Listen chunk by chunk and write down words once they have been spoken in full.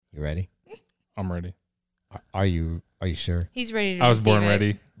You ready? I'm ready. Are you sure? He's ready to I was born receive it.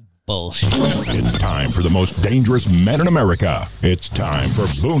 ready. Bullshit. It's time for the most dangerous men in America. It's time for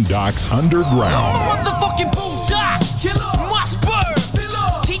Boondock Underground. Motherfucking Boondock Killer. Mossberg.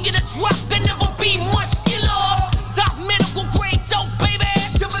 King of the drop, there never be much killer. Top medical grade dope, baby.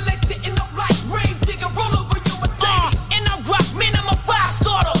 Chevrolet sitting up like grave digger. Roll over your Mercedes. And I rock men, I'm a fire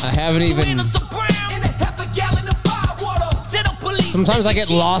starter. I haven't even... Sometimes I get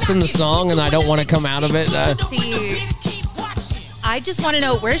lost in the song and I don't want to come out of it. See, I just want to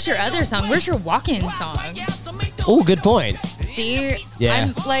know, where's your other song? Where's your walk-in song? Oh, good point. See,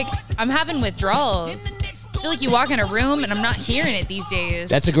 Yeah. I'm having withdrawals. I feel like you walk in a room and I'm not hearing it these days.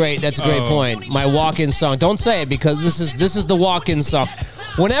 That's a great point. My walk-in song. Don't say it because this is the walk-in song.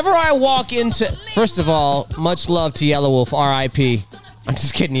 Whenever I walk into, first of all, much love to Yellow Wolf, R.I.P. I'm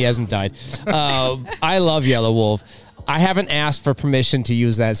just kidding, he hasn't died. I love Yellow Wolf. I haven't asked for permission to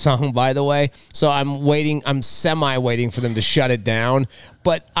use that song, by the way, so I'm semi-waiting for them to shut it down.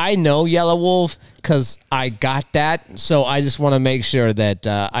 But I know Yellow Wolf because I got that, so I just want to make sure that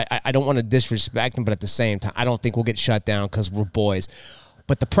I don't want to disrespect him, but at the same time, I don't think we'll get shut down because we're boys.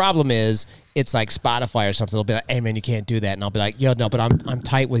 But the problem is, it's like Spotify or something. They'll be like, hey, man, you can't do that. And I'll be like, yo, no, but I'm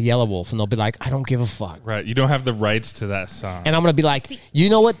tight with Yellow Wolf. And they'll be like, I don't give a fuck. Right. You don't have the rights to that song. And I'm going to be like, you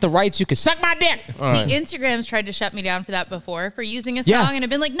know what? The rights, you can suck my dick. Instagram's tried to shut me down for that before, for using a song. Yeah. And I've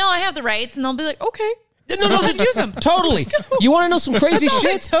been like, no, I have the rights. And they'll be like, okay. No, use them. Totally. You want to know some crazy That's all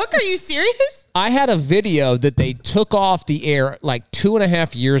shit? it took? Are you serious? I had a video that they took off the air like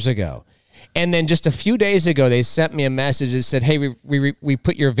 2.5 years ago. And then just a few days ago, they sent me a message that said, hey, we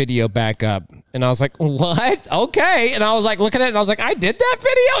put your video back up. And I was like, what? Okay. And I was like, looking at it, and I was like, I did that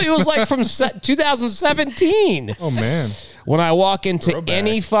video? It was like from 2017. Oh, man. When I walk into Throwback.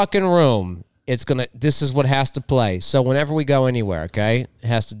 any fucking room, this is what has to play. So whenever we go anywhere, okay,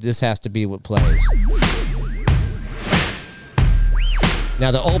 this has to be what plays.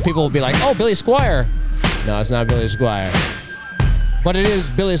 Now, the old people will be like, oh, Billy Squier. No, it's not Billy Squier. But it is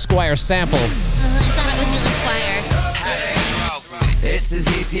Billy Squire sample. I thought it was Billy Squire. It's as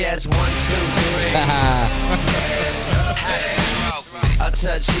easy as 1, 2, 3. I'll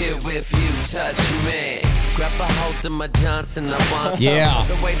touch you if you touch me. Grab a hold of my Johnson. I want Yeah.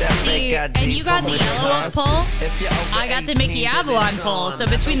 the way that See, and you got the Yellow Wolf pull. I got the Mickey Avalon pull. So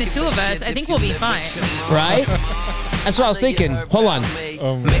between the two of us, I think we'll be fine. Right? That's what I was thinking. Hold on.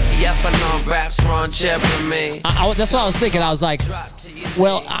 Mickey Avalon raps Ron Jeremy. That's what I was thinking. I was like,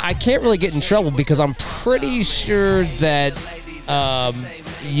 well, I can't really get in trouble because I'm pretty sure that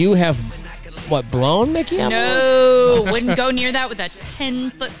you have, blown Mickey Avalon? No, wouldn't go near that with a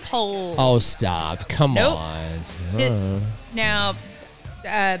 10-foot pole. Oh, stop. Come Nope. on. Now,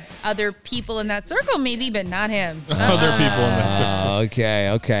 other people in that circle maybe, but not him. Other people in that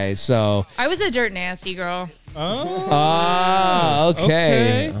circle. Okay. So. I was a dirt nasty girl. Oh,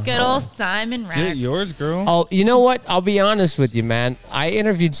 okay. Good old Simon Rex. Get yours, girl. Oh, you know what? I'll be honest with you, man. I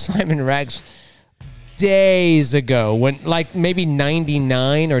interviewed Simon Rex days ago, when like maybe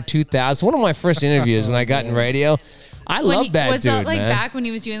 99 or 2000. One of my first interviews when I got in radio. I love that was dude, that like man. back when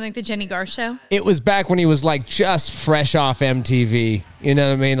he was doing like the Jenny Garth show? It was back when he was like just fresh off MTV. You know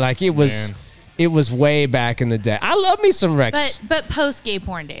what I mean? Like it was way back in the day. I love me some Rex. But post gay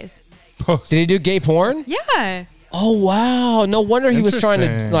porn days. Did he do gay porn? Yeah. Oh wow! No wonder he was trying to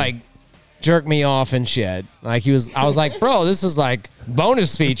Interesting. like jerk me off and shit. Like I was like, bro, this is like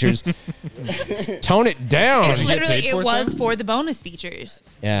bonus features. Tone it down. Literally, paid it for it was then? for the bonus features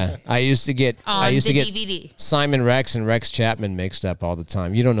Yeah, I used to get on the DVD. Simon Rex and Rex Chapman mixed up all the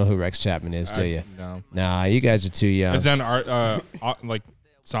time. You don't know who Rex Chapman is, do you? No. Nah, you guys are too young. Is that an art, like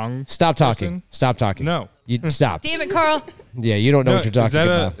song? Stop talking. person? Stop talking. No. You stop. Damn it, Carl. Yeah, you don't know what you're talking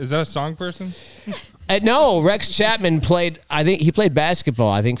about. Is that a song person? No, Rex Chapman played. I think he played basketball.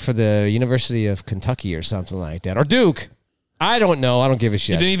 I think for the University of Kentucky or something like that, or Duke. I don't know. I don't give a You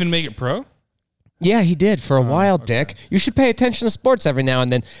shit. didn't even make it pro? Yeah, he did for a while, Dick. You should pay attention to sports every now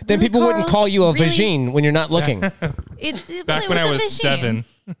and then. Then Really, people wouldn't Carl? call you a Really? vagine when you're not looking. It's Back when I was 7.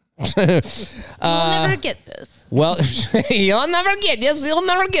 We'll never get this. Well, you'll never get this. You'll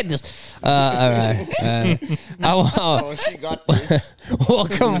never get this. All right. She got this.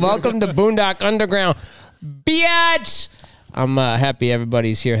 Welcome to Boondock Underground, bitch. I'm happy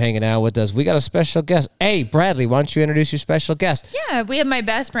everybody's here hanging out with us. We got a special guest. Hey, Bradley, why don't you introduce your special guest? Yeah, we have my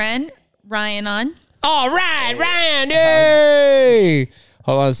best friend, Ryan, on. All right, Ryan. Hey.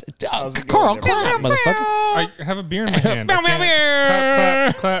 Hold on. How's it Carl, going, clap, everybody? motherfucker. I have a beer in my hand. I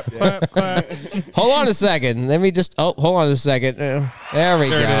can't- clap, clap, clap, clap, clap. Hold on a second. Let me just. Oh, hold on a second. There we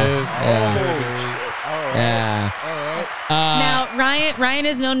There go. it is. Yeah. Yeah. Now, Ryan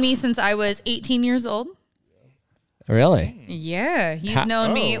has known me since I was 18 years old. Really? Yeah, he's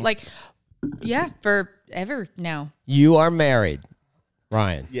known me forever now. You are married,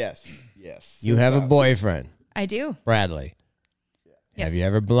 Ryan. Yes. You have a boyfriend, I do. Bradley. Yes. Have you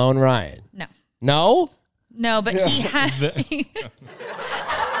ever blown Ryan? No. No? No, but he has. he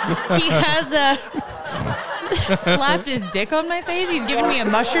has slapped his dick on my face. He's given me a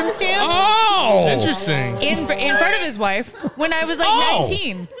mushroom stamp. Oh! Interesting. In front of his wife when I was like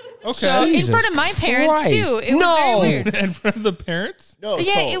 19. Okay. So Jesus in front of my parents Christ. too. It was very weird. In front of the parents? No,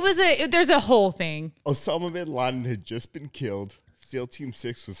 Yeah, so it was there's a whole thing. Osama bin Laden had just been killed. SEAL Team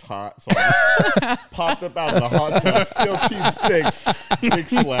 6 was hot, so I just popped up out of the hot tub. SEAL Team 6, big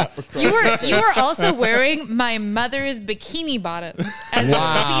slap across. You were also wearing my mother's bikini bottoms as a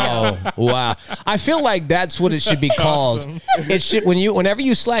Wow. Wow. I feel like that's what it should be called. It should whenever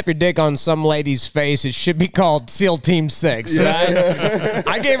you slap your dick on some lady's face, it should be called SEAL Team 6, right?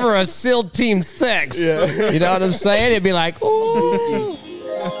 I gave her a SEAL Team 6. You know what I'm saying? It'd be like, ooh.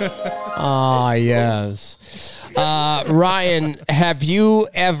 Ah, yes. Ryan, have you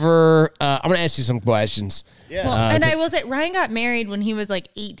ever I'm going to ask you some questions. Yeah. Well, and I will say Ryan got married when he was like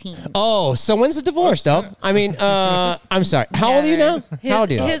 18. Oh, so when's the divorce, though? I mean, I'm sorry. How old are you now? His, How old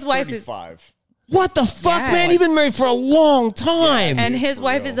are you? His wife is 35. What the fuck, Yeah. man? You've been married for a long time. and his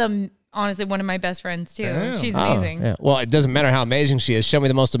wife is honestly one of my best friends too. Damn. She's Oh, amazing. yeah. Well, it doesn't matter how amazing she is. Show me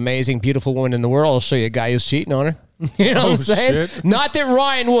the most amazing, beautiful woman in the world. I'll show you a guy who's cheating on her. You know what I'm saying? Shit. Not that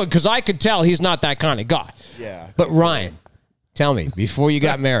Ryan would, because I could tell he's not that kind of guy. Yeah. But Ryan, tell me, before you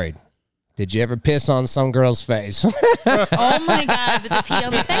got married, did you ever piss on some girl's face? Oh my God, with the pee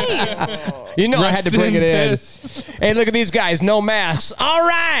on the face. You know I had to Rest bring in it in. piss. Hey, look at these guys, no masks. All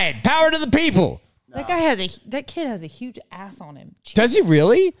right, power to the people. That kid has a huge ass on him. Does he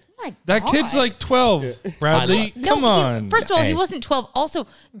really? Oh my That God. kid's like 12, Bradley. No, Come on. First of all, Hey. he wasn't 12. Also,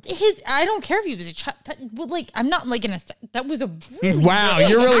 I don't care if he was a child. I'm not like that was a really Wow, big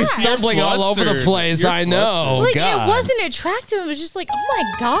you're really ass. stumbling all over the flustered. place. You're I know. Like God. it wasn't attractive. It was just like, oh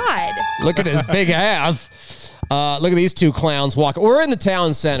my God. Look at his big ass. Look at these two clowns walking. We're in the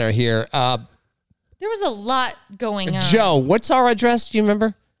town center here. There was a lot going on. Joe, what's our address? Do you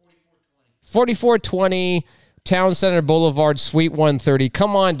remember? 4420 Town Center Boulevard, Suite 130.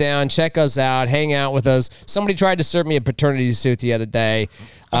 Come on down, check us out, hang out with us. Somebody tried to serve me a paternity suit the other day.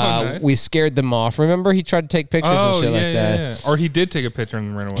 Nice. We scared them off. Remember, he tried to take pictures and shit like that. Yeah. Or he did take a picture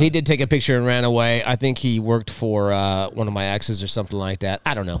and ran away. He did take a picture and ran away. I think he worked for one of my exes or something like that.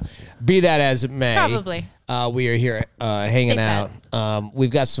 I don't know. Be that as it may. Probably. We are here hanging Safe out.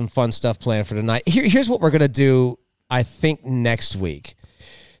 We've got some fun stuff planned for tonight. Here's what we're going to do, I think, next week.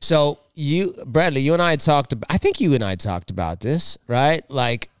 So Bradley, you and I talked about, I think you and I talked about this, right?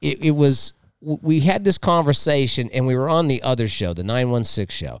 Like it was, we had this conversation and we were on the other show, the 916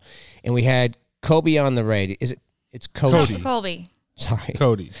 show, and we had Kobe on the radio. It's Cody. Colby. Sorry.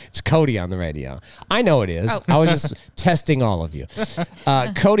 Cody. It's Cody on the radio. I know it is. Oh. I was just testing all of you.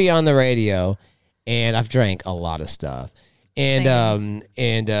 Cody on the radio, and I've drank a lot of stuff. And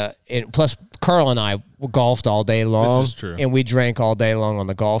plus Carl and I golfed all day long. This is true. And we drank all day long on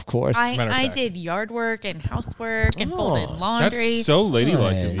the golf course. Matter of I fact. did yard work and housework and folded laundry. That's so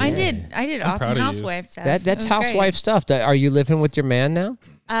ladylike of you. I did awesome proud of you. housewife stuff. That's It was housewife great. stuff. Are you living with your man now?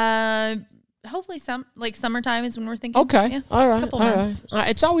 Hopefully summertime is when we're thinking. Okay. Yeah, All right. couple All right. months.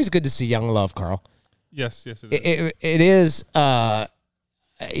 It's always good to see young love, Carl. Yes, it is. It is.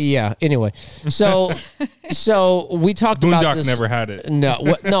 Yeah. Anyway, so we talked about Boondock this. never had it.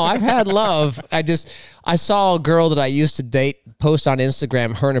 No, I've had love. I saw a girl that I used to date post on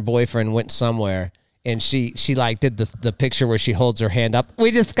Instagram. Her and her boyfriend went somewhere, and she like did the picture where she holds her hand up. We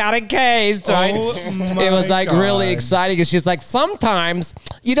just got engaged, right? Oh It was my like really God. exciting because she's like, sometimes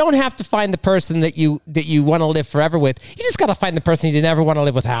you don't have to find the person that you want to live forever with. You just got to find the person you never want to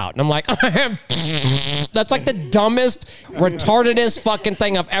live without. And I'm like, that's like the dumbest, retardedest fucking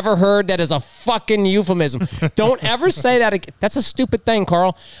thing I've ever heard. That is a fucking euphemism. Don't ever say that again. That's a stupid thing,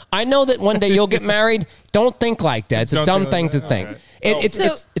 Carl. I know that one day you'll get married. Don't think like that. It's a Don't dumb think thing like to that. think. All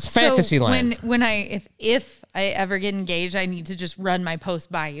right. It's fantasy land. When if I ever get engaged, I need to just run my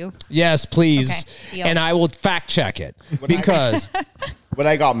post by you. Yes, please. Okay, deal. And I will fact check it because When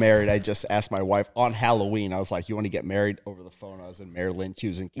I got married, I just asked my wife on Halloween. I was like, "You want to get married?" Over the phone. I was in Maryland. She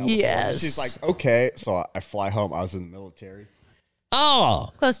was in California. Yes. She's like, "Okay." So I fly home. I was in the military.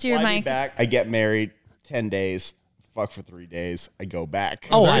 Close to your Fly me mic. back. I get married. 10 days. Fuck for 3 days. I go back.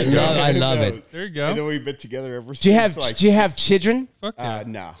 oh, I love it. There you go. And then we've been together ever since. Do you have like, children? Fuck yeah.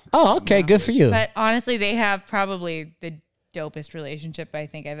 No. Oh, okay, good for you. But honestly, they have probably the dopest relationship I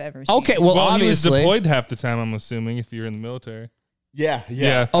think I've ever seen. Okay, well, Well, he was obviously. deployed half the time, I'm assuming, if you're in the military. Yeah.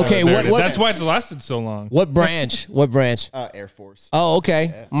 Okay, There what- it is. what- That's why it's lasted so long. What branch? What branch? Air Force. Oh,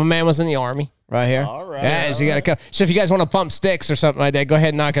 okay. My man was in the Army right here. All right, Yeah, all so you got to come. So if you guys want to pump sticks or something like that, go ahead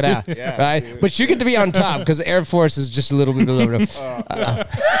and knock it out. Yeah, right? dude. But you get to be on top because the Air Force is just a little bit below.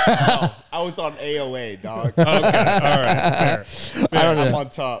 I was on AOA, dog. Okay, all right, fair. I don't I'm know. on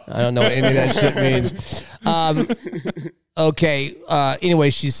top. I don't know what any of that shit means. Okay. Anyway,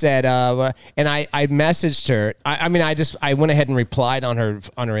 she said, and I messaged her. I mean, I went ahead and replied on her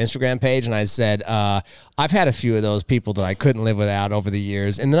Instagram page, and I said, I've had a few of those people that I couldn't live without over the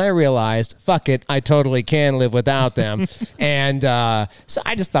years, and then I realized, fuck it, I totally can live without them, and so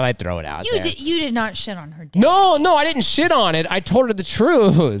I just thought I'd throw it out there. You did not shit on her. Dad. No, I didn't shit on it. I told her the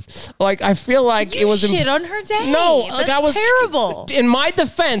truth. Like I feel like You it was shit on her day. No, like That's I was terrible. In my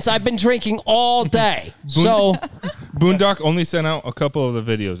defense, I've been drinking all day, so Boondock only sent out a couple of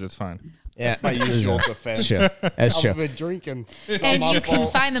the videos. It's fine. yeah, My usual defense. Sure. That's I've true. been drinking. And you can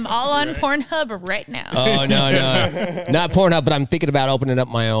find them all on Pornhub right now. Oh no, not Pornhub, but I'm thinking about opening up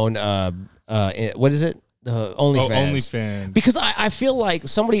my own. What is it? OnlyFans. OnlyFans. Because I feel like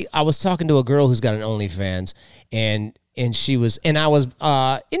I was talking to a girl who's got an OnlyFans, and she was, and I was,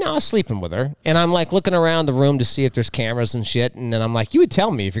 I was sleeping with her, and I'm like looking around the room to see if there's cameras and shit, and then I'm like, you would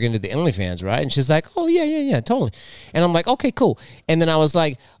tell me if you're gonna do the OnlyFans, right? And she's like, oh yeah, totally. And I'm like, okay, cool. And then I was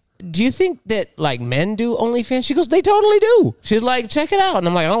like, do you think that like men do OnlyFans? She goes, they totally do. She's like, check it out. And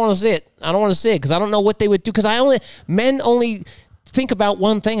I'm like, I don't want to see it. Because I don't know what they would do. Because men only think about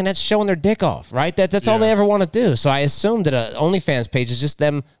one thing, and that's showing their dick off, right? That's all they ever want to do. So I assumed that an OnlyFans page is just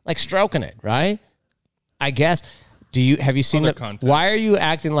them like stroking it, right? I guess. Have you seen Other the content. Why are you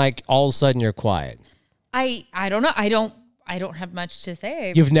acting like all of a sudden you're quiet? I don't know. I don't have much to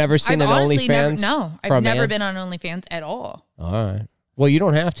say. You've never seen I've an honestly OnlyFans? No, for a I've never man? been on OnlyFans at all. All right. Well, you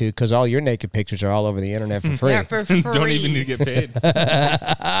don't have to because all your naked pictures are all over the internet for free. Yeah, for free. Don't even need to get paid.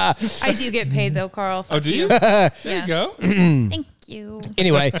 I do get paid though, Carl. Oh, do you? Yeah. There you go. Thank you.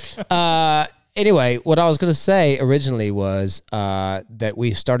 Anyway, what I was going to say originally was that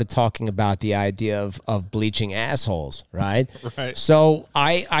we started talking about the idea of bleaching assholes, right? Right. So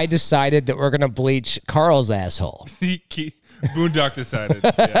I decided that we're going to bleach Carl's asshole. Boondock decided.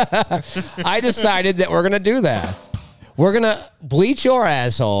 Yeah. I decided that we're going to do that. We're going to bleach your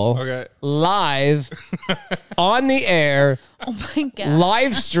asshole Okay. live on the air, Oh my god.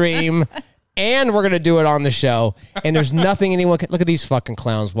 live stream, and we're going to do it on the show. And there's nothing anyone can... Look at these fucking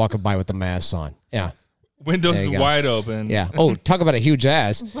clowns walking by with the masks on. Yeah. Windows There you go. wide open. Yeah. Oh, talk about a huge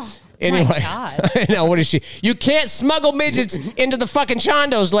ass. Anyway, God. now what is she? You can't smuggle midgets into the fucking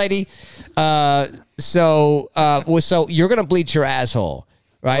chondos, lady. So you're gonna bleach your asshole,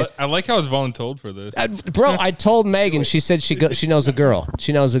 right? I like how it's voluntold for this. Bro, I told Megan. She said she knows a girl.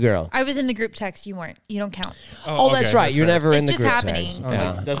 She knows a girl. I was in the group text. You weren't. You don't count. Oh, that's okay, right. that's You're right. never It's in the just group happening. text.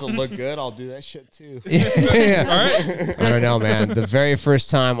 Yeah. Does it look good? I'll do that shit too. I don't know, man. The very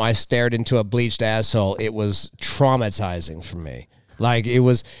first time I stared into a bleached asshole, it was traumatizing for me. Like it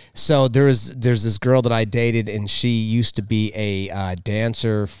was. So there's this girl that I dated, and she used to be a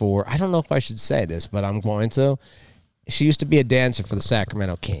dancer for. I don't know if I should say this, but I'm going to. She used to be a dancer for the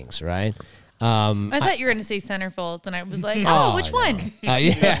Sacramento Kings, right? I thought you were going to say centerfolds, and I was like, oh, which one?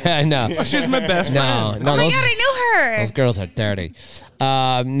 Yeah, no. She's my best No, friend. no, Oh my those, god, I know her. those girls are dirty.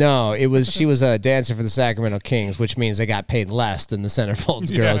 No, she was a dancer for the Sacramento Kings, which means they got paid less than the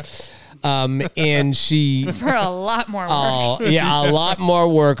centerfolds girls. And she, For a lot more work. oh yeah, a lot more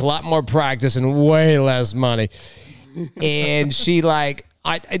work, a lot more practice, and way less money. And she like.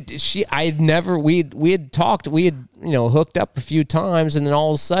 We had talked, we had, hooked up a few times, and then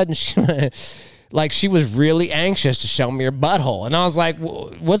all of a sudden she was really anxious to show me her butthole. And I was like,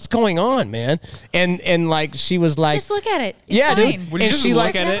 what's going on, man? And like, she was like, Just look at it. It's yeah, fine. dude. Would you And just she look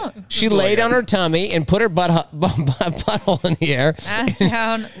like, at it? she laid on her tummy and put her butthole in the air. Ass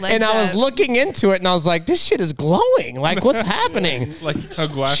down, legs And I was up. looking into it, and I was like, this shit is glowing. Like, what's happening? Like a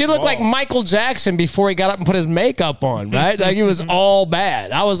glass She looked ball. like Michael Jackson before he got up and put his makeup on, right? Like, it was all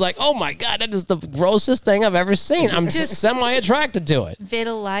bad. I was like, oh my God, that is the grossest thing I've ever seen. I'm Just- semi-attracted to it.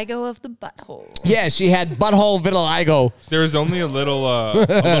 Vitiligo of the butthole. Yeah, she had butthole vitiligo. There was only a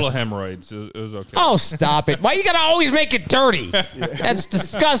little hemorrhoids. It was okay. Oh, stop it. Why you gotta always make it dirty? That's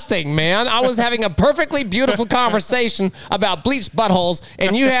disgusting, man. I was having a perfectly beautiful conversation about bleached buttholes,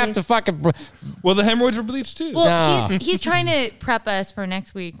 and you have to fucking... Well, the hemorrhoids were bleached too. Well, No. he's trying to prep us for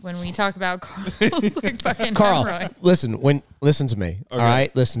next week when we talk about Carl's like fucking Carl, hemorrhoid. listen to me. All Okay.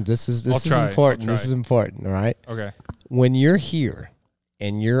 right? Listen, this is try. important. I'll This try. is important, all right? Okay. When you're here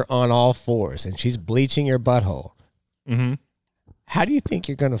and you're on all fours and she's bleaching your butthole, how do you think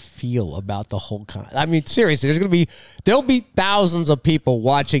you're going to feel about the whole I mean, seriously, there'll be thousands of people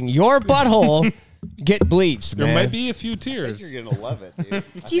watching your butthole get bleached, man. There might be a few tears. You're gonna love it, dude.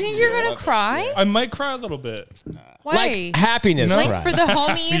 Do you think you're gonna cry? I might cry a little bit. Why? Like happiness Like cry. for the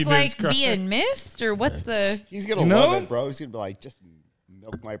homies, Happiness like cry. being missed, or what's the? He's gonna No? love it, bro. He's gonna be like, just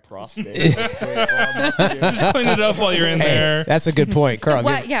milk my prostate. real quick while I'm up here. Just clean it up while you're in there. That's a good point, Carl.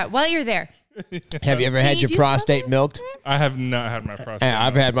 While you're there. Have you ever had you your do prostate something? milked? I have not had my prostate. Yeah,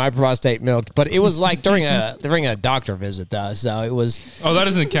 I've had my prostate milked, but it was like during a doctor visit, though. So it was. Oh, that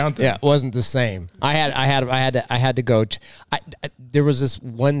doesn't count. Then. Yeah, it wasn't the same. I had to go. There was this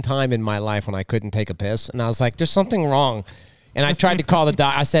one time in my life when I couldn't take a piss, and I was like, "There's something wrong," and I tried to call the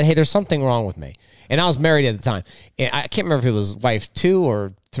doc. I said, "Hey, there's something wrong with me," and I was married at the time, and I can't remember if it was wife 2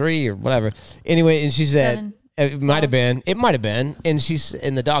 or 3 or whatever. Anyway, and she said. 7. It might have been. And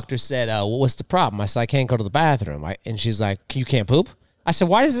the doctor said, well, "What's the problem?" I said, "I can't go to the bathroom." And she's like, "You can't poop?" I said,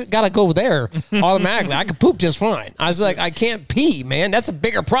 "Why does it gotta go there automatically? I can poop just fine." I was like, "I can't pee, man. That's a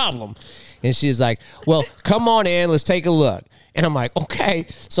bigger problem." And she's like, "Well, come on in. Let's take a look." And I'm like, "Okay."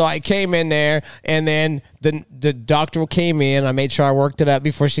 So I came in there, and then the doctor came in. I made sure I worked it up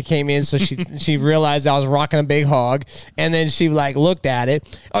before she came in, so she realized I was rocking a big hog. And then she like looked at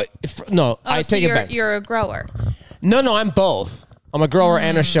it. I take it back. You're a grower. No, I'm both. I'm a grower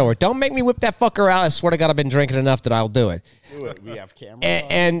and a shower. Don't make me whip that fucker out. I swear to God, I've been drinking enough that I'll do it. Do it. We have cameras.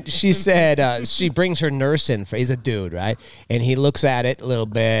 And she said she brings her nurse in. He's a dude, right? And he looks at it a little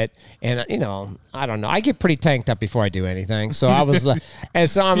bit. And, I don't know. I get pretty tanked up before I do anything. So I was like, and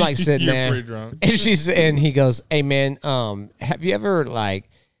so I'm like sitting You're there. pretty drunk. And he goes, "Hey, man, have you ever,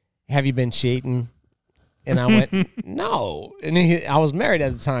 have you been cheating?" And I went, "No." And I was married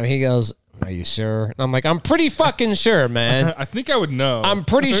at the time. He goes, "Are you sure?" And I'm like, "I'm pretty fucking sure, man. I think I would know. I'm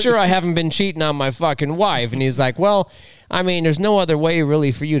pretty sure I haven't been cheating on my fucking wife." And he's like, "Well, I mean, there's no other way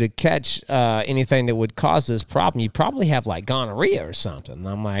really for you to catch anything that would cause this problem. You probably have like gonorrhea or something." And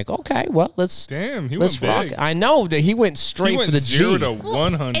I'm like, "Okay, well, let's Damn, he let's went rock." big. I know that he went He straight went for the 0 G. to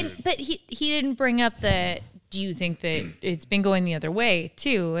 100. But he didn't bring up the. Do you think that it's been going the other way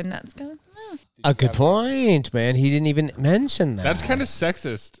too? And that's kind of. A good point, man. He didn't even mention that. That's kind of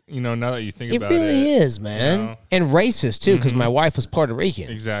sexist, now that you think it about it. really is, man, You know? and racist too, because my wife was Puerto Rican.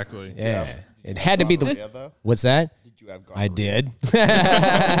 Exactly. Yeah, it had to be the. Gonorrhea, though? What's that? Did you have I gonorrhea? did.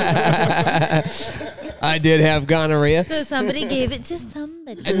 I did have gonorrhea. So somebody gave it to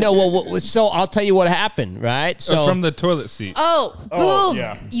somebody. No, well, so I'll tell you what happened, right? So from the toilet seat. Oh, boom! Oh,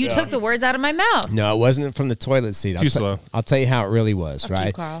 yeah, You yeah. took the words out of my mouth. no, it wasn't from the toilet seat. Too slow. I'll tell you how it really was, Up to you,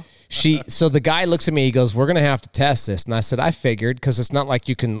 right? Carl. So the guy looks at me. He goes, "We're gonna have to test this." And I said, "I figured, because it's not like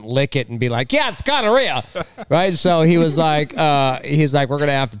you can lick it and be like, yeah, it's gonorrhea, right?" So he was like, "We're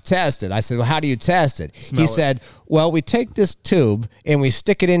gonna have to test it." I said, "Well, how do you test it?" He said, "Well, we take this tube and we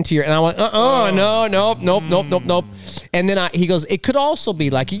stick it into your." And I went, nope. And then he goes, "It could also be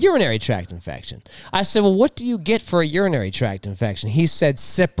like a urinary tract infection." I said, "Well, what do you get for a urinary tract infection?" He said,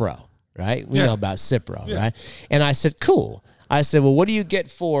 Cipro, right? We know about Cipro, right? And I said, "Cool." I said, "Well, what do you get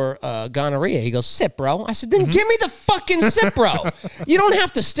for gonorrhea?" He goes, "Cipro." I said, "Then give me the fucking Cipro. You don't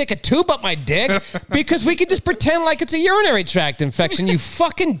have to stick a tube up my dick, because we could just pretend like it's a urinary tract infection, you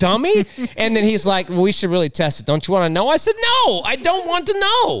fucking dummy." And then he's like, "Well, we should really test it. Don't you want to know?" I said, "No, I don't want to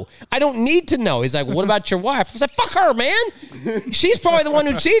know. I don't need to know." He's like, "Well, what about your wife?" I said, "Fuck her, man. She's probably the one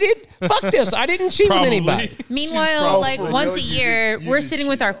who cheated. Fuck this. I didn't cheat with anybody." Meanwhile, like for once real, a year, you we're did sitting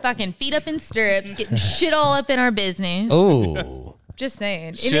with our fucking feet up in stirrups, getting shit all up in our business. Ooh. Just saying,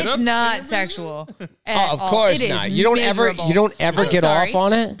 and Shit it's up? not sexual. Oh, of course It is not. You don't miserable. ever I'm get sorry. off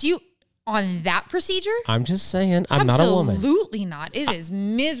on it? Do you on that procedure? I'm just saying, I'm not a woman. Absolutely not. It is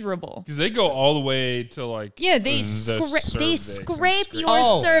miserable. Because they go all the way to like. Yeah, they the scrape your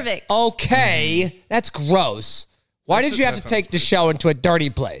Oh, cervix. Okay, that's gross. Why did you have to take the show into a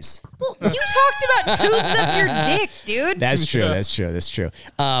dirty place? Well, you talked about tubes up your dick, dude. That's true. That's true.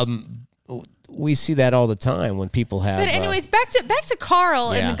 We see that all the time when people have. But anyways, back to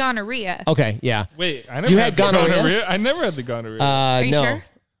Carl yeah. and the gonorrhea. Okay, yeah. Wait, I never You had had the gonorrhea? I never had the gonorrhea. Are you no. sure?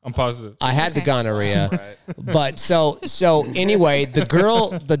 I'm positive. I had the gonorrhea, but so anyway,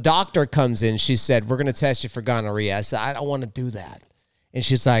 the doctor comes in. She said, "We're going to test you for gonorrhea." I said, "I don't want to do that." And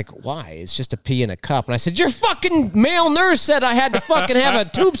she's like, "Why? It's just a pee in a cup." And I said, "Your fucking male nurse said I had to fucking have a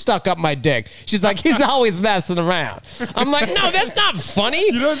tube stuck up my dick." She's like, "He's always messing around." I'm like, "No, that's not funny."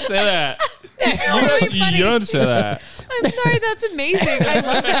 You don't say that. That's really funny. You don't say that. I'm sorry, that's amazing. I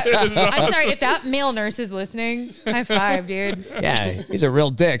love that. I'm sorry, if that male nurse is listening, high five, dude. Yeah, he's a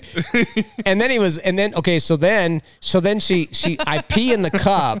real dick. And then I pee in the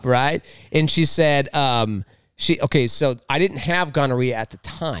cup, right? And she said, So I didn't have gonorrhea at the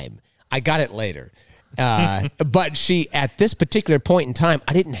time. I got it later. But at this particular point in time,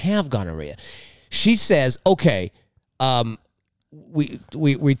 I didn't have gonorrhea. She says, okay,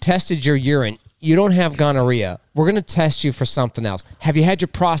 we tested your urine. You don't have gonorrhea. We're going to test you for something else. Have you had your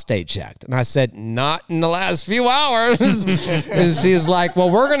prostate checked? And I said, not in the last few hours. And she's like, well,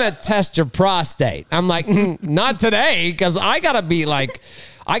 we're going to test your prostate. I'm like, not today, because I got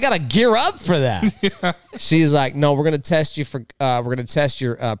to gear up for that. Yeah. She's like, no, we're going to test you for, we're going to test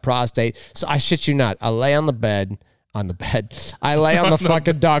your prostate. So I shit you not. I lay on the bed. I lay on the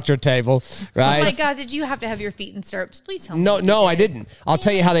fucking doctor table, right? Oh my God, did you have to have your feet in stirrups? Please tell me. No, I didn't. I'll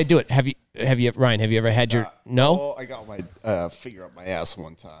tell you how they do it. Ryan, have you ever had your, no? Oh, I got my finger up my ass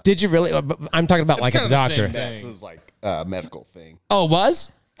one time. Did you really? I'm talking about like at the doctor. It was like a medical thing. Oh, it was?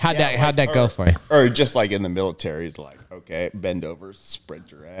 How'd that go for you? Or just like in the military, it's like, okay, bend over, spread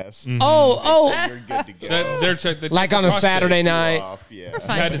your ass. Mm-hmm. Oh. You're good to go. Like on a Saturday night. Yeah. You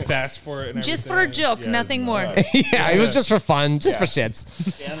had to fast for it. And just for a joke, nothing more. Yeah, it was just for fun, just for shits.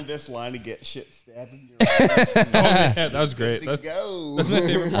 Stand in this line to get shit stabbed in your arms. That was great. That's my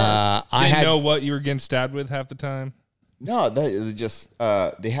favorite part. Didn't know what you were getting stabbed with half the time. No, they just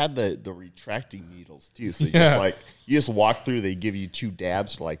they had the retracting needles too. So you just walk through. They give you 2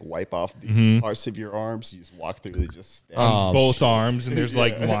 dabs to like wipe off the parts of your arms. You just walk through. They just stab both arms, and there's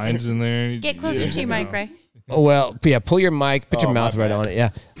like lines in there. Get closer to your mic, Ray. Well, yeah, pull your mic, put your mouth right on it.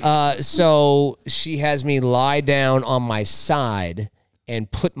 Yeah. So she has me lie down on my side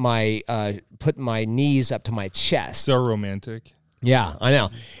and put my knees up to my chest. So romantic. Yeah, I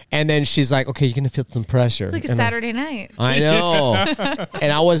know. And then she's like, okay, you're going to feel some pressure. It's like a Saturday night. I know.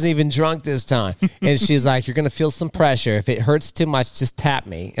 And I wasn't even drunk this time. And she's like, you're going to feel some pressure. If it hurts too much, just tap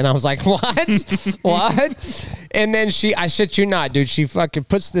me. And I was like, what? What? And then I shit you not, dude. She fucking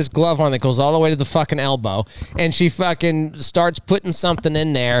puts this glove on that goes all the way to the fucking elbow. And she fucking starts putting something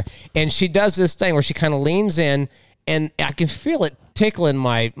in there. And she does this thing where she kind of leans in. And I can feel it tickling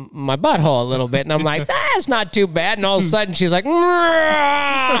my butthole a little bit. And I'm like, that's not too bad. And all of a sudden she's like,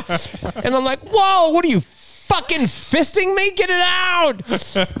 Rrr! And I'm like, whoa, what are you fucking fisting me? Get it out.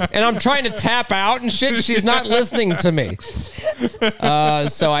 And I'm trying to tap out and shit. She's not listening to me.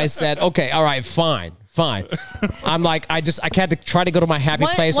 So I said, okay, all right, fine. I'm like, I had to try to go to my happy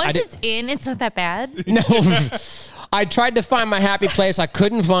place. Once it's in, it's not that bad. No. I tried to find my happy place. I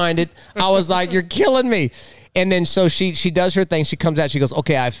couldn't find it. I was like, you're killing me. And then so she does her thing. She comes out. She goes,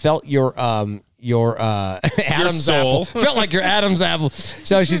 okay, I felt your Adam's apple. Felt like your Adam's apple.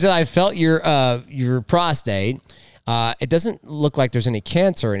 So she said, I felt your prostate. It doesn't look like there's any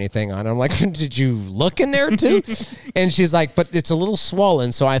cancer or anything on it. I'm like, did you look in there too? And she's like, but it's a little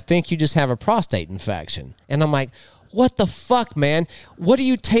swollen, so I think you just have a prostate infection. And I'm like, what the fuck, man? What do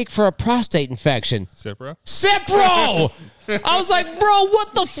you take for a prostate infection? Cipro. I was like, bro,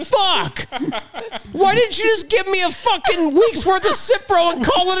 what the fuck? Why didn't you just give me a fucking week's worth of Cipro and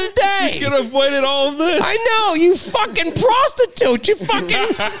call it a day? You could have avoided all of this. I know, you fucking prostitute. You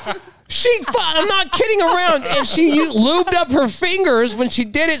fucking... I'm not kidding around. And she lubed up her fingers when she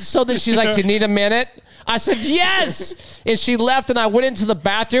did it so that she's like, do you need a minute? I said, yes. And she left and I went into the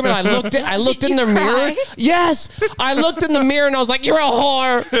bathroom and I looked in the mirror. Yes. I looked in the mirror and I was like, you're a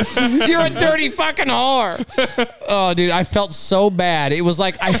whore. You're a dirty fucking whore. Oh, dude, I felt so bad. It was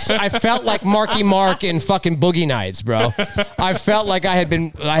like, I felt like Marky Mark in fucking Boogie Nights, bro. I felt like I had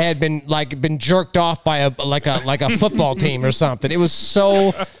been jerked off by a football team or something. It was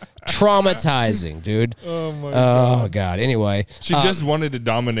so traumatizing, dude. Oh my God. Oh God. Anyway, she just wanted to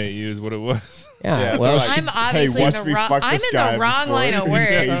dominate you, is what it was. Yeah. Well, like, I'm obviously in the wrong line of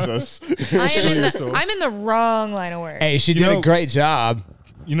work. I'm in the wrong line of work. Hey, she did a great job.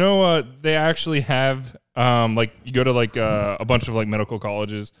 You know, they actually have like you go to like a bunch of like medical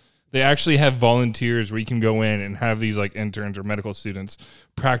colleges. They actually have volunteers where you can go in and have these like interns or medical students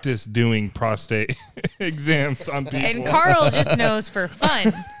practice doing prostate exams on people. And Carl just knows for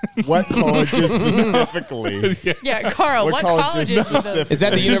fun. What colleges specifically? Yeah, Carl, what colleges was those? Is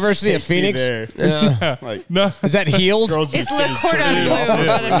that the University of Phoenix? Like, No, is that Healed? It's Le Cordon Bleu,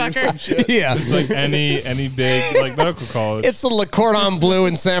 motherfucker. Yeah. it's like any big like medical college. It's the Le Cordon Bleu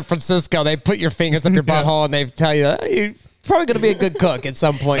in San Francisco. They put your fingers up your butthole and they tell you, you're probably going to be a good cook at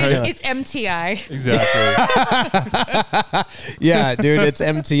some point. It's MTI. Exactly. Yeah, dude, it's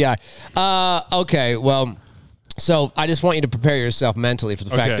MTI. Okay, well, so I just want you to prepare yourself mentally for the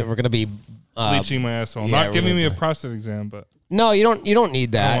fact that we're going to be bleaching my asshole. yeah, Not giving me a prostate exam, but no, you don't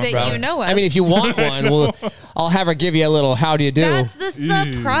need that. That you know of. I mean, if you want one, I'll have her give you a little how do you do. That's the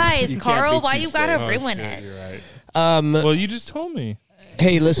surprise, You can't Carl. be Why too you gotta safe. ruin shit, it? you're right. Well, you just told me.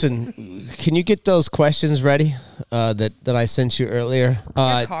 Hey, listen, can you get those questions ready that I sent you earlier?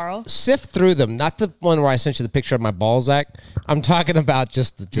 Carl? Sift through them. Not the one where I sent you the picture of my Balzac. I'm talking about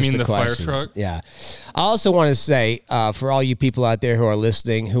just the fire questions. truck? Yeah. I also want to say, for all you people out there who are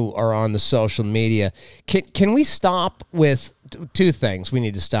listening, who are on the social media, can we stop with two things we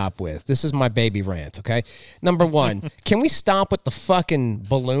need to stop with? This is my baby rant, okay? Number one, can we stop with the fucking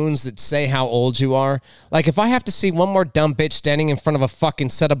balloons that say how old you are? Like, if I have to see one more dumb bitch standing in front of a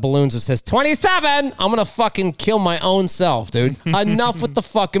fucking set of balloons that says 27, I'm gonna fucking kill my own self, dude. Enough with the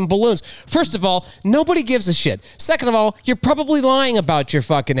fucking balloons. First of all, nobody gives a shit. Second of all, you're probably lying about your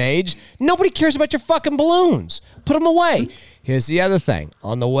fucking age. Nobody cares about your fucking balloons. Put them away. Here's the other thing.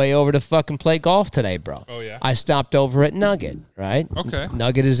 On the way over to fucking play golf today, bro. Oh, yeah? I stopped over at Nugget, right? Okay.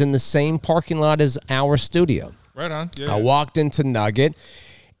 Nugget is in the same parking lot as our studio. Right on. Yeah. I walked into Nugget,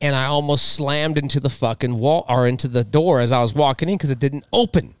 and I almost slammed into the fucking wall or into the door as I was walking in because it didn't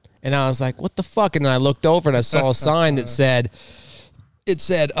open. And I was like, what the fuck? And then I looked over and I saw a sign that said,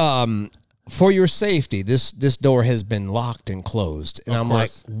 for your safety, this door has been locked and closed. And I'm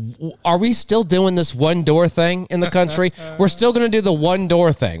course. like, are we still doing this one door thing in the country? We're still going to do the one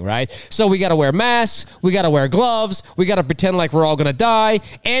door thing, right? So we got to wear masks. We got to wear gloves. We got to pretend like we're all going to die.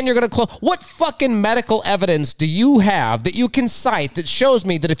 And you're going to close. What fucking medical evidence do you have that you can cite that shows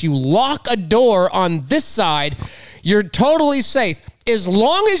me that if you lock a door on this side, you're totally safe? As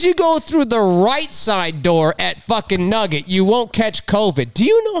long as you go through the right side door at fucking Nugget, you won't catch COVID. Do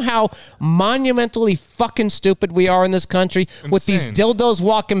you know how monumentally fucking stupid we are in this country? With these dildos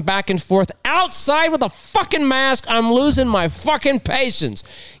walking back and forth outside with a fucking mask? I'm losing my fucking patience.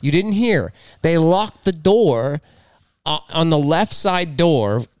 You didn't hear. They locked the door on the left side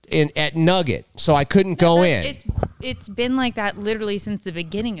door at Nugget, so I couldn't go in. It's been like that literally since the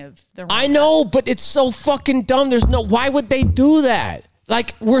beginning of the. I know, but it's so fucking dumb. Why would they do that?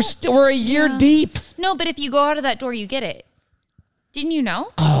 Like we're a year deep. No, but if you go out of that door, you get it. Didn't you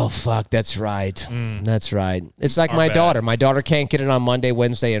know? Oh fuck, that's right. That's right. It's like my bad. daughter. My daughter can't get it on Monday,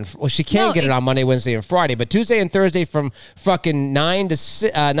 Wednesday, and she can get it on Monday, Wednesday, and Friday, but Tuesday and Thursday from fucking 9 to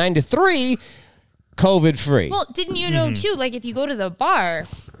 3, COVID free. Well, didn't you know too? Like if you go to the bar.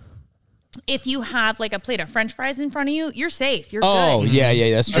 If you have like a plate of French fries in front of you, you're safe. You're good. Oh, yeah,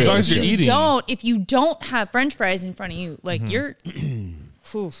 that's true. As long as you're eating. If you don't have French fries in front of you, like you're.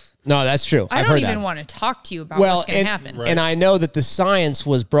 No, that's true. I I've don't heard even that. want to talk to you about what's going to happen. And I know that the science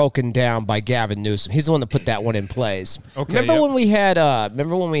was broken down by Gavin Newsom. He's the one that put that one in place. Okay, remember when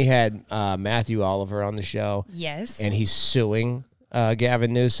we had Matthew Oliver on the show? Yes. And he's suing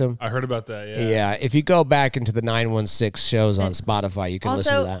Gavin Newsom. I heard about that. Yeah. Yeah, if you go back into the 916 shows on Spotify, you can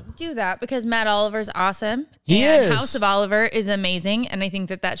listen to that. Also, do that because Matt Oliver's awesome. He and is. House of Oliver is amazing. And I think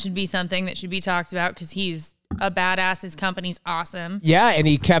that should be something that should be talked about because he's a badass. His company's awesome. Yeah, and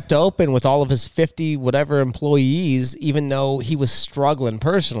he kept open with all of his 50 whatever employees, even though he was struggling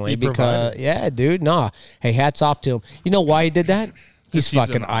personally. Hey, hats off to him. You know why he did that? He's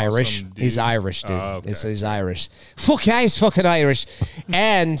fucking Irish. Awesome He's Irish, dude. Oh, okay. He's Irish. Fuck yeah, he's fucking Irish.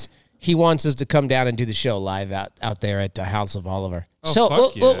 And he wants us to come down and do the show live out there at the House of Oliver. Oh, So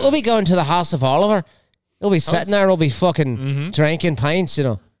fuck we'll be going to the House of Oliver. We'll be sitting there. We'll be fucking drinking pints, you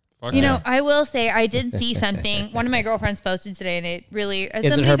know. You know, I will say I did see something. One of my girlfriends posted today, and it really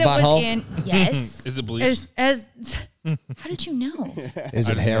Is it her butthole? Yes. Is it bleached? How did you know? Is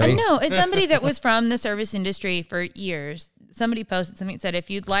it hairy? No, as somebody that was from the service industry for years, somebody posted something that said, if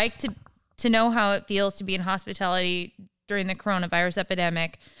you'd like to know how it feels to be in hospitality during the coronavirus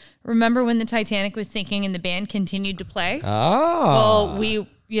epidemic, remember when the Titanic was sinking and the band continued to play? Oh.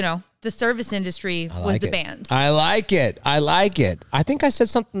 Well, the service industry was the band. I like it. I think I said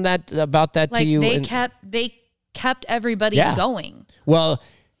something about that to you. They kept everybody going. Well,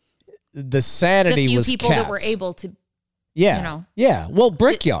 the sanity The few was people kept. that were able to. Yeah. Well,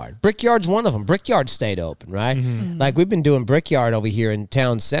 Brickyard. Brickyard's one of them. Brickyard stayed open, right? Mm-hmm. Like we've been doing Brickyard over here in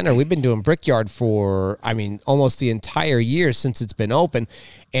Town Center. We've been doing Brickyard for, almost the entire year since it's been open.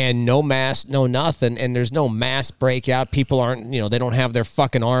 And no mask, no nothing. And there's no mass breakout. People aren't, they don't have their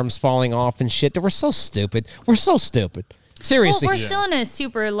fucking arms falling off and shit. We're so stupid. We're so stupid. Seriously. Well, we're still in a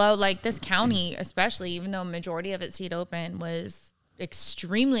super low, like this county, especially, even though majority of it stayed open, was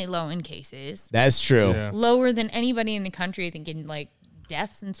extremely low in cases. That's true. Yeah. Lower than anybody in the country, I think, in like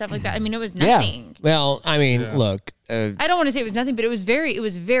deaths and stuff like that. I mean, it was nothing. Yeah. Well, look. I don't want to say it was nothing, but it was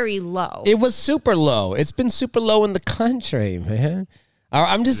very low. It was super low. It's been super low in the country, man.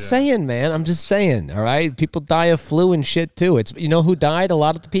 I'm just saying, man. I'm just saying, all right? People die of flu and shit, too. You know who died? A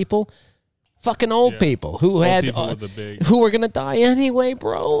lot of the people? Fucking old people who had people with the big- who were gonna die anyway,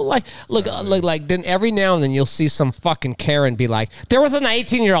 bro. Like, look, then every now and then you'll see some fucking Karen be like, "There was an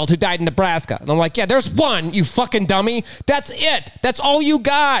 18-year-old who died in Nebraska," and I'm like, "Yeah, there's one, you fucking dummy. That's it. That's all you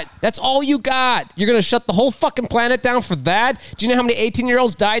got. That's all you got. You're gonna shut the whole fucking planet down for that? Do you know how many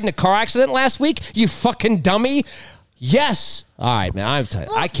 18-year-olds died in a car accident last week? You fucking dummy." Yes. All right, man. I'm tired.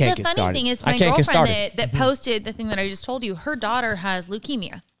 I can't get started. The funny thing is, my girlfriend that posted the thing that I just told you, her daughter has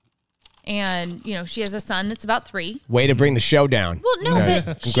leukemia. And, you know, she has a son that's about 3. Way to bring the show down. Well, no,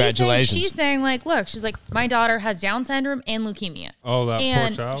 but Congratulations. she's saying, like, look, she's like, my daughter has Down syndrome and leukemia. Oh, that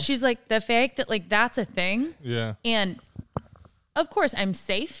and poor child. she's like, the fact that, like, that's a thing. Yeah. And, of course, I'm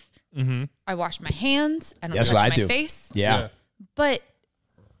safe. Mm-hmm. I wash my hands. I don't That's touch what I my do. face. Yeah. But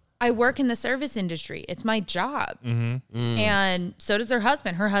I work in the service industry. It's my job. Mm-hmm. And so does her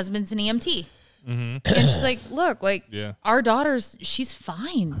husband. Her husband's an EMT. Mm-hmm. And she's like, look, like, our daughter's, she's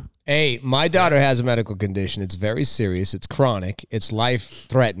fine. Hey, my daughter has a medical condition. It's very serious. It's chronic. It's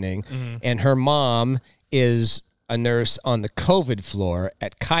life-threatening. And her mom is a nurse on the COVID floor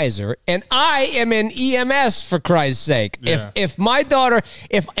at Kaiser, and I am in EMS, for Christ's sake. Yeah. If my daughter,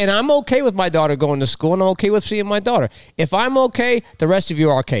 and I'm okay with my daughter going to school, and I'm okay with seeing my daughter. If I'm okay, the rest of you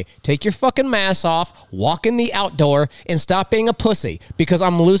are okay. Take your fucking mask off, walk in the outdoor, and stop being a pussy, because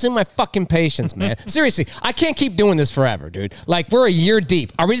I'm losing my fucking patience, man. Seriously, I can't keep doing this forever, dude. Like, we're a year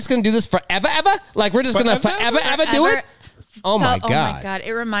deep. Are we just going to do this forever, ever? Like, we're just going to forever do it? Oh, my God. Oh, my God.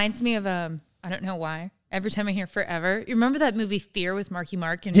 It reminds me of, I don't know why. Every time I hear forever, you remember that movie Fear with Marky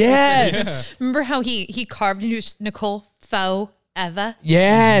Mark? And yes. Remember how he carved into Nicole forever?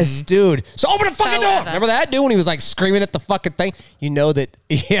 Yes, dude. So open the fucking door. Forever. Remember that, dude, when he was like screaming at the fucking thing? You know that,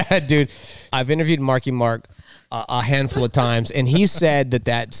 yeah, dude. I've interviewed Marky Mark a handful of times, and he said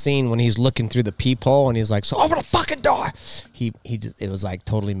that scene when he's looking through the peephole and he's like, so open the fucking door. He just, it was like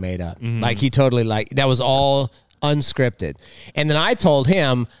totally made up. Like he totally that was all unscripted. And then I told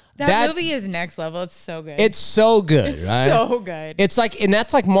him, That movie is next level. It's so good. It's so good, It's right? so good. It's like, and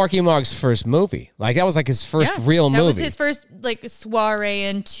that's like Marky Mark's first movie. Like that was like his first real movie. That was his first like soiree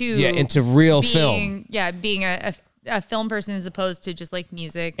into real being, film. Yeah, being a film person as opposed to just like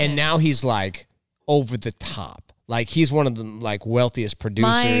music. And now he's like over the top. Like he's one of the like wealthiest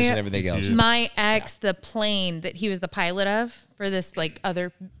producers and everything else. My ex, the plane that he was the pilot of for this like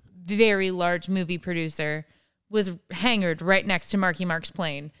other very large movie producer, was hangared right next to Marky Mark's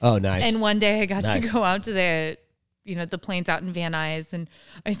plane. Oh, nice. And one day I got to go out to the planes out in Van Nuys, and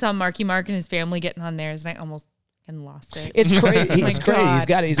I saw Marky Mark and his family getting on theirs, and I almost lost it. It's crazy. It's crazy.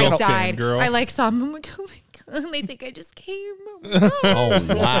 God. He's got I a died. girl. I like saw him. I'm like, oh my God. And they think I just came.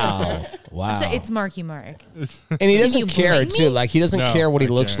 Oh, wow. So it's Marky Mark. And he doesn't you care, blame too. me? Like, he doesn't No, care what he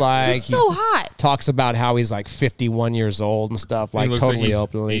I looks can't. like. He's so hot. Talks about how he's like 51 years old and stuff, He like looks totally he's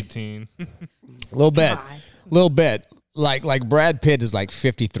openly. 18. A little bit. God. Little bit. Like Brad Pitt is like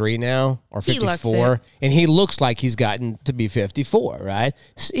 53 now or He looks 54, it. and he looks like he's gotten to be 54, right?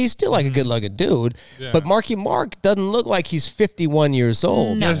 He's still like a good-looking dude, Yeah. but Marky Mark doesn't look like he's 51 years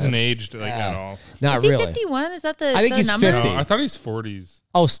old. He hasn't aged like at all. Not Is he really. 51? Is that the I think he's number? 50. No, I thought he's 40s.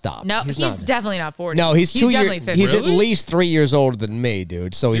 Oh, stop. No, he's not. definitely not 40. No, he's 2 definitely years. 50. He's at Really? least 3 years older than me,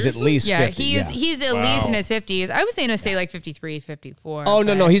 dude. So he's at Seriously? least Yeah, 50. he's at Wow. least in his 50s. I was saying to say like 53, 54. Oh no,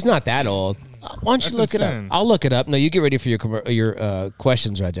 but- no, he's not that old. Why don't you That's look it insane. up? I'll look it up. No, you get ready for your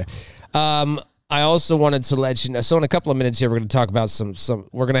questions right there. I also wanted to let you know. So in a couple of minutes here, we're going to talk about some.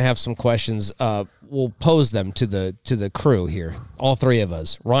 We're going to have some questions. We'll pose them to the crew here. All three of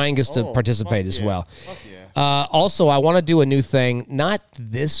us. Ryan gets to participate as well. Also, I want to do a new thing. Not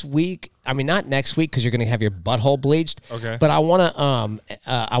this week. I mean, not next week because you're going to have your butthole bleached. Okay. But I want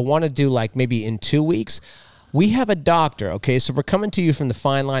to do like maybe in 2 weeks. We have a doctor, okay? So we're coming to you from the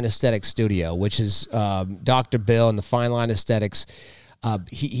Fine Line Aesthetics Studio, which is Dr. Bill and the Fine Line Aesthetics.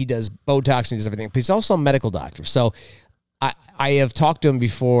 He does Botox and he does everything, but he's also a medical doctor. So I have talked to him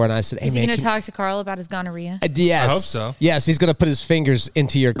before, and I said, hey, Is he man, going to talk to Carl about his gonorrhea? yes. I hope so. Yes, he's going to put his fingers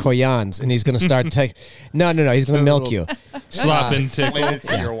into your koyans, and he's going to start taking... No, he's going to milk you. Slap and tickle. Explain it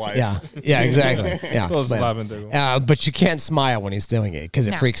to your wife. Yeah, exactly. Yeah. Little slap and tickle. But you can't smile when he's doing it because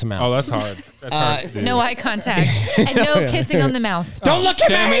it No. freaks him out. Oh, that's hard. That's hard to do. No eye contact and no kissing on the mouth. Don't look at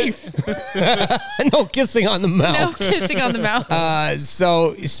damn me! No kissing on the mouth. No kissing on the mouth. I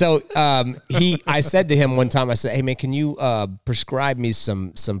said to him one time, I said, hey man, can you prescribe me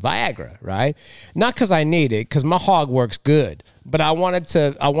some Viagra, right? Not because I need it, because my hog works good, but I wanted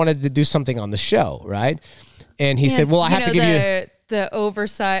to do something on the show, right? And he said, well, I have to give you the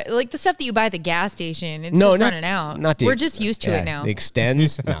oversized, like the stuff that you buy at the gas station. It's No, just not- running out. not the- We're just used to Yeah, it now. The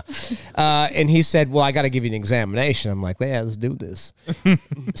extends. No. And he said, well, I got to give you an examination. I'm like, yeah, let's do this.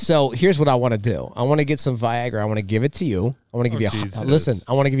 So here's what I want to do. I want to get some Viagra. I want to give it to you. I want to give you Jesus. listen,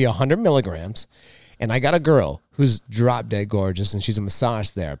 I want to give you 100 milligrams. And I got a girl who's drop dead gorgeous, and she's a massage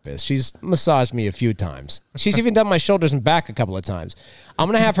therapist. She's massaged me a few times. She's even done my shoulders and back a couple of times. I'm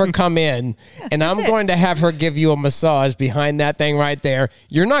going to have her come in, and I'm going to have her give you a massage behind that thing right there.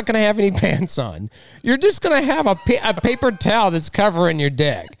 You're not going to have any pants on. You're just going to have a paper towel that's covering your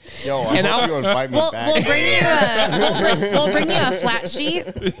dick. Yo, I And hope I'll- you invite me We'll, back. we'll bring you a we'll bring you a flat sheet.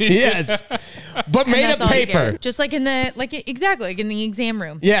 Yes. But and made that's of all you get. paper. Just like in the exactly like in the exam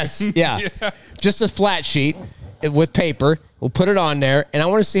room. Yes, yeah. Just a flat sheet with paper. We'll put it on there, and I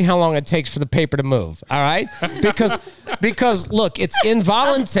want to see how long it takes for the paper to move. All right, because look, it's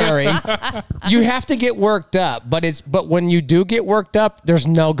involuntary. You have to get worked up, but when you do get worked up, there's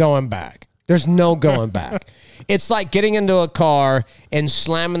no going back. There's no going back. It's like getting into a car and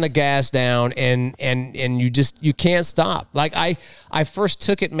slamming the gas down, and you can't stop. Like I first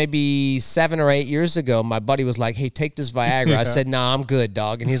took it maybe 7 or 8 years ago. My buddy was like, "Hey, take this Viagra." I said, "Nah, I'm good,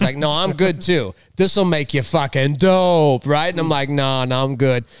 dog." And he's like, "No, I'm good too. This will make you fucking dope, right?" And I'm like, "Nah, I'm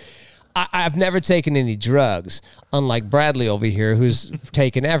good." I've never taken any drugs, unlike Bradley over here, who's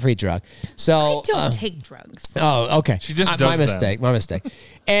taken every drug. So Don't take drugs. Oh, okay. She just my does them. mistake. My mistake.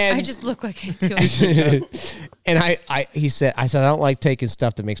 And I just look like I do. and he said, I don't like taking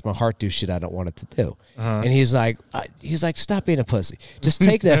stuff that makes my heart do shit I don't want it to do. And he's like, stop being a pussy. Just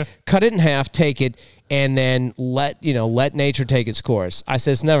take that, cut it in half, take it, and then let nature take its course. I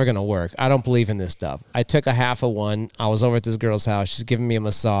said, it's never going to work. I don't believe in this stuff. I took a half of one. I was over at this girl's house. She's giving me a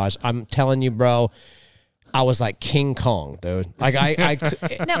massage. I'm telling you, bro, I was like King Kong, dude. Like I felt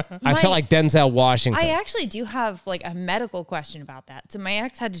like Denzel Washington. I actually do have like a medical question about that. So my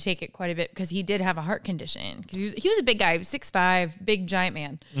ex had to take it quite a bit because he did have a heart condition. Because he was a big guy, he was 6'5", big giant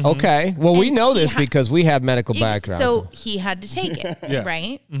man. Okay. Well, we And know he this because we have medical backgrounds. So he had to take it,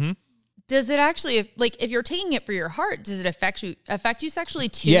 right? Mm-hmm. Does it actually, if you're taking it for your heart, does it affect you sexually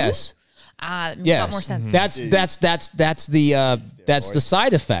too? Yes. Got more sense. That's the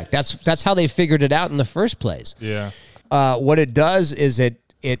side effect. That's how they figured it out in the first place. Yeah. What it does is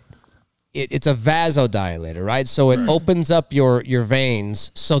it's a vasodilator, right? So it opens up your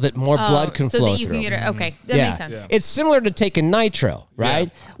veins so that more blood can so flow that you through. can get it. Okay, that makes sense. Yeah. It's similar to taking nitro, right?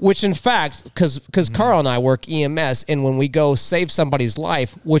 Yeah. Which in fact, because Carl and I work EMS, and when we go save somebody's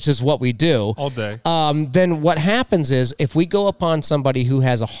life, which is what we do All day. then what happens is if we go upon somebody who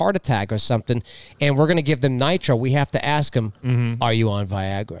has a heart attack or something, and we're going to give them nitro, we have to ask them, "Are you on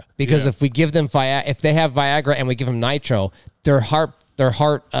Viagra?" Because if we give them if they have Viagra and we give them nitro, their heart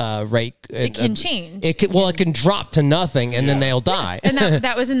rate It can change. It can drop to nothing, and then they'll die. And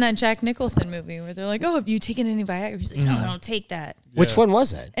that was in that Jack Nicholson movie where they're like, "Oh, have you taken any Viagra?" He's like, "No, I don't take that." Which one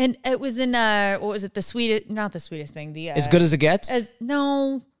was it? And it was in what was it? Not the sweetest thing. The As Good as It Gets?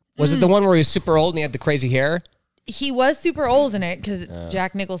 No, Was it the one where he was super old and he had the crazy hair? he was super old in it because it's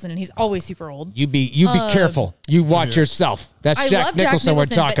Jack Nicholson and he's always super old. You be careful. You watch yourself. That's I Jack love Nicholson we're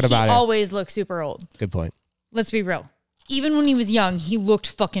talking but about he here. always looked super old. Good point. Let's be real. Even when he was young, he looked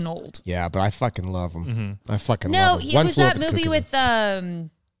fucking old. Yeah, but I fucking love him. I fucking No, love him. he was that movie with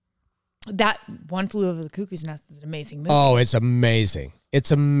that One Flew Over the Cuckoo's Nest is an amazing movie. Oh, it's amazing.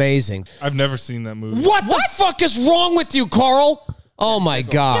 It's amazing. I've never seen that movie. What the fuck is wrong with you, Carl? Oh my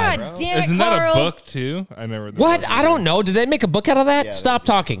God. God damn it, Isn't that Carl. a book too? I never. What? I don't know. Did they make a book out of that? Yeah, Stop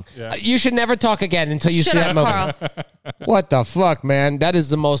talking. Yeah. You should never talk again until you Shut see that up, movie. Carl. What the fuck, man? That is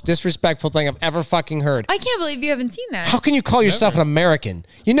the most disrespectful thing I've ever fucking heard. I can't believe you haven't seen that. How can you call yourself an American?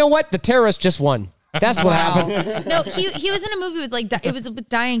 You know what? The terrorists just won. That's what happened. No, he was in a movie with it was with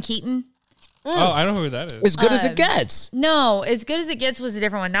Diane Keaton. Oh, I don't know who that is. As good as it gets. No, As Good as It Gets was a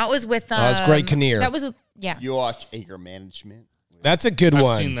different one. That was with it's Greg Kinnear. That was with, yeah. You watch Anger Management? That's a good I've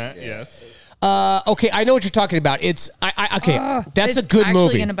one. seen that. Yes. Okay, I know what you're talking about. It's okay. That's a it's good actually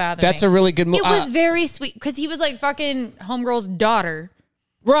movie. gonna bother That's me. a really good movie. It was very sweet because he was like fucking homegirl's daughter,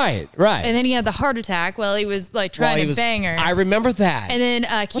 right. and then he had the heart attack while he was like trying to bang her. I remember that. And then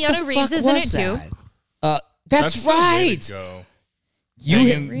What the Keanu Reeves fuck is in it was too. that? That's the way to right. go.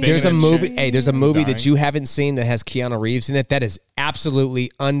 There's a Banging movie. and Hey, there's a movie that dying. you haven't seen that has Keanu Reeves in it. That is absolutely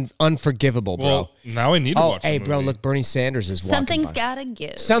unforgivable, bro. Well, now I need to Oh, watch. hey, the bro, movie. look, Bernie Sanders is walking Something's by. gotta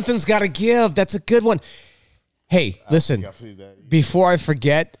give. Something's got to give. That's a good one. Hey, listen. Before I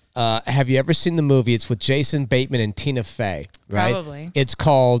forget, have you ever seen the movie? It's with Jason Bateman and Tina Fey, right? Probably. It's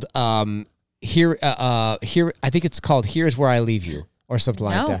called Here. I think it's called "Here's Where I Leave You" or something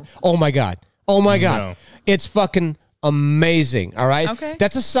like No. that. Oh my god! Oh my god! No. It's fucking amazing. All right. Okay.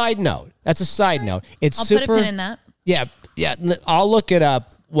 That's a side note. It's I'll super. put a pin in that. Yeah. I'll look it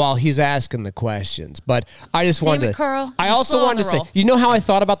up while he's asking the questions. But I just wanted to. Carl, I you're also slow on wanted to the say, roll. you know how I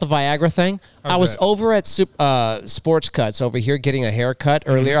thought about the Viagra thing? I was that? over at Sports Cuts over here getting a haircut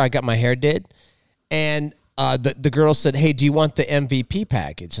earlier. I got my hair did, and the girl said, "Hey, do you want the MVP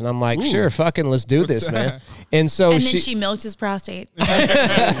package?" And I'm like, "Sure, fucking, let's do this, that? man." And so And then she milked his prostate.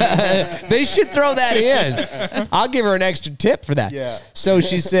 they should throw that in. I'll give her an extra tip for that. Yeah. So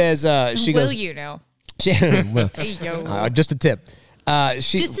she says, she Will goes, you know? well, Yo. just a tip.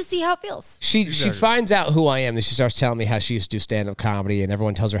 She Just to see how it feels. she finds out who I am, and she starts telling me how she used to do stand-up comedy, and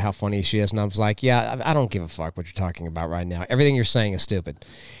everyone tells her how funny she is, and I was like, yeah, I don't give a fuck what you're talking about right now. Everything you're saying is stupid.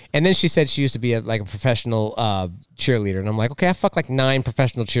 And then she said she used to be a professional cheerleader, and I'm like, okay, I fuck like 9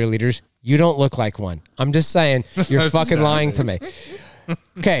 professional cheerleaders. You don't look like one. I'm just saying, you're fucking lying to me.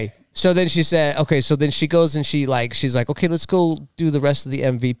 Okay. So then she said, so then she goes and she's like, okay, let's go do the rest of the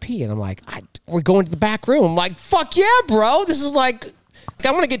MVP. And I'm like, we're going to the back room. I'm like, fuck yeah, bro. This is like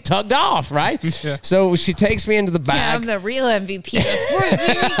I want to get tugged off, right? Yeah. So she takes me into the back. Yeah, I'm the real MVP.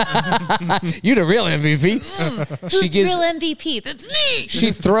 That's right, You the real MVP. Who's the real MVP? That's me.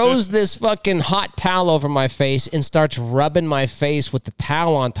 She throws this fucking hot towel over my face and starts rubbing my face with the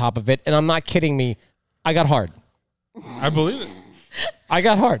towel on top of it. And I'm not kidding me. I got hard. I believe it. I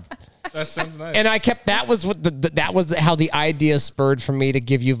got hard. That sounds nice. And I kept that was how the idea spurred for me to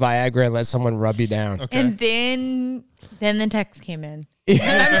give you Viagra and let someone rub you down. Okay. And then the text came in. And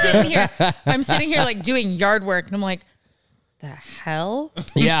I'm sitting here like doing yard work, and I'm like, the hell?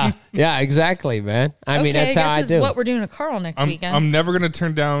 Yeah, exactly, man. I mean, that's I how I guess do. this is what we're doing to Carl next weekend. I'm never going to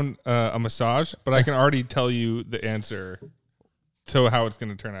turn down a massage, but I can already tell you the answer to how it's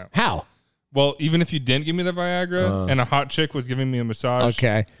going to turn out. How? Well, even if you didn't give me the Viagra and a hot chick was giving me a massage,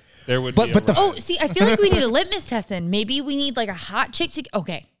 Okay. there would But be the- Oh, see, I feel like we need a litmus test then. Maybe we need like a hot chick to.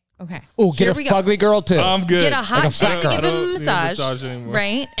 Okay. Oh, get Here a we go. fugly girl too. I'm good. Get a hot Like a chick fat to girl. give I him a don't need a massage, massage anymore.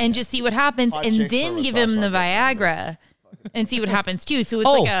 right? And just see what happens, Hot and chicks then for give massage, him the I'll get Viagra, and see what happens too. So it's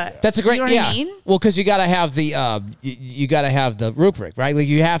Oh, like a. that's a great. You know yeah. what I mean? Well, because you got to have the you got to have the rubric, right? Like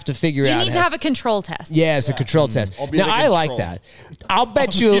you have to figure You out. need to have a control test. Yeah, it's a control test. I'll be Now the I like control. that. I'll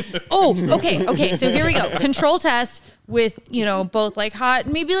bet you. Oh, okay. So here we go. Control test with, both like hot,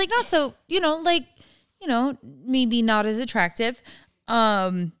 maybe like not so, maybe not as attractive.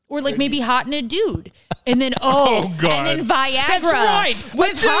 Or like maybe hot and a dude. And then, Oh, God. and then Viagra. That's right.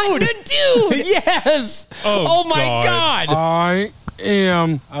 With hot and a dude. Yes. Oh, my God. God. I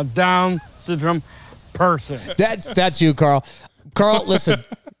am a Down syndrome person. That's you, Carl. Carl, listen.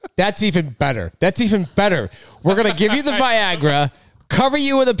 That's even better. We're gonna give you the Viagra, cover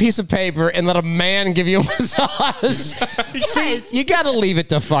you with a piece of paper, and let a man give you a massage. See, you got to leave it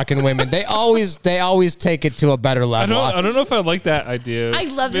to fucking women. They always take it to a better I level. don't know if I like that idea. I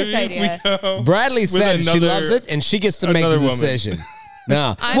love this Maybe if idea. we go Bradley said she another- loves it, and she gets to make the another woman. decision.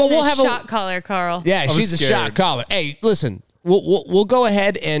 No, I'm well, the we'll have shot caller, Carl. Yeah, I'm she's a scared. shot caller. Hey, listen, we'll go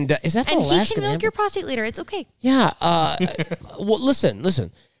ahead and is that the And he Alaskan can milk Amber? your prostate later. It's okay. Yeah. Well,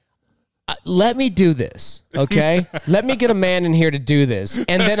 listen. Let me do this, okay? Let me get a man in here to do this,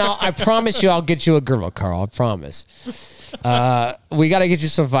 and then I promise you I'll get you a girl, Carl. I promise. We got to get you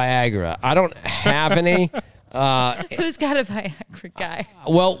some Viagra. I don't have any. Who's got a Viagra guy?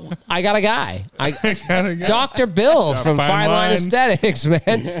 Well, I got a guy. Gotta go. Dr. Bill from Fine Fine Line Line. Aesthetics,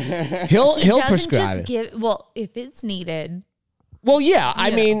 man. He'll Doesn't prescribe just it. if it's needed. Well, yeah.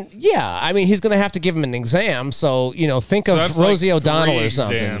 I mean, he's going to have to give him an exam. So, think So of that's Rosie like O'Donnell 3 or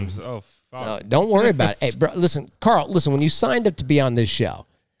something. exams. Oh, fuck. No, don't worry about it. Hey, bro, listen, Carl, when you signed up to be on this show,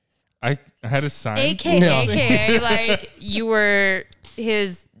 I had a sign. AKA like you were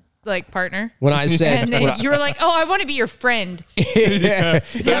his like partner. when I said, And then you were like, "Oh, I want to be your friend." That's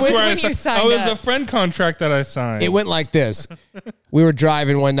was where when you signed Oh, it was up. a friend contract that I signed. it went like this. We were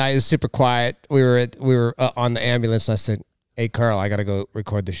driving one night. It was super quiet. We were on the ambulance. And I said, "Hey, Carl, I got to go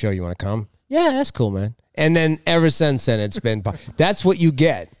record the show. You want to come?" Yeah, that's cool, man. And then ever since then, it's been. That's what you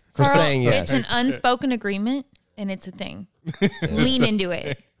get for Carl, saying yes, It's an unspoken agreement, and it's a thing. Lean into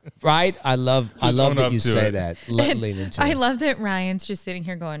it. right? I love own that up you to say it. that. Lean into I it. love that Ryan's just sitting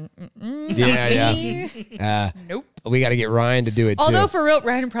here going, Yeah. nope. We got to get Ryan to do it Although too. for real,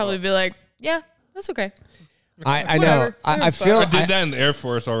 Ryan would probably be like, "Yeah, that's okay." I know. Whatever. I feel. I did that in the Air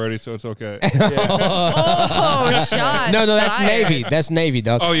Force already, so it's okay. Oh, shots! No, that's fired. Navy. That's Navy,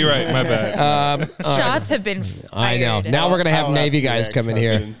 dog. Oh, you're right. My bad. Shots have been. I know. fired. Now we're gonna I have don't Navy two guys come in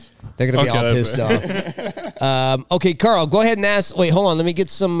here. ex-husbands. They're gonna be Okay, all that's pissed off. Okay, Carl, go ahead and ask. Wait, hold on. Let me get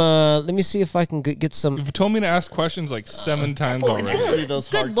some. Let me see if I can get some. You've told me to ask questions like 7 times already.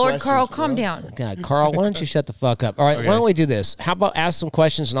 Good Lord, Carl, calm down. God, Carl, why don't you shut the fuck up? All right, Okay. why don't we do this? How about ask some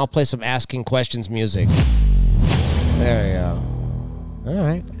questions and I'll play some asking questions music. There you go. All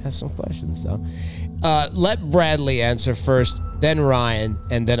right, ask some questions, though. Let Bradley answer first, then Ryan,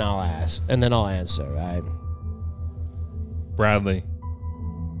 and then I'll ask, and then I'll answer, right? Bradley,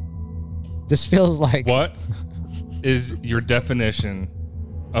 This feels like... what is your definition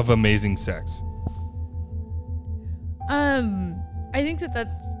of amazing sex? I think that's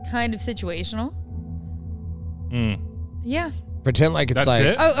kind of situational. Yeah. Pretend like it's That's like...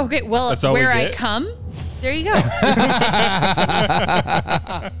 it? Oh, okay. Well, That's all we where I get? come, there you go.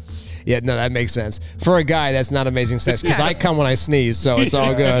 Yeah, no, that makes sense. For a guy, that's not amazing sex, because Yeah. I come when I sneeze, so it's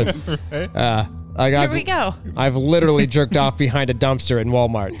all good. Like Here we go. I've literally jerked off behind a dumpster in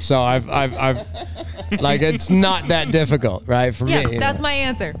Walmart, so I've like, it's not that difficult, right? For Yeah, me. that's my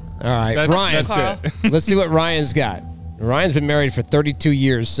answer. All right, That's, Ryan. that's it. Let's see what Ryan's got. Ryan's been married for 32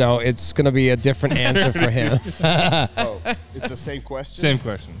 years, so it's going to be a different answer for him. Oh, it's the same question. Same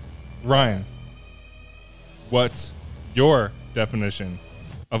question. Ryan, what's your definition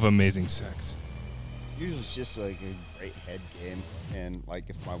of amazing sex? Usually it's just like a great head game, and like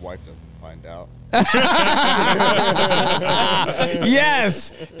if my wife doesn't find out.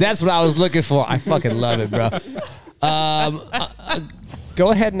 Yes, that's what I was looking for. I fucking love it, bro.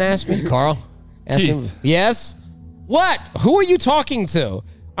 Go ahead and ask me, Carl. Ask me. Keith. Yes? What? Who are you talking to?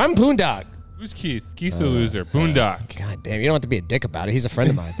 I'm Boondock. Who's Keith? Keith's the loser. Boondock. God damn, you don't have to be a dick about it. He's a friend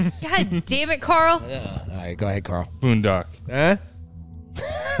of mine. God damn it, Carl. All right, go ahead, Carl. Boondock. Huh?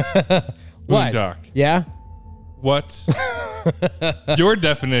 What? Boondock. Yeah? What's your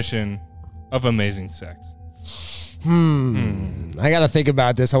definition of amazing sex? I got to think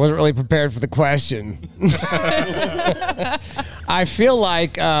about this. I wasn't really prepared for the question. I feel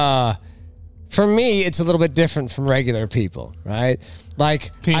like, for me, it's a little bit different from regular people, right?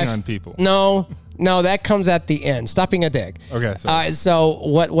 Like Peeing on people. No, that comes at the end. Stop being a dick. Okay, sorry. So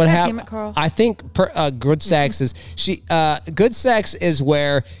what damn happened? it, Carl. I think good sex is good sex is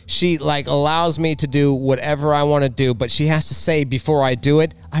where she like allows me to do whatever I want to do, but she has to say before I do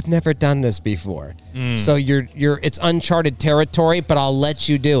it, I've never done this before. So it's uncharted territory, but I'll let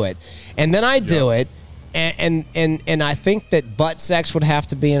you do it, and then I do it. And I think that butt sex would have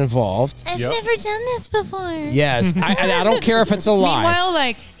to be involved. I've Yep. never done this before. Yes, I don't care if it's a lie. Meanwhile,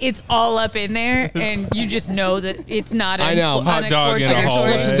 like, it's all up in there, and you just know that it's not I know. Hot dog in a unexplored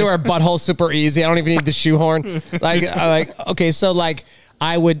hallway. Slips into her butthole super easy. I don't even need the shoehorn. Okay, so like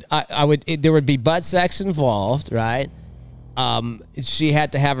I would there would be butt sex involved, right? She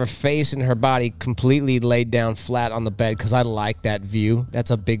had to have her face and her body completely laid down flat on the bed because I like that view. That's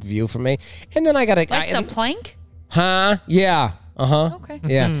a big view for me. And then I gotta Like the plank? huh? Yeah. Uh-huh. Okay.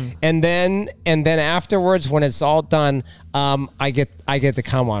 Yeah. And then afterwards when it's all done, I get to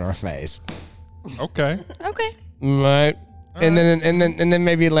come on her face. Okay. Okay. Right. And then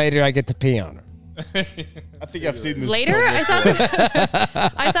maybe later I get to pee on her. I think I've seen this Later? film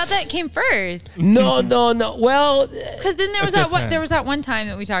I thought that came first. No. Well, Because then there was that one time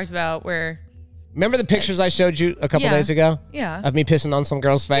that we talked about where remember the pictures I showed you a couple Yeah. days ago? Yeah. Of me pissing on some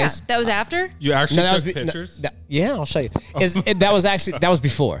girl's yeah, face? that was after. You actually that took was pictures? yeah, I'll show you. That was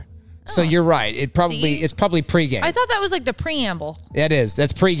before. So you're right. See? It's probably pregame. I thought that was like the preamble. That is.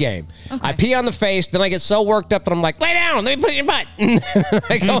 That's pregame. Okay. I pee on the face, then I get so worked up that I'm like, lay down, let me put it in your butt. And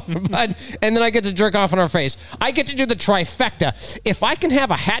I go in her butt, and then I get to jerk off on her face. I get to do the trifecta. If I can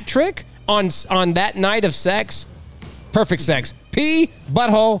have a hat trick on that night of sex, perfect sex. Pee,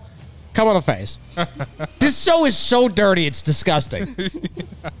 butthole, come on the face. This show is so dirty, it's disgusting.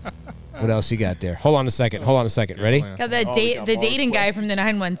 What else you got there? Hold on a second. Ready? God, we the got dating more guy from the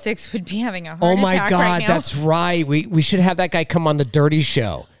 916 would be having a heart Oh my attack God, right now. that's right. We should have that guy come on the Dirty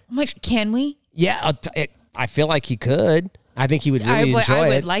Show. I'm like, can we? Yeah, I feel like he could. I think he would really enjoy it. I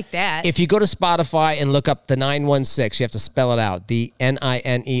would like that. If you go to Spotify and look up the 916, you have to spell it out. The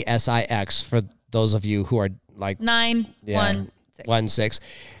NINESIX for those of you who are like 916.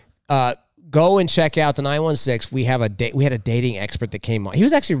 16. Go and check out the 916. We had a dating expert that came on. He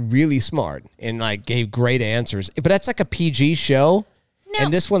was actually really smart and like gave great answers. But that's like a PG show. No.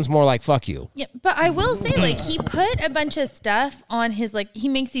 And this one's more like fuck you. Yeah, but I will say, like, he put a bunch of stuff on his, like, he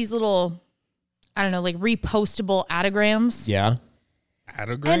makes these little, I don't know, like repostable adagrams. Yeah.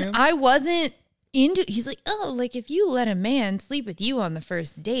 Adagram? And I wasn't he's like, oh, like if you let a man sleep with you on the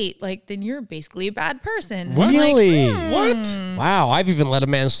first date, like then you're basically a bad person. What? I'm like, Really? What? Wow, I've even let a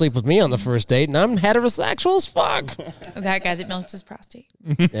man sleep with me on the first date, and I'm heterosexual as fuck. that guy that milked his prostate.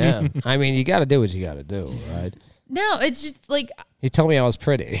 Yeah. I mean, you got to do what you got to do, right? No, it's just like You told me I was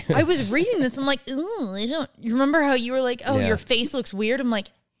pretty. I was reading this. I'm like, ooh, I don't. You remember how you were like, oh, Yeah. your face looks weird? I'm like,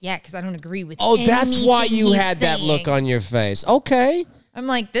 yeah, because I don't agree with. Oh, that's why anything you he's had that look saying. on your face. Okay. I'm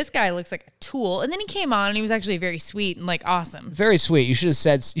like, this guy looks like a tool. And then he came on and he was actually very sweet and like awesome. Very sweet. You should have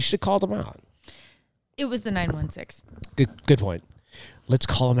said, you should have called him out. It was the 916. Good point. Let's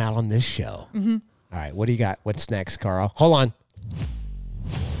call him out on this show. Mm-hmm. All right. What do you got? What's next, Carl? Hold on.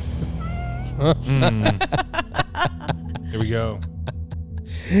 Here we go.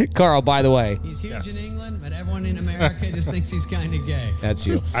 Carl, by the way, He's huge in England, but everyone in America just thinks he's kind of gay. that's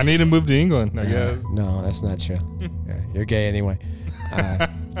you. I need to move to England, I guess. No, that's not true. Yeah, you're gay anyway.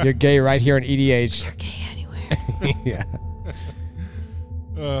 You're gay right here in EDH. You're gay anywhere. Yeah.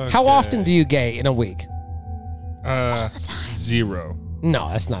 How often do you gay in a week? All the time. 0. No,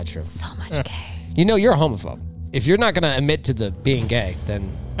 that's not true. So much gay. You know you're a homophobe. If you're not going to admit to the being gay,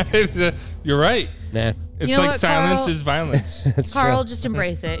 then You're right. nah. It's You know like what, silence Carl? is violence. That's Carl, true. just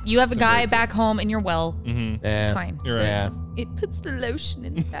embrace it. You have a guy embrace it. back home and you're well. Yeah. It's fine. You're right. Yeah. It puts the lotion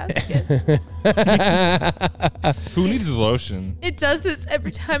in the basket. Who needs the lotion? It does this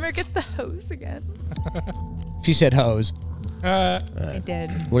every time it gets the hose again. She said hose. It did.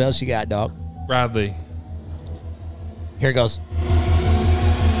 What else you got, dog? Bradley. Here it goes.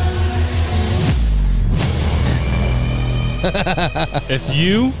 If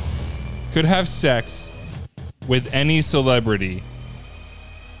you could have sex with any celebrity,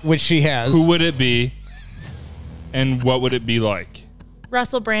 Which she has. who would it be and what would it be like?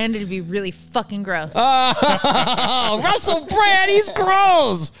 Russell Brand, it'd be really fucking gross. Oh, Russell Brand, he's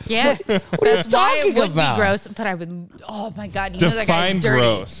gross. Yeah. That's why talking it would about? be gross. But I would, oh my God, you know that Define guy's dirty.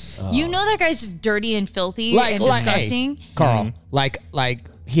 gross. You know that guy's just dirty and filthy Like, and like, disgusting. hey, Carl, like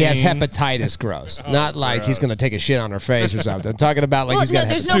he has Pain. hepatitis gross. Not like he's going to take a shit on her face or something. I'm talking about like Well, he's no, got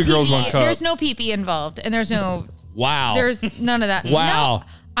there's hepatitis. no Two girls, one PP. cup. There's no PP involved, and there's no, Wow. there's none of that. Wow. No,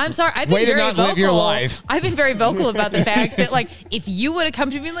 I'm sorry. I've been Way to very not vocal. live your life. I've been very vocal about the fact that, like, if you would have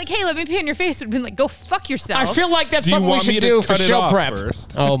come to me and like, "Hey, let me pee on your face," would have been like, "Go fuck yourself." I feel like that's Do you something we want me should to do for cut it show off prep.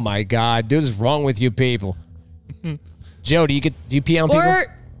 first? Oh my God, dude, what's wrong with you people? Joe, do you pee on people?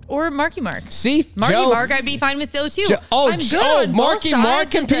 or Marky Mark. See, Marky Joe, Mark, I'd be fine with though too. Oh, I'm good Joe, on both Marky sides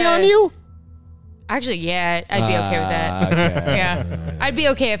Mark can of pee the- on you. Actually, yeah, I'd be okay with that. Okay. Yeah, I'd be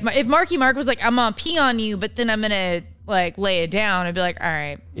okay if Marky Mark was like, "I'm gonna pee on you," but then I'm gonna like lay it down. I'd be like, "All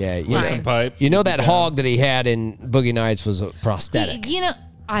right." Yeah, you Fine. know, Some pipe. you know that hog that he had in Boogie Nights was a prosthetic. You know,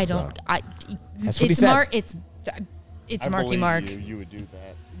 I don't. That's what he said. It's I Marky believe Mark. You would do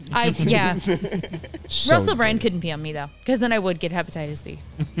that. Yeah. So Russell Brand couldn't pee on me though, because then I would get hepatitis C.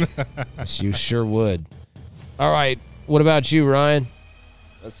 yes, you sure would. All right, what about you, Ryan?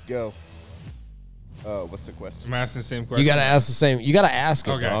 Let's go. What's the question? I'm asking the same question. You gotta ask the same. You gotta ask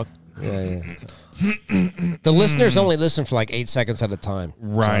it, Okay. dog. Yeah. The listeners only listen for like 8 seconds at a time.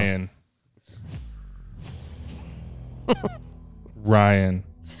 Ryan. Ryan.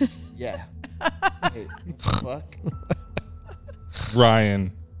 Yeah. Hey, what the fuck?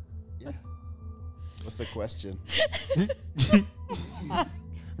 Ryan. Yeah. What's the question?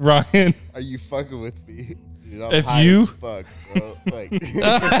 Ryan. Are you fucking with me? Dude, I'm If high you- as fuck, bro. Like,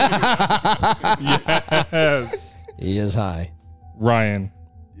 Yes. He is high. Ryan.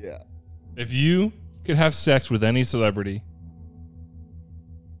 yeah. If you could have sex with any celebrity,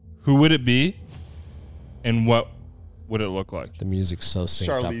 who would it be and what would it look like? The music's so synced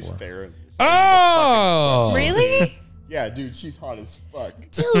Charlize up. Theron. Oh, Really? Yeah, dude, she's hot as fuck.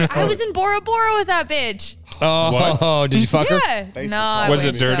 Dude, I was in Bora Bora with that bitch. Oh, did you fuck her? Yeah. Thanks No, for I calling Was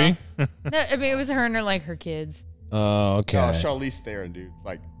it wish so. dirty? No, I mean, it was her and her like her kids. Oh, okay. No, Charlize Theron, dude.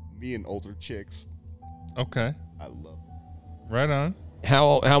 Like, me and older chicks, Okay. I love her. Right on.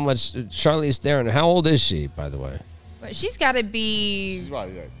 How much? Charlize Theron. How old is she, by the way? But she's got to be. She's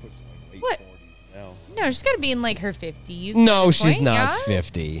probably like pushing like late What? 40s now. No, she's got to be in like her 50s. No, at this she's point, not yeah?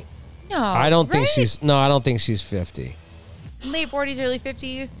 50. No, I don't think right? she's. No, I don't think she's 50. late 40s, early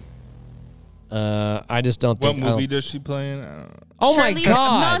 50s. I just don't What think. I don't- movie does she play in? I don't know. Oh my Charlize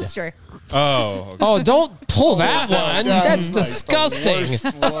God! Monster. Oh, okay. Oh, don't pull that one. That's Like the disgusting. worst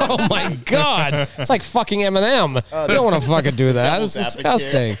one. Oh my God! It's like fucking Eminem. You don't want to fucking do that. That's Devil's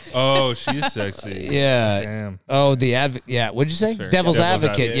disgusting. Oh, she's sexy. Yeah. Damn. Oh, the advocate. Yeah. What'd you say? That's fair. Devil's Yeah,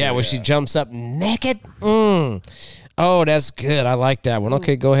 advocate. Devil's Yeah, Advocate, where she yeah. jumps up naked. Oh, that's good. I like that one.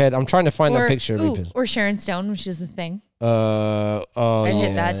 Okay, go ahead. I'm trying to find a picture. Or Sharon Stone, which is the thing. I'd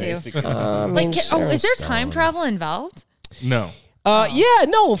hit that too. Is there time travel involved? No. Yeah,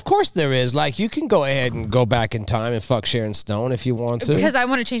 no, of course there is. Like, you can go ahead and go back in time and fuck Sharon Stone if you want to. Because I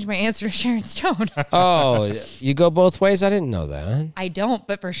want to change my answer to Sharon Stone. Oh, you go both ways? I didn't know that. I don't,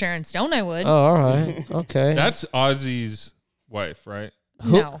 but for Sharon Stone, I would. Oh, all right. Okay. That's Ozzy's wife, right?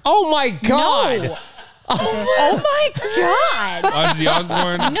 No. Oh, my God. No. Oh my God. Ozzy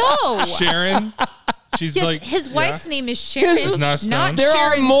Osbourne. No. Sharon. She's Yes, like his wife's name is Sharon. She's not Stone. There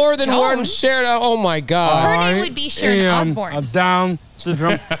are Sharon more than Stone. one Sharon. Oh, my God. Her name would be Sharon Osbourne. A Down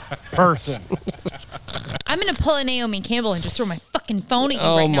syndrome person. I'm gonna pull a Naomi Campbell and just throw my fucking phone at you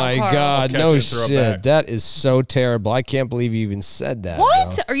Oh, right now, my Carl. God. Catch No it, throw it shit. back. That is so terrible. I can't believe you even said that.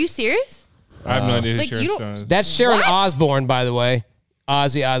 What? bro. Are you serious? I have no idea who Like, Sharon you don't- Stone is. That's Sharon What? Osbourne, by the way.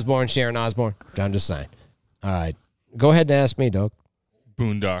 Ozzy Osbourne, Sharon Osbourne. I'm just saying. All right. Go ahead and ask me, Doug.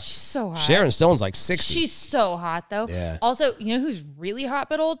 Boondock. So hot. Sharon Stone's like 60. She's so hot though. Yeah. Also, you know who's really hot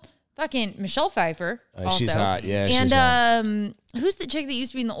but old? Fucking Michelle Pfeiffer. She's also. hot. Yeah, And she's hot. who's the chick that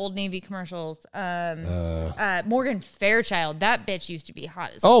used to be in the old Navy commercials? Morgan Fairchild. That bitch used to be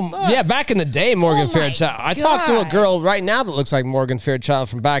hot as Oh, fuck. yeah, back in the day, Morgan Oh my Fairchild. I talked to a God. girl right now that looks like Morgan Fairchild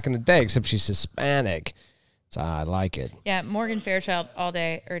from back in the day, except she's Hispanic. So I like it. Yeah, Morgan Fairchild all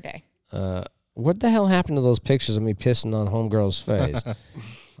day or day. What the hell happened to those pictures of me pissing on homegirl's face?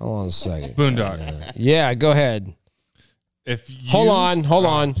 Hold on a second. Boondock. Yeah, go ahead. If you Hold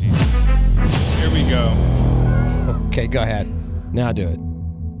on. Here we go. Okay, go ahead. Now do it.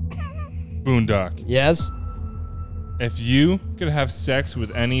 Boondock. Yes? If you could have sex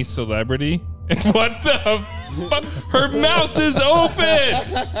with any celebrity, what the fuck? Her mouth is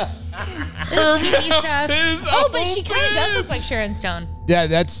open. Her Pee-pee mouth stuff. is Oh, but she open. kind of does look like Sharon Stone. Yeah,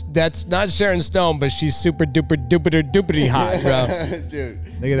 that's not Sharon Stone, but she's super duper duper hot, bro. Dude.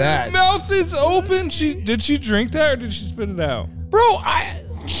 Look at that. Mouth is open. Did she drink that or did she spit it out? Bro,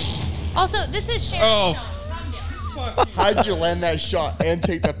 Also, this is Sharon Oh. Stone. Calm down. How'd you land that shot and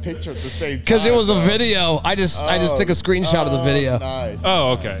take the picture at the same time? because it was a bro? video. I just took a screenshot of the video. Nice.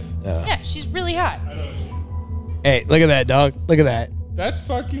 Oh, okay. Yeah, she's really hot. Hey, look at that, dog. Look at that. That's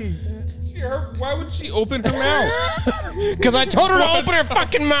fucking. Why would she open her mouth? Because I told her to open her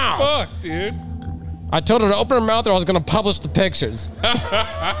fucking mouth. Fuck, dude. I told her to open her mouth or I was going to publish the pictures.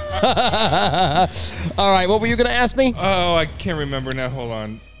 All right, what were you going to ask me? Oh, I can't remember now. Hold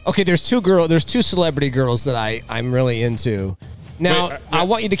on. Okay, there's two celebrity girls that I'm really into. Now, Wait, I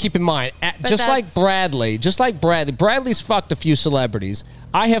want you to keep in mind, just like Bradley, Bradley's fucked a few celebrities.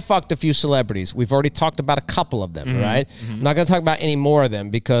 I have fucked a few celebrities. We've already talked about a couple of them, right? I'm not going to talk about any more of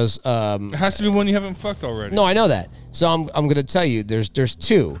them because It has to be one you haven't fucked already. no, I know that. So I'm going to tell you there's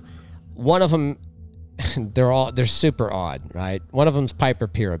two. One of them they're super odd, right? One of them's Piper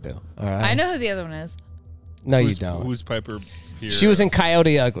Perabo, all right? I know who the other one is. No, you don't. Who's Piper Perabo? She was in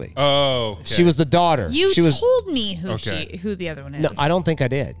Coyote Ugly. Oh, okay. She was the daughter. You she was told me who Okay. who the other one is. No, I don't think I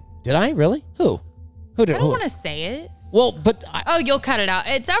did. Did I really? Who did? I don't who? want to say it. Well, but Oh, you'll cut it out.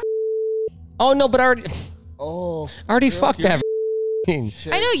 It's oh no, but I already Oh, fucked that.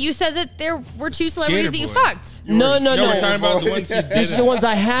 I know you said that there were two celebrities that you boy. fucked. No. No, we're talking about the ones you did. These are the ones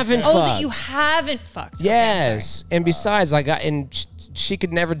I haven't Oh, fucked. that you haven't fucked. Okay, Yes, and besides, I got and she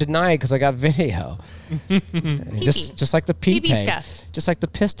could never deny it because I got video. just like the pee Pee-pee tape, stuff. just like the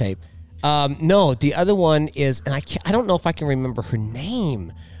piss tape. No, the other one is, and I don't know if I can remember her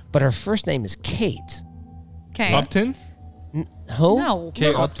name, but her first name is Kate. Okay. Upton? Who? No.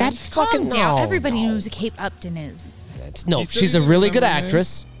 Kate no, Upton? That fucking Calm down. no. Everybody knows who Kate Upton is. No, You said she's you a really good remember her name?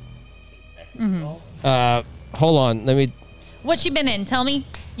 actress. Mm-hmm. Hold on, let me. What's she been in? Tell me.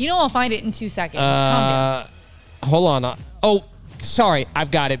 You know I'll find it in 2 seconds. Calm down. Hold on. Oh, sorry,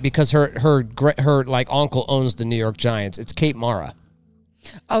 I've got it because her like uncle owns the New York Giants. It's Kate Mara.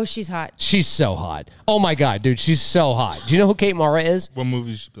 Oh, she's hot. She's so hot. Oh my god, dude, she's so hot. Do you know who Kate Mara is? What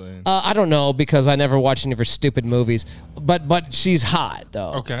movie is she playing? I don't know because I never watched any of her stupid movies. But she's hot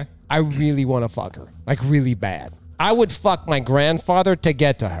though. Okay. I really want to fuck her, like really bad. I would fuck my grandfather to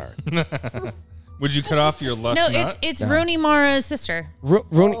get to her. Would you cut off your left No, nut? it's Rooney Mara's sister.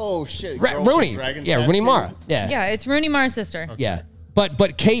 Rooney. Oh shit. Girl with Rooney. the dragon Yeah, Rooney tattoo? Mara. Yeah. Yeah, it's Rooney Mara's sister. Yeah.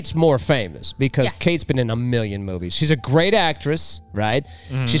 But Kate's more famous because Yes. Kate's been in a million movies. She's a great actress, right?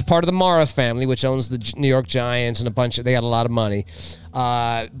 She's part of the Mara family, which owns the New York Giants and they got a lot of money.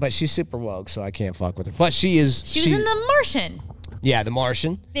 But she's super woke, so I can't fuck with her. But she is. She was in The Martian. Yeah, The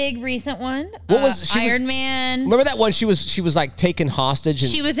Martian. Big recent one. What was she? Iron Man. Remember that one? She was like taken hostage.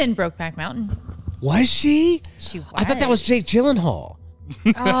 And, She was in Brokeback Mountain. was she? She was. I thought that was Jake Gyllenhaal.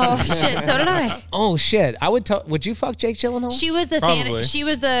 Oh shit! So did I. Oh shit! Would you fuck Jake Gyllenhaal? She was the Probably. She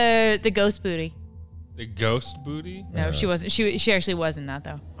was the ghost booty. The ghost booty? No, she wasn't. She actually wasn't that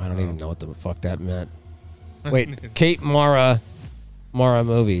though. I don't even know what the fuck that meant. Wait, Kate Mara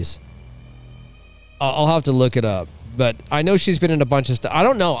movies. I'll have to look it up. But I know she's been in a bunch of stuff. I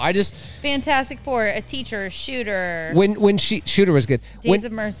don't know. I just Fantastic Four, A Teacher, Shooter, when Shooter was good. Days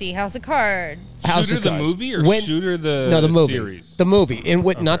of Mercy, House of Cards. House Shooter of the Cards. movie or When- Shooter the No, the movie. series? The movie.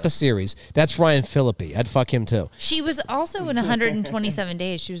 Not the series. That's Ryan Phillippe. I'd fuck him too. She was also in 127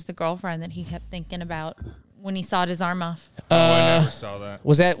 Days. She was the girlfriend that he kept thinking about when he sawed his arm off. Oh, I never saw that.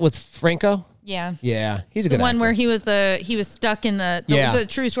 Was that with Franco? Yeah. Yeah, he's a The good one actor. where he was stuck in the Yeah. the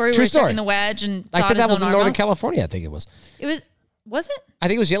true story True where he was stuck story. in the wedge and I sawed think that his was own in arm Northern off. California. I think it was. Was it? I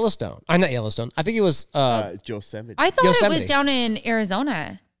think it was Yellowstone. I'm not Yellowstone. I think it was. Yosemite. I thought it Yosemite. was down in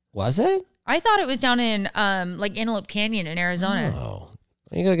Arizona. Was it? I thought it was down in like Antelope Canyon in Arizona. Oh,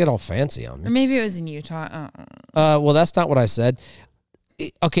 you gotta get all fancy on Or me. maybe it was in Utah. Well, that's not what I said.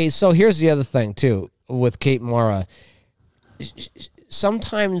 Okay, so here's the other thing too with Kate Mara.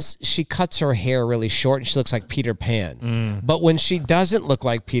 Sometimes she cuts her hair really short and she looks like Peter Pan. But when she doesn't look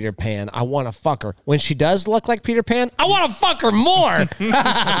like Peter Pan, I want to fuck her. When she does look like Peter Pan, I want to fuck her more.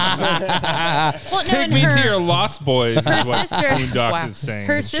 Well, no, Take and me her, to your Lost Boys is her what sister. Boondock Wow. is saying.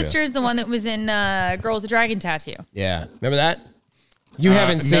 Her sister is the one that was in Girl with the Dragon Tattoo. Yeah, remember that? You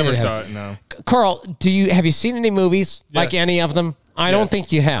haven't seen never it, have saw you? it, no. Carl, have you seen any movies like Yes. any of them? I don't Yes.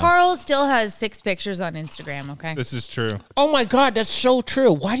 think you have. Carl still has 6 pictures on Instagram. Okay. This is true. Oh my God, that's so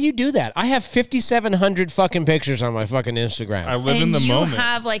true. Why do you do that? I have 5,700 fucking pictures on my fucking Instagram. I live and in the you moment.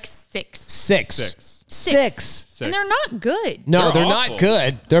 have like 6. Six. And they're not good. No, They're they're awful. not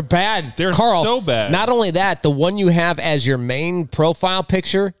good. They're bad. They're Carl, so bad. Not only that, the one you have as your main profile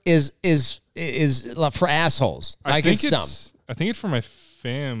picture is for assholes. Like it's dumb. I think it's for my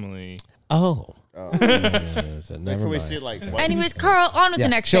family. Oh. Can we see like what Anyways, Carl, on with the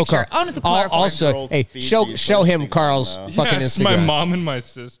next show picture. Carl. On with the chloroform. Also, Girls' hey, feet show so you show him post Carl's it fucking It's Instagram. my mom and my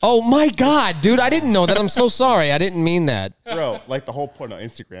sister. Oh my God, dude! I didn't know that. I'm so sorry. I didn't mean that. bro? Like the whole point of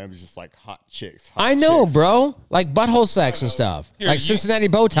Instagram is just like hot chicks. hot I know, chicks. bro. Like butthole sex and stuff. Here, like you- Cincinnati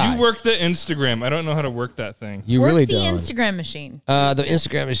bow tie. You work the Instagram. I don't know how to work that thing. You Work really the don't. Instagram machine. The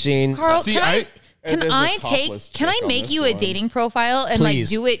Instagram machine. Carl, See, can I And there's a Can I topless chick on make this you a one. dating profile and Please.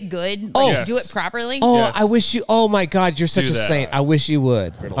 like do it good? Oh. Like, Yes. do it properly? Oh, Yes. I wish you. Oh my God, you're such Do a that. saint. I wish you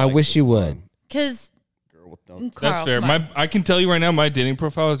would. You're I like wish this you one. would. Because Girl with no- Carl, That's fair. come on. I can tell you right now, my dating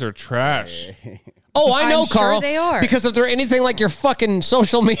profiles are trash. Oh, I know, I'm sure Carl. they are. Because if they're anything like your fucking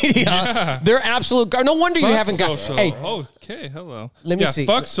social media, they're absolute. No wonder you Fuck haven't got. social. Hey, Okay, hello. Let me yeah, see.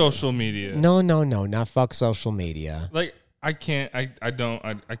 Fuck social media. no, not fuck social media. Like I can't. I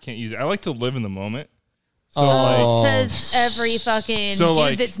can't use it. I like to live in the moment. So Oh. says every fucking So, dude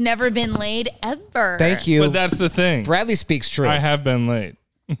like- that's never been laid ever. Thank you. but that's the thing. Bradley speaks true. I have been late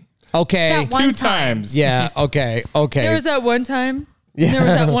Okay. That one 2 time. times. Yeah. Okay. Okay. There was that one time. Yeah. And there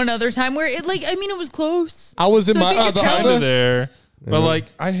was that one other time where it it was close. I was in So I my think it's other. kind Kind of there. But like,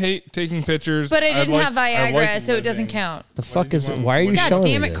 I hate taking pictures. But I I'd didn't like- have I Viagra, like so it doesn't living. count. The fuck did is you it? want- Why are you what did God showing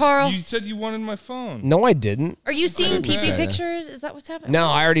damn me it, this? Carl. You said you wanted my phone. No, I didn't. Are you seeing didn't pee say that. pictures? Is that what's happening? No,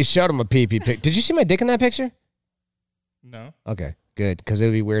 I already showed him a pee pic. Did you see my dick in that picture? No. Okay, good, because it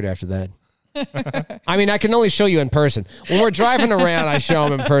would be weird after that. I mean, I can only show you in person. When we're driving around, I show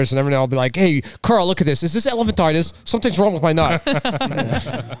him in person. Every now I'll be like, "Hey, Carl, look at this. Is this elephantitis? Something's wrong with my nut."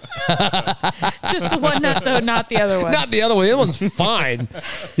 Just the one nut, though, not the other one. Not the other one. The other one's fine.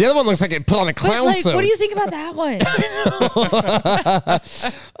 The other one looks like it put on a but clown like, suit. what do you think about that one?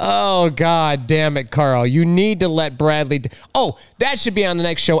 Oh, God damn it, Carl. You need to let Bradley... Oh, that should be on the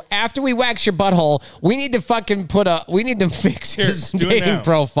next show. After we wax your butthole, we need to fucking we need to fix his do it dating now.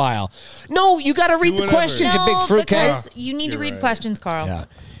 profile. No, you got to read the whatever. questions, you big No, fruitcake. because you need to You're read right. questions, Carl. Yeah.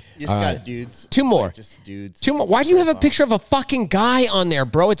 You just got dudes. Two more. Like, just dudes. Two more. Why do you have a picture of a fucking guy on there,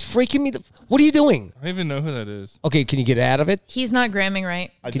 bro? It's freaking me. What are you doing? I don't even know who that is. Okay, can you get out of it? He's not gramming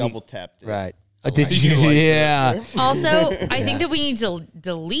right. I Can you- double tapped it. Right. like Did you? You like it. Yeah. Also, I think that we need to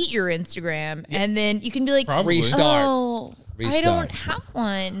delete your Instagram, and then you can be like, Probably. Restart. oh, I Restart. don't have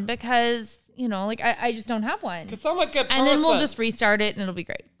one because, I just don't have one. I'm a good And then we'll just restart it, and it'll be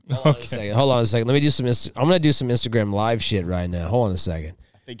great. Hold on a second. Hold on a second. Let me do some. I'm gonna do some Instagram live shit right now. Hold on a second.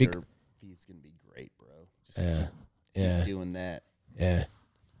 I think your feed's gonna be great, bro. Just Yeah. keep doing that. Yeah.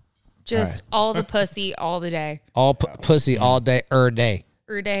 Just all the pussy all the day. All pussy all day, day.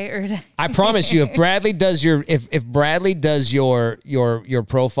 Day. I promise you, if Bradley does if Bradley does your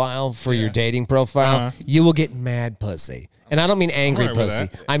profile for your dating profile, you will get mad pussy. And I don't mean angry alright with pussy.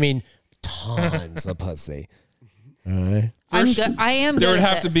 that. I mean tons of pussy. All right. I'm good. I am good There would at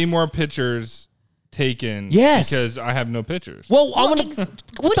have to this. be more pictures taken. Yes. Because I have no pictures. Well, I'm gonna.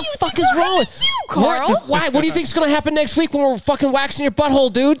 What the fuck is wrong with you, Carl? Why? What do you think's gonna happen next week when we're fucking waxing your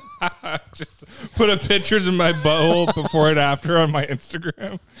butthole, dude? Just put up pictures of my butthole before and after on my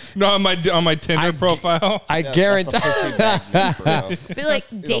Instagram. No, on my Tinder profile. I guarantee. Be like,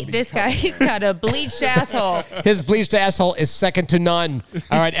 date this guy. He's got a bleached asshole. His bleached asshole is second to none.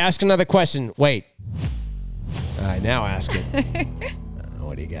 All right, ask another question. Wait. All right, now ask it.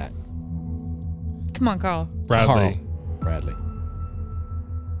 What do you got? Come on, Carl. Bradley. Bradley.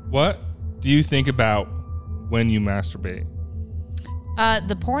 What do you think about when you masturbate?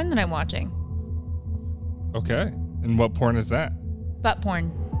 The porn that I'm watching. Okay. And what porn is that? Butt porn.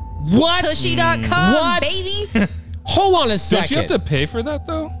 What? Tushy.com, What? baby. Hold on a Don't second. you have to pay for that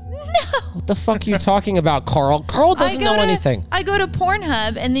though? What the fuck are you talking about, Carl? Carl doesn't know anything. I go to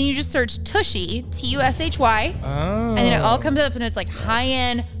Pornhub and then you just search Tushy, Tushy, and then it all comes up and it's like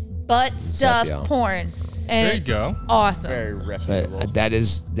high-end butt stuff yo? porn. And There you it's go. awesome. Very reputable. That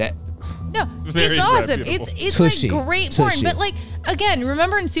is that. No, Very it's awesome. reputable. It's Tushy. like great Tushy. porn. But like, again,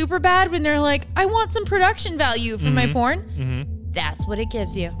 remember in Superbad when they're like, I want some production value for my porn? That's what it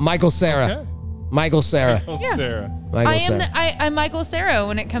gives you. Michael Cera. Okay. Michael Cera. Yeah. Sarah. Michael I am Cera. I'm Michael Cera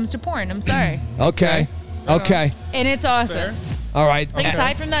when it comes to porn. I'm sorry. Okay. Okay. And it's awesome. All right. Like,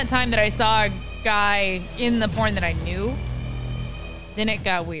 aside from that time that I saw a guy in the porn that I knew, then it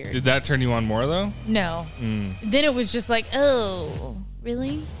got weird. Did that turn you on more though? No. Then it was just like, oh,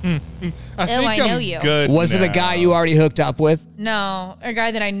 really? I I know you. Good Was it a now. guy you already hooked up with? No, a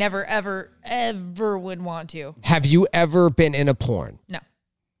guy that I never, ever, ever would want to. Have you ever been in a porn? No.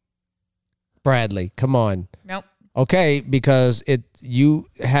 Bradley, come on. Nope. Okay, because you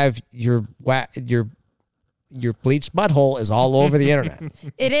have your bleached butthole is all over the internet.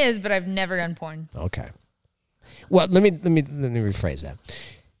 It is, but I've never done porn. Okay. Well, let me rephrase that.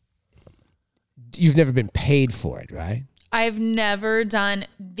 You've never been paid for it, right? I've never done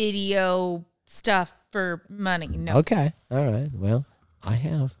video stuff for money. No. Okay. All right. Well, I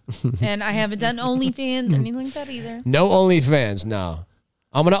have. And I haven't done OnlyFans, anything like that either. No OnlyFans. No.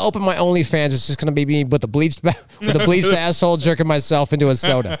 I'm gonna open my OnlyFans. It's just gonna be me with the bleached asshole jerking myself into a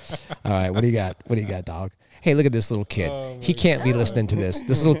soda. All right. What do you got? What do you got, dog? Hey, look at this little kid. He can't be listening to this.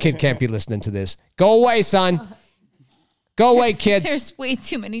 This little kid can't be listening to this. Go away, son. Go away, kid. There's way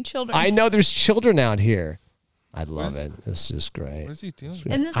too many children. I know there's children out here. I love it. This is great. What is he doing?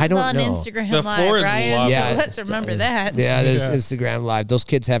 And this I is don't on know. Instagram The Live, floor is Ryan. lovely. Yeah. So let's remember that. Yeah, there's Yeah. Instagram Live. Those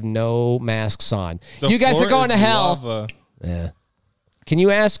kids have no masks on. The You guys floor are going is to hell. lava. Yeah. Can you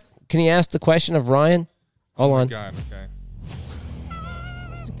ask the question of Ryan? Hold on. God, okay.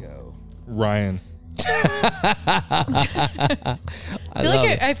 Let's go. Ryan.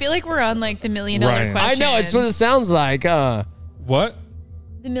 I feel like we're on like the $1 million Ryan. question. I know, it's what it sounds like. What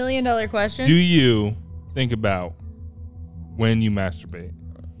The $1 million question. do you think about when you masturbate?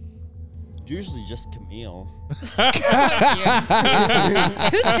 Usually just Camille. Who's Camille?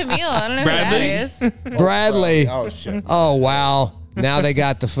 I don't know Bradley? who that is. Bradley. Oh shit. Oh, wow. Now they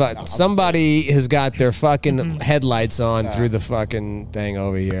got the somebody has got their fucking headlights on through the fucking thing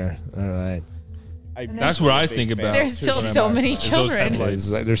over here. All right. That's what I think about. There's still when I'm so out. many Is those children.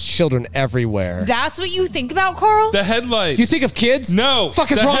 headlights. There's children everywhere. That's what you think about, Carl? The headlights. You think of kids? No.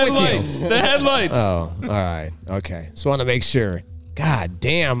 Fuck is the wrong with headlights. you? The headlights. Oh, all right. Okay. Just want to make sure. God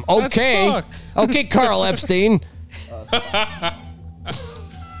damn. Okay. fucked. Okay, Carl Epstein.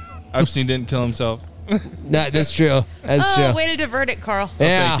 Epstein didn't kill himself. No, that's true. That's Oh, true. way to divert it, Carl.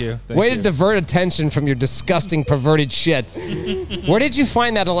 Yeah. Thank you. Thank Way you. to divert attention from your disgusting perverted shit. Where did you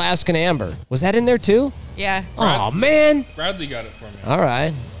find that Alaskan amber? Was that in there too? Yeah. Oh man. Bradley got it for me. All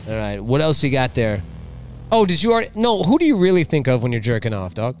right. All right. What else you got there? Oh, did you already? No. Who do you really think of when you're jerking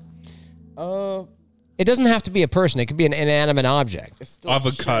off, dog? It doesn't have to be a person. It could be an inanimate object. It's still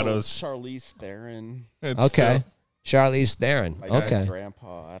Avocados. Charlize Theron. It's Okay. Charlize Theron. Like Okay.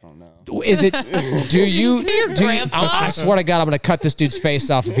 grandpa. I don't know. Is it? Do you? say your Do you grandpa? I swear to God, I'm going to cut this dude's face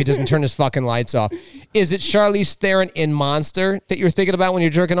off if he doesn't turn his fucking lights off. Is it Charlize Theron in Monster that you're thinking about when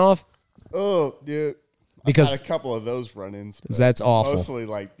you're jerking off? Oh, dude. Because- I've had a couple of those run-ins. but That's awful. Mostly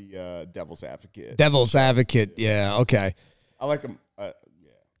like the Devil's Advocate. Devil's Advocate. Yeah. Okay. I like him. Yeah.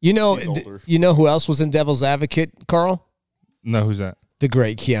 You know. He's older. You know who else was in Devil's Advocate, Carl? No, who's that? The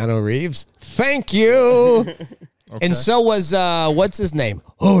great Keanu Reeves. Thank you. Okay. And so was what's his name?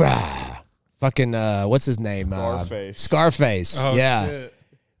 Hoorah! Fucking what's his name? Scarface. Scarface. Oh, yeah. shit.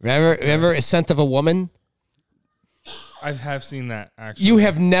 Remember A Scent of a Woman? I have seen that, actually. You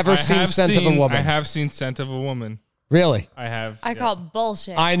have never seen have Scent of a seen- Woman. I have seen Scent of a Woman. Really? I have. I yeah. call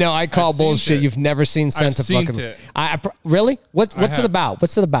bullshit. I know. I call I've seen bullshit. it. You've never seen Scent I've of seen fucking. it. Really? What's it have. about?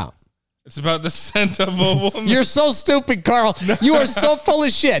 What's it about? It's about the scent of a woman. You're so stupid, Carl. You are so full of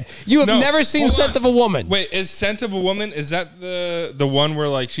shit. You have No, never seen hold Scent on. of a Woman. Wait, is Scent of a Woman, is that the one where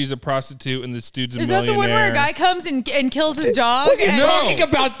like she's a prostitute and this dude's a Is that millionaire? the one where a guy comes and kills his dog? What are you And- talking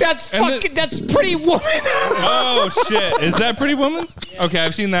about? That's And fucking. That's Pretty Woman. Oh shit! Is that Pretty Woman? Okay,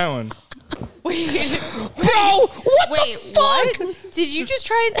 I've seen that one. Wait, Bro, what wait, the fuck? what? Did you just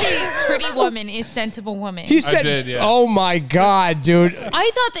try and say Pretty Woman is Scent of a Woman? He said, did, yeah. "Oh my god, dude."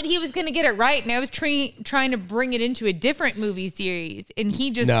 I thought that he was going to get it right, and I was trying to bring it into a different movie series, and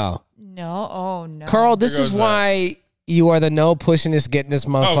he just No, oh no, Carl. This There is goes why you are the no pushing this, getting this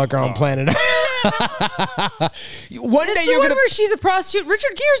motherfucker on God. planet. One day It's the you're one gonna. where she's a prostitute.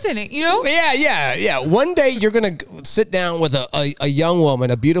 Richard Gere's in it, you know. Yeah. One day you're gonna sit down with a young woman,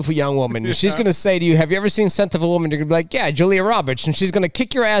 a beautiful young woman, and she's gonna say to you, "Have you ever seen Scent of a Woman?" You're gonna be like, "Yeah, Julia Roberts," and she's gonna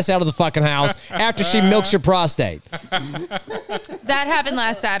kick your ass out of the fucking house after she milks your prostate. That happened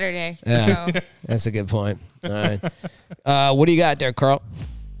last Saturday. Yeah. So. That's a good point. All right, what do you got there, Carl?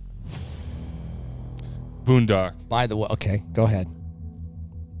 Boondock. By the way, okay, go ahead.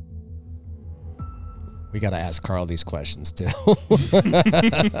 We got to ask Carl these questions too.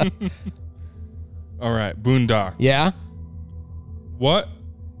 All right, Boondock. Yeah, What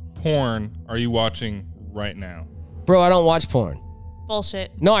porn are you watching right now? bro, I don't watch porn.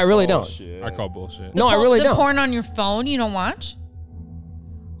 Bullshit. No, I really don't. Shit. I call bullshit. No, I really the don't. porn on your phone you don't watch?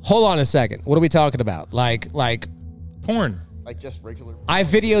 Hold on a second. What are we talking about? Like Porn. Like just regular. I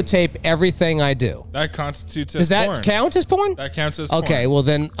videotape everything I do. That constitutes Does as that porn. count as porn? That counts as Okay, porn. well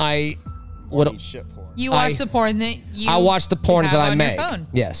then I Horny what shit porn. You watch I- the porn that you I watch the porn have that I on make. your phone.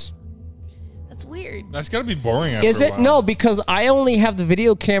 Yes. That's weird. That's got to be boring after Is a it? while. No, because I only have the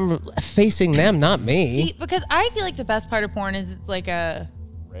video camera facing them, not me. See, because I feel like the best part of porn is it's like a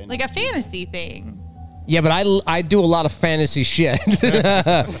fantasy thing. Yeah, but I do a lot of fantasy shit.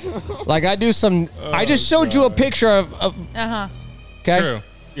 Like I do some. I just showed you a picture of. Uh-huh. Okay. True.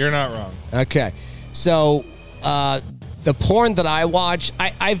 You're not wrong. Okay. So the porn that I watch,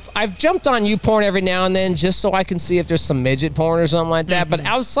 I've jumped on YouPorn every now and then just so I can see if there's some midget porn or something like that. But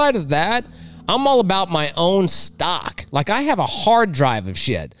outside of that, I'm all about my own stock. Like I have a hard drive of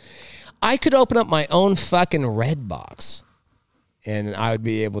shit. I could open up my own fucking Redbox, and I would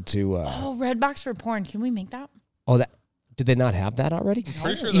be able to. Oh, Redbox for porn. Can we make that? Oh, that. Did they not have that already?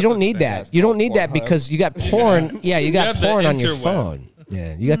 Pretty sure You that's don't a need thing. that. You don't need that Pornhub. because you got porn. Yeah, you got have the porn on your interweb. phone.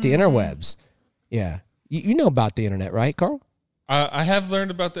 Yeah, you got the interwebs. Yeah. You know about the internet, right, Carl? I have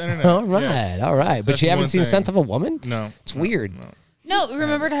learned about the internet. All right, Yeah. all right. But That's you the haven't one seen thing. Scent of a Woman? No. It's weird. No,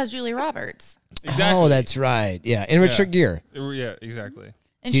 remember it has Julia Roberts. Exactly. Oh, that's right. Yeah, and Richard Gere. Yeah, exactly.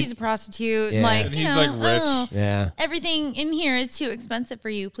 And You- she's a prostitute. Yeah. And like, And you he's, know, like, rich. oh, Yeah. everything in here is too expensive for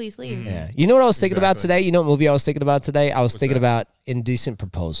you. Please leave. Yeah. You know what I was thinking about Exactly. today? You know what movie I was thinking about today? I was thinking about Indecent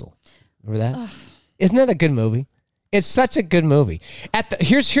Proposal. Remember that? Isn't that a good movie? It's such a good movie.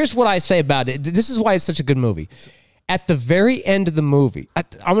 Here's what I say about it. This is why it's such a good movie. At the very end of the movie,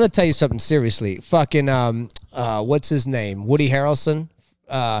 I'm going to tell you something seriously. Fucking what's his name? Woody Harrelson.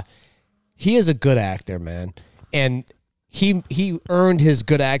 He is a good actor, man, and he earned his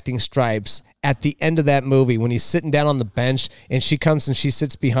good acting stripes at the end of that movie when he's sitting down on the bench and she comes and she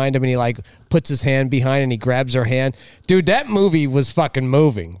sits behind him and he like puts his hand behind and he grabs her hand. Dude, that movie was fucking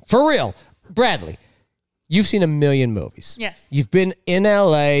moving. For real. Bradley, you've seen a million movies. Yes. You've been in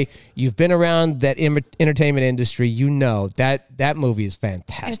LA, you've been around that entertainment industry. You know that movie is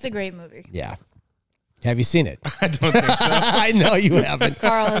fantastic. It's a great movie. Yeah. Have you seen it? I don't think so. I know you haven't.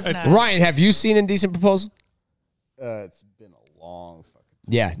 Carl has not. Ryan, have you seen Indecent Proposal? It's been a long fucking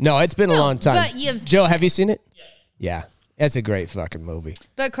time. Yeah. No, it's been a long time. but you've Joe, have you seen it? Yeah. That's a great fucking movie.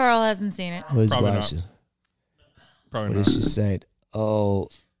 But Carl hasn't seen it. Who's Probably not. watching? Probably What not. is she saying? Oh,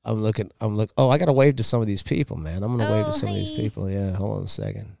 I'm looking. Oh, I got to wave to some of these people, man. I'm going to wave to some of these hi. people. Yeah. Hold on a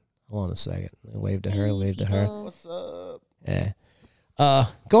second. Wave to her. Wave to her. What's up? Yeah.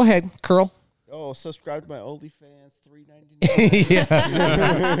 Go ahead, Curl. Oh, subscribe to my OnlyFans, $3.99.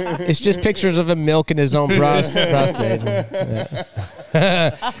 Yeah. It's just pictures of him milking his own prostate.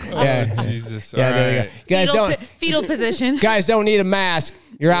 Yeah. Oh, Jesus. Yeah, All there you right. go. Guys don't Fetal position. guys don't need a mask.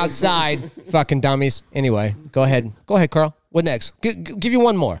 You're outside, fucking dummies. Anyway, go ahead. Go ahead, Carl. What next? Give you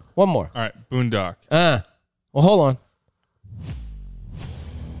one more. One more. All right. Boondock. Well, hold on.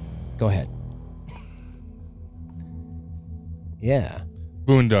 Go ahead. Yeah.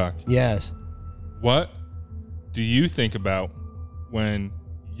 Boondock. Yes. What do you think about when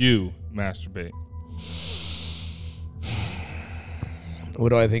you masturbate? What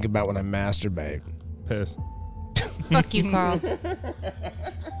do I think about when I masturbate? Piss. Fuck you, Carl.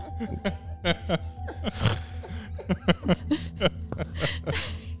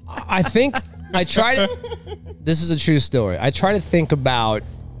 I think I try to. This is a true story. I try to think about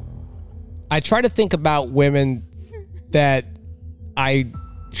women that I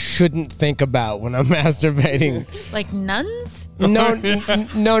shouldn't think about when I'm masturbating. Like nuns? No,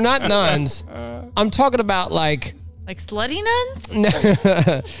 no, not nuns. I'm talking about like slutty nuns?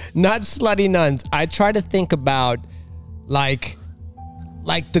 not slutty nuns. I try to think about like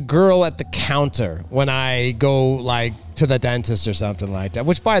the girl at the counter when I go like to the dentist or something like that.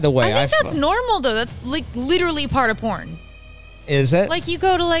 Which, by the way, I think that's normal though. That's like literally part of porn. Is it? Like you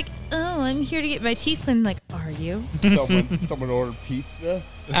go to like, oh, I'm here to get my teeth cleaned. Like, are you? Someone ordered pizza.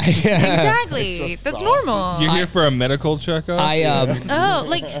 Exactly. Extra That's sausage. normal. You're here for a medical checkup? Oh,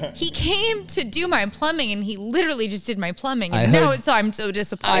 like he came to do my plumbing and he literally just did my plumbing. And I'm so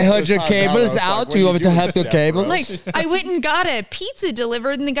disappointed. I heard your cable's Like, out. what Do you are want me you to doing have with your that, cable? bro? Like I went and got a pizza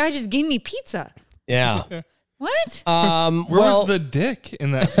delivered and the guy just gave me pizza. Yeah. What? Where was the dick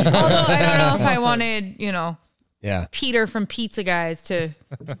in that pizza? Although I don't know if I wanted, Yeah. Peter from Pizza Guys to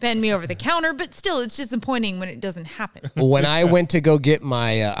bend me over the counter, but still, it's disappointing when it doesn't happen. When I went to go get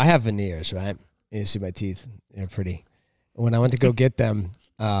my, I have veneers, right? You see my teeth; they're pretty. When I went to go get them,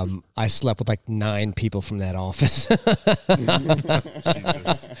 I slept with like 9 people from that office.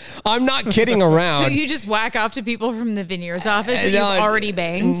 I'm not kidding around. So you just whack off to people from the veneers office that you've already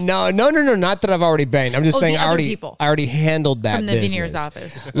banged? No, not that I've already banged. I'm just saying the I other already, people. I already handled that From the business. veneers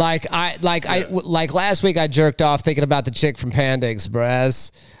office. Like last week I jerked off thinking about the chick from Panda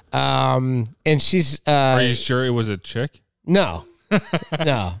Express, and she's. Are you sure it was a chick? No.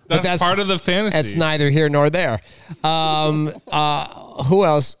 No, but That's part of the fantasy. That's neither here nor there. Who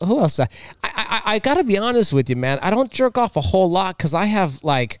else? I gotta be honest with you, man. I don't jerk off a whole lot because I have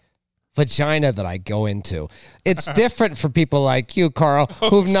like vagina that I go into. It's different for people like you, Carl,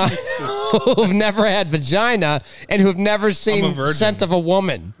 who've never had vagina and who've never seen Scent of a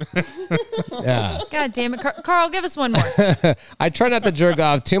Woman. Yeah. God damn it, Carl, give us one more. I try not to jerk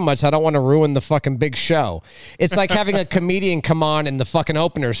off too much. I don't want to ruin the fucking big show. It's like having a comedian come on and the fucking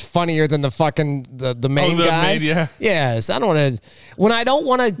opener's funnier than the fucking the main guy. Yeah. Yes, I don't want to. When I don't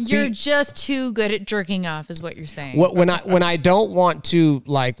want to. You're just too good at jerking off, is what you're saying. When I don't want to,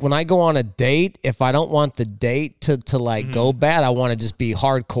 like, when I go on a date, if I don't want the date to like go bad, I want to just be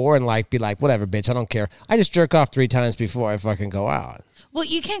hardcore and like be like, whatever, bitch, I don't care. I just jerk off 3 times before I fucking go out. Well,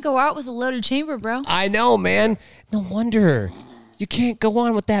 you can't go out with a loaded chamber, bro. I know, man. No wonder you can't go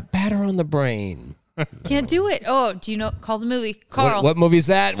on with that batter on the brain. Can't do it. Oh, do you know? Call the movie, Carl. What movie is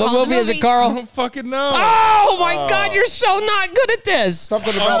that? What Call the movie is it, movie. I Carl? don't fucking know. Oh my God, you're so not good at this.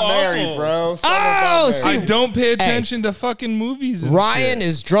 Something about Mary, awful. bro. Something about Mary. see, I don't pay attention to fucking movies. And Ryan shit.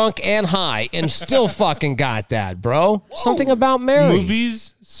 is drunk and high and still fucking got that, bro. Something about Mary.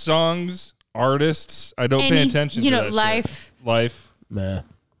 Movies, songs, artists. I don't pay attention to that life. shit. Life. Nah.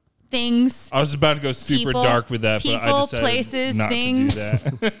 Things. I was about to go super People, dark with that, but I people, decided places, not things. to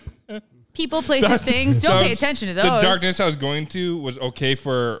do that. People, places, things. Don't pay attention to those. The darkness I was going to was okay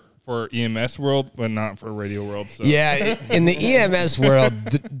for EMS world, but not for radio world. So. Yeah, in the EMS world,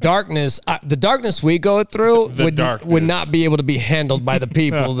 the darkness we go through would not be able to be handled by the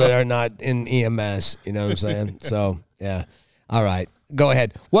people that are not in EMS. You know what I'm saying? So yeah. All right, go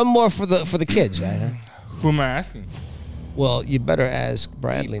ahead. One more for the kids, right? Who am I asking? Well, you better ask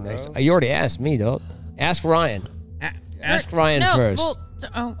Bradley next. You already asked me, though. Ask Ryan. Ask Ryan first.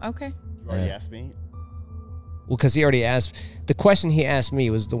 Well, okay. You already asked me? Well, because he already asked. The question he asked me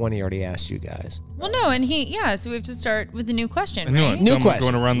was the one he already asked you guys. Well, no, and so we have to start with a new question, A new right? one. New Someone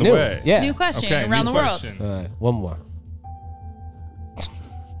question. going around the New, way. Yeah. New question Okay, around new the world. question. All right, one more.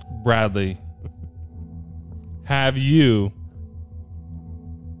 Bradley, have you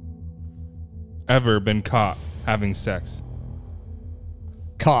ever been caught having sex?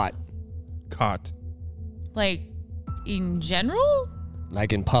 Caught. Caught. Like, in general?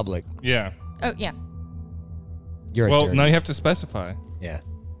 Like in public. Yeah. Oh, yeah. You're Well, dirty. now you have to specify. Yeah.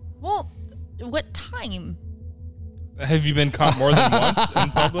 Well, what time? Have you been caught more than once in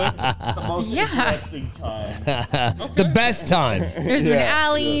public? The most interesting time. The best time. There's been Yeah,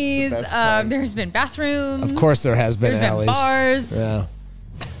 alleys. the best time. There's been bathrooms. Of course there has been There's been alleys. bars. Yeah.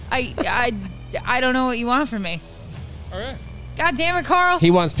 I don't know what you want from me. All right. God damn it, Carl.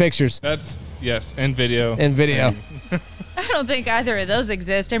 He wants pictures That's, yes, and video. and video. I don't think either of those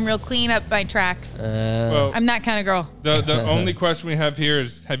exist. I'm real clean up my tracks. Well, I'm that kind of girl. the only question we have here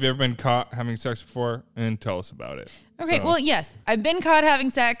is, have you ever been caught having sex before? And tell us about it. Okay, So- well, yes. I've been caught having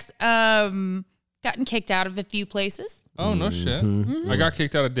sex. Gotten kicked out of a few places Oh, no shit. I got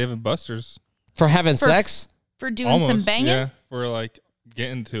kicked out of Dave & Buster's. For having For- sex? for doing Almost. some banging. Yeah, for like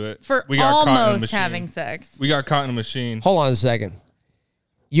getting to it. For we got caught in a almost machine. having sex. We got caught in a machine. Hold on a second.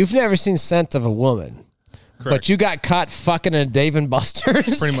 You've never seen Scent of a Woman. Correct. But you got caught fucking a Dave and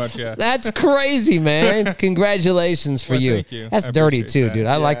Buster's? Pretty much, yeah. That's crazy, man. Congratulations for Well, you. thank you. That's I dirty, appreciate too, that. dude.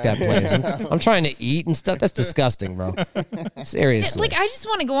 I like that place. I'm trying to eat and stuff. That's disgusting, bro. Seriously. Like I just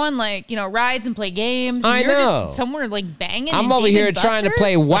want to go on rides and play games. And I you're know. Just somewhere like banging. I'm in over Dave here and trying to Buster's?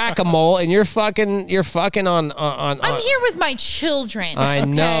 play whack-a-mole, and you're fucking on. I'm here with my children. I okay?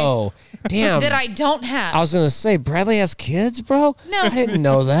 know. Damn. That I don't have. I was gonna say Bradley has kids, bro. No. I didn't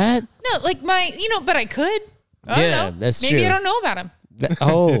know that. No, like but I could. I don't Yeah, know. that's Maybe true. I don't know about him.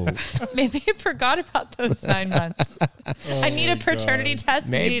 Oh, Maybe I forgot about those 9 months. I need a paternity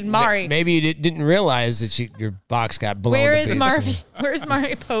test. We need Mari. Maybe you didn't realize that your box got blown. Where to is bits. Marvy? Where's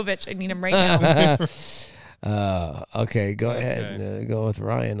Mari Povich? I need him right now. Okay, go ahead. And, go with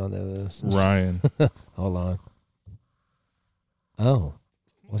Ryan on the. Ryan. Hold on. Oh,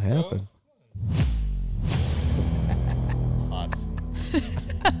 what happened? Hot seat.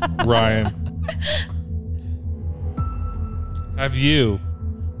 Ryan. Have you?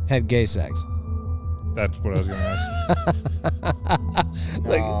 Had gay sex. That's what I was going to ask.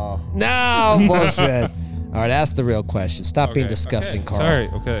 No bullshit. All right, ask the real question. Stop being disgusting, Carl. Sorry.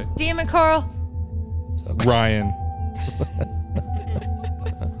 Okay. Damn it, Carl. Ryan.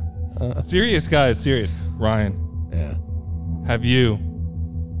 Serious, guys. Serious. Ryan. Yeah. Have you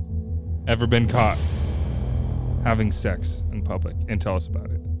ever been caught having sex in public? And tell us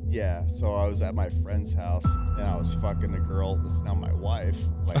about it. Yeah, so I was at my friend's house and I was fucking a girl that's now my wife,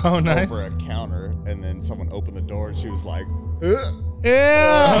 like Oh, nice. over a counter, and then someone opened the door and she was like,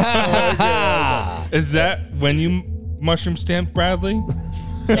 Yeah. Is that when you mushroom stamped Bradley?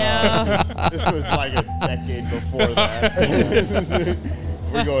 No. This was like a decade before that.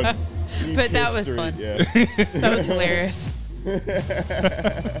 We're going deep But that was history, fun. Yeah. That was hilarious.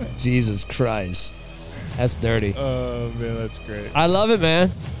 Jesus Christ. That's dirty. Oh, man, that's great. I love it,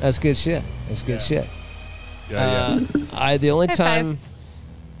 man. That's good shit. That's good shit. Yeah. The only High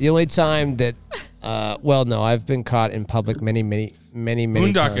time that, no, I've been caught in public many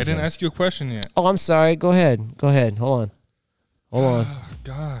Boondock, times. I didn't ask you a question yet. Oh, I'm sorry. Go ahead. Hold on. Oh,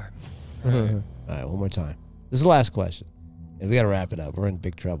 God. All right, one more time. This is the last question. And we got to wrap it up. We're in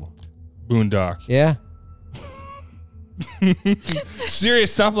big trouble. Boondock. Yeah?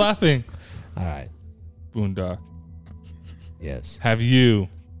 Serious, stop laughing. All right. Boondock. Yes. Have you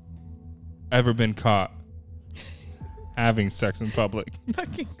ever been caught having sex in public?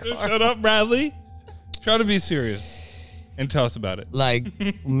 Fucking Shut up, Bradley. Try to be serious and tell us about it. Like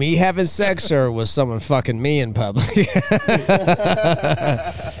me having sex or was someone fucking me in public?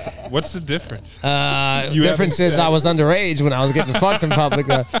 What's the difference? Difference is I was underage when I was getting fucked in public.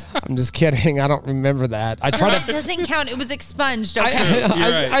 I'm just kidding. I don't remember that. I tried That to. doesn't count. It was expunged. I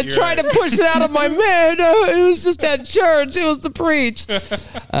Okay. I tried to push it out of my man. It was just at church. It was to preach.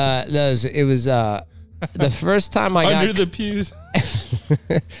 It was the first time I Under got the pews.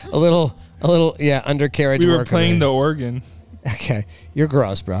 a little undercarriage. We were work playing on the organ. Okay, you're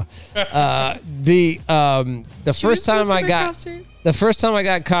gross, bro. The first time I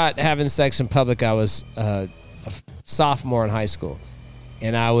got caught having sex in public, I was a sophomore in high school,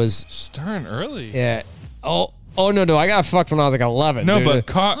 and I was Starting early. yeah. Oh no, I got fucked when I was like 11. No, dude. but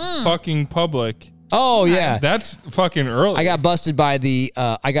caught fucking public. Oh yeah, That's fucking early. I got busted by the.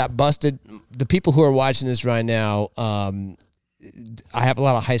 The people who are watching this right now. I have a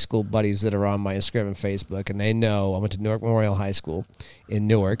lot of high school buddies that are on my Instagram and Facebook, and they know I went to Newark Memorial High School in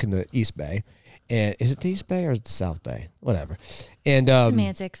Newark in the East Bay. And is it the East Bay or is it the South Bay? Whatever. And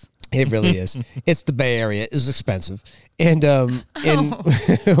Semantics. it really is. It's the Bay Area. It's expensive. And Just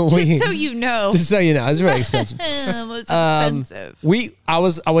so you know. just so you know, it's really expensive. It was expensive. I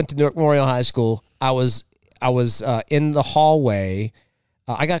went to Newark Memorial High School. I was in the hallway.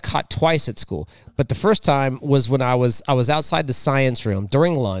 I got caught twice at school, but the first time was when I was outside the science room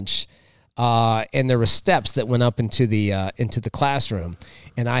during lunch, and there were steps that went up into the classroom,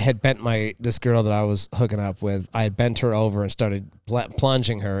 and I had bent this girl that I was hooking up with. I had bent her over and started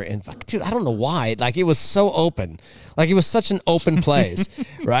plunging her, and dude, I don't know why. Like it was so open, like it was such an open place,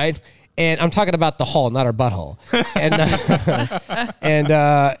 right? And I'm talking about the hall, not her butthole,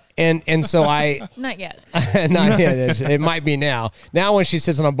 and so I. Not yet. Not yet. It might be now. Now when she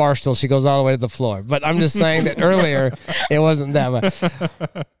sits on a bar stool, she goes all the way to the floor. But I'm just saying that earlier it wasn't that much.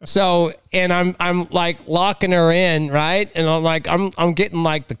 So, and I'm like locking her in, right? And I'm like I'm getting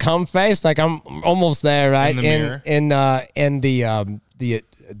like the cum face, like I'm almost there, right? In the mirror. And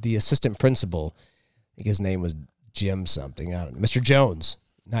the assistant principal, I think his name was Jim something. I don't know. Mr. Jones.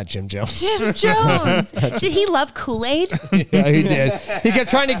 Not Jim Jones. Jim Jones. Did he love Kool-Aid? Yeah, he did. He kept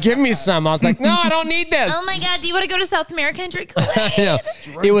trying to give me some. I was like, no, I don't need this. Oh my God, do you want to go to South America and drink Kool-Aid? You know,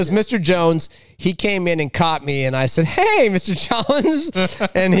 it was Mr. Jones. He came in and caught me, and I said, hey, Mr. Jones.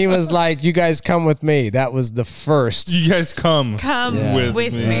 And he was like, you guys come with me. That was the first. You guys come With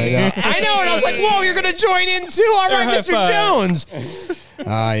me. I know, and I was like, whoa, you're going to join in too? All right, High Mr. five. Jones.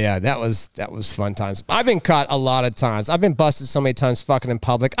 Yeah, that was fun times. I've been caught a lot of times. I've been busted so many times fucking in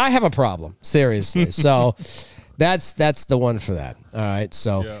public. I have a problem, seriously. So that's the one for that. All right,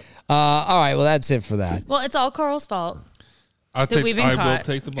 so all right, well, that's it for that. Well, it's all Carl's fault I that we've been will caught.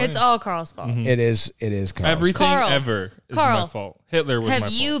 take the blame. It's all Carl's fault. It is Carl's. Everything Carl. ever is Carl. my fault. Hitler was my Have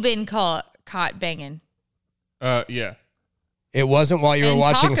fault. you been caught banging? Yeah. It wasn't while you were And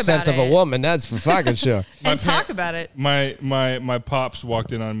watching talk Scent of about a it. Woman. That's for fucking sure. And talk about it. My pops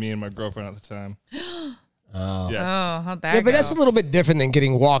walked in on me and my girlfriend at the time. Yes. Oh, how'd that Yeah, but go? that's a little bit different than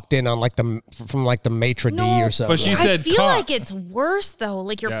getting walked in on from the maitre d' No, or something. But she I said feel caught. like it's worse though.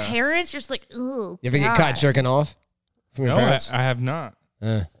 Like your Yeah. parents, you're just like, ooh. You ever get caught jerking off from your No, parents? I have not.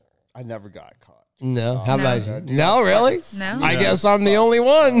 I never got caught. No. How No. about you? No, really? No. I guess I'm the only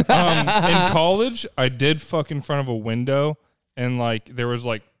one. In college, I did fuck in front of a window, and like there was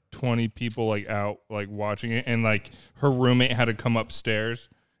like 20 people like out like watching it, and like her roommate had to come upstairs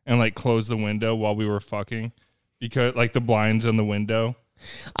and like close the window while we were fucking because like the blinds on the window.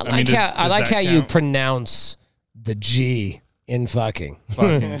 I mean, like how does that you count? pronounce the G in fucking.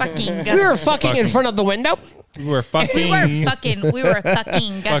 Fucking. Fucking. We were fucking in front of the window. We were fucking. We were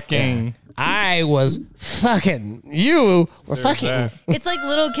fucking. fucking. I was fucking. You were There's fucking. that. It's like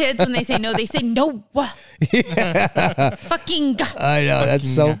little kids when they say no, they say no. Fucking. I know that's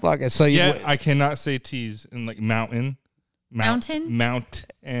so fucking. So you. Yeah, I cannot say T's in like mountain. Mountain?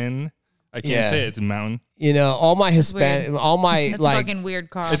 Mountain. I can't Yeah. say it. It's mountain. You know, all my Hispanic, weird. all my That's like fucking weird,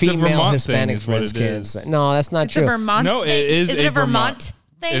 Carl. It's a female Vermont Hispanic thing is what friends it can't is. say. No, that's not It's true. a Vermont No, thing. it is Is it a Vermont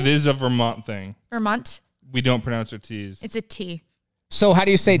thing? It is a Vermont thing. Vermont. We don't pronounce our T's. It's a T. So how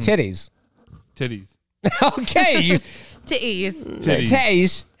do you say titties? Titties. Okay, you Titties. Titties.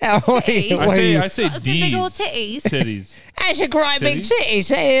 titties. What are you- Titties. what are you- I say Some big D's. old titties. Titties. I should cry big Titties? titties.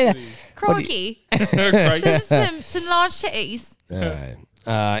 Say it. Croaky. Right. This is some large titties. All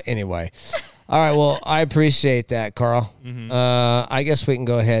right. Anyway. All right. Well, I appreciate that, Carl. I guess we can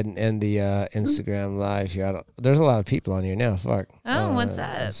go ahead and end the Instagram live here. There's a lot of people on here now. Fuck. Oh, what's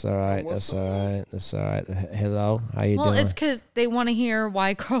up? That's all right. That's all right. That's all right. Hello. How you Well, doing? it's because they want to hear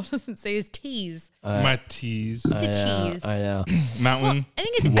why Carl doesn't say his T's. My T's. Titties. I know. Mountain. I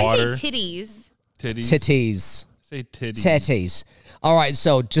think it's water. I say titties. Titties. Titties. Say titties. Titties. All right.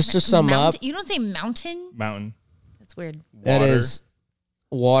 So just to sum up, You don't say mountain? Mountain. That's weird. that Water. is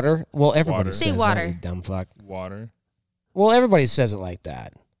water. Well, everybody Water. says Say that, water. you dumb fuck. Water. Well, everybody says it like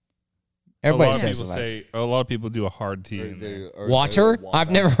that. Everybody a lot of says it people like say. A lot of people do a hard T in there. water.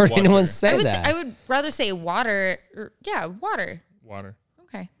 I've never heard Water. anyone say that. I would rather say water. Water. Water.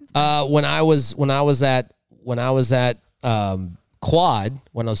 Okay. When I was at Quad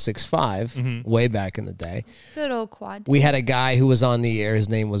 106.5 way back in the day, Good old quad. we had a guy who was on the air. His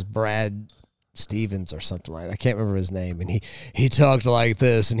name was Brad Stevens or something like that. I can't remember his name. And he talked like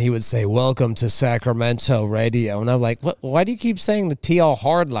this, and he would say, "Welcome to Sacramento Radio." And I'm like, "What? Why do you keep saying the T all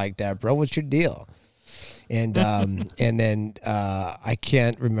hard like that, bro? What's your deal?" And and then I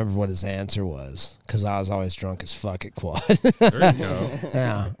can't remember what his answer was because I was always drunk as fuck at Quad. There you go.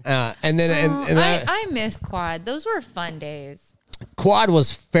 Yeah. And then and I miss quad. Those were fun days. Quad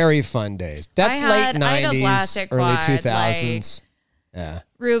was very fun days. That's I had a blast late 90s, at early Quad, 2000s. Yeah.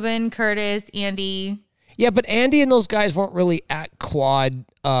 Ruben, Curtis, Andy. Yeah, but Andy and those guys weren't really at Quad.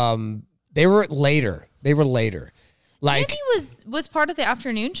 They were later. Like Andy was part of the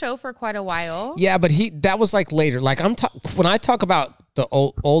afternoon show for quite a while. yeah, but that was like later. Like when I talk about the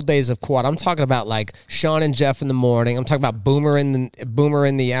old days of Quad, I'm talking about like Sean and Jeff in the morning. I'm talking about Boomer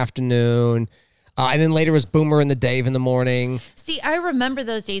in the afternoon. And then later was Boomer and the Dave in the morning. See, I remember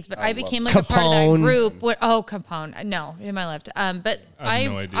those days, but I became like a part of that Capone. group. Capone. No, in my left. But I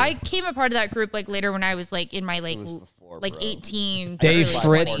have no idea. I came a part of that group like later when I was like in my like before, like bro. 18. Dave early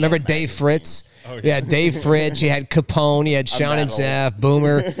Fritz. 20s. Remember Dave Fritz? Oh, Yeah, Dave Fritz. You had Capone. You had Sean and that Jeff.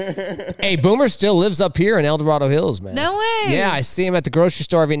 Boomer. Hey, Boomer still lives up here in El Dorado Hills, man. No way. Yeah, I see him at the grocery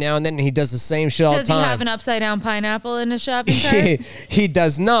store every now and then, and he does the same shit all Does the he time. have an upside down pineapple in his shopping cart? He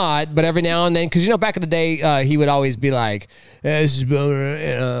does not, but every now and then, because back in the day, he would always be like, "This is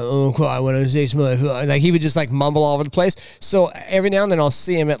Boomer, I want to say something." Like he would just like mumble all over the place. So every now and then, I'll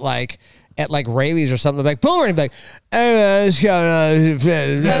see him at Rayleigh's or something. I'm like Boomer, and he'd be like, No,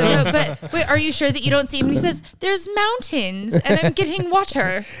 but wait, are you sure that you don't see him? And he says, there's mountains and I'm getting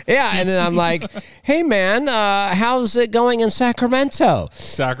water. Yeah, and then I'm like, hey, man, how's it going in Sacramento?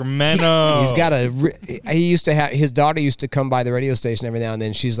 Sacramento. He's got he used to have, his daughter used to come by the radio station every now and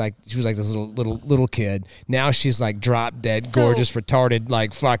then. She was like this little kid. Now she's like drop dead, gorgeous, retarded,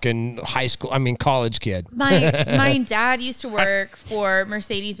 like fucking college kid. My dad used to work for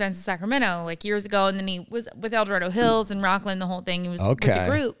Mercedes-Benz in Sacramento like years ago, and then he was with Eldorado Hills and Rockland, the whole thing. He was with the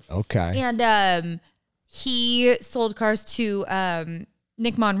group. Okay. And he sold cars to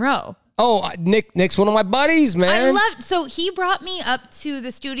Nick Monroe. Oh, Nick's one of my buddies, man. So he brought me up to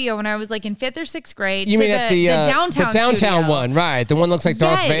the studio when I was like in 5th or 6th grade. You mean at the downtown studio. one, right? The one that looks like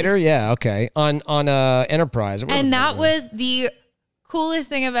Darth Yes. Vader? Yeah, okay. On Enterprise. And that was the coolest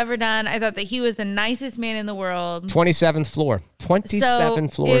thing I've ever done. I thought that he was the nicest man in the world. 27th floor. 27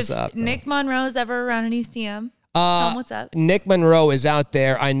 floors if up. Nick Monroe's ever around and you see him, tell him what's up. Nick Monroe is out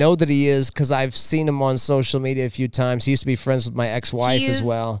there. I know that he is because I've seen him on social media a few times. He used to be friends with my ex-wife as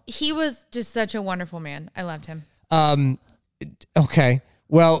well. He was just such a wonderful man. I loved him. Okay.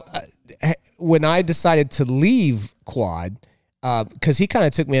 Well, when I decided to leave Quad, because he kind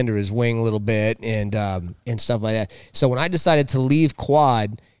of took me under his wing a little bit and stuff like that. So when I decided to leave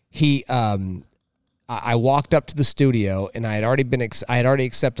Quad, I walked up to the studio and I had already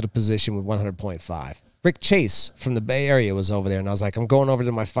accepted a position with 100.5. Rick Chase from the Bay Area was over there, and I was like, I'm going over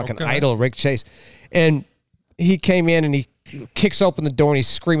to my fucking idol, Rick Chase. And he came in and he kicks open the door and he's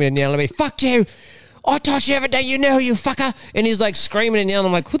screaming and yelling at me, fuck you. I taught you every day, you know, you fucker. And he's like screaming and yelling.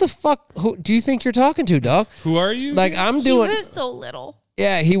 I'm like, who the fuck who do you think you're talking to, dog? Who are you? Like, I'm doing. He was so little.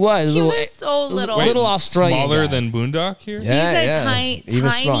 Yeah, he was. He was so little. Little Australian Smaller guy. than Boondock here? Yeah, He's a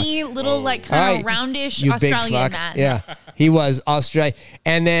Even tiny little, like, kind of roundish you big Australian fuck. man. Yeah, he was Australian.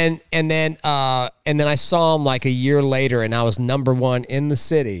 And then I saw him like a year later, and I was #1 in the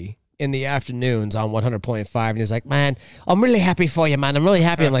city in the afternoons on 100.5, and he's like, man, I'm really happy for you, man. I'm really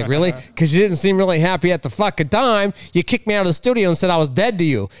happy. I'm like, really? Because you didn't seem really happy at the fucking time. You kicked me out of the studio and said I was dead to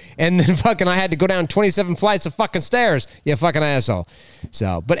you. And then fucking I had to go down 27 flights of fucking stairs. You fucking asshole.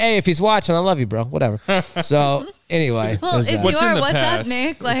 So, but hey, if he's watching, I love you, bro. Whatever. So, anyway. Well, if you What's in are, the what's past? up,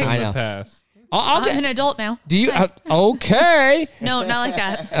 Nick? Like, I know. The past. I'll I'm an adult now. do you, okay. No, not like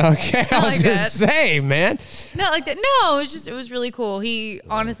that. Okay, I was like going to that. say, man. Not like that. No, it was really cool. He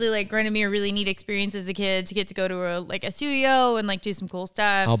honestly like granted me a really neat experience as a kid to get to go to a studio and like do some cool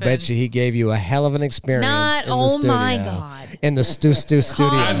stuff. I'll bet you he gave you a hell of an experience. Not- in the oh studio. my God. In the studio.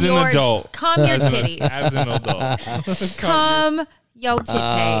 As an adult. Calm your titties. As an adult. Calm yo Oh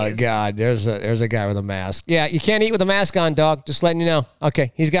titties. God, there's a guy with a mask. Yeah, you can't eat with a mask on, dog. Just letting you know.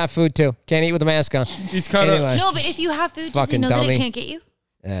 Okay, he's got food too. Can't eat with a mask on. He's kind of. Anyway. No, but if you have food, does he Fucking know that dummy. it can't get you?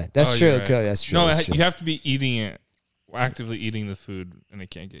 Yeah, that's true. You're right. Okay, that's true. No, that's true. you have to be eating it, actively eating the food, and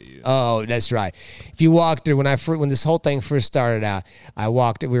it can't get you. Oh, that's right. If you walk through when this whole thing first started out,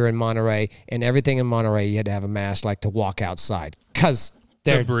 we were in Monterey, and everything in Monterey you had to have a mask, like to walk outside, because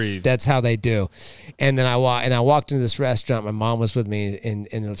To breathe. That's how they do. And then I walked into this restaurant. My mom was with me, and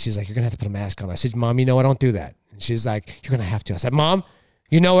she's like, "You're gonna have to put a mask on." I said, "Mom, you know I don't do that." And she's like, "You're gonna have to." I said, "Mom,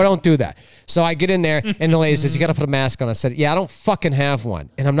 you know I don't do that." So I get in there, and the lady says, "You got to put a mask on." I said, "Yeah, I don't fucking have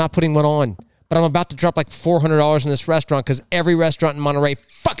one, and I'm not putting one on." But I'm about to drop like $400 in this restaurant because every restaurant in Monterey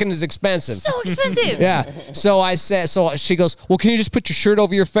fucking is expensive. So expensive. Yeah. So she goes, "Well, can you just put your shirt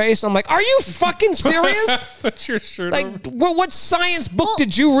over your face?" I'm like, "Are you fucking serious? Put your shirt over. Like, what science book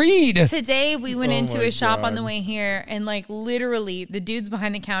did you read?" Today we went into my a shop on God. the way here, and like literally the dudes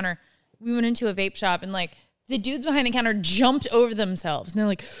behind the counter. We went into a vape shop, and like the dudes behind the counter jumped over themselves, and they're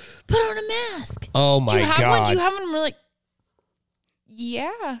like, "Put on a mask." Oh my Do you have one? God. Do you have one? And we're like,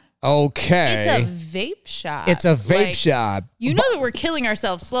 "Yeah." Okay. It's a vape shop. It's a vape Like, shop. You know that we're killing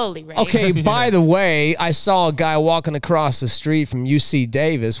ourselves slowly, right? Okay, by the way, I saw a guy walking across the street from UC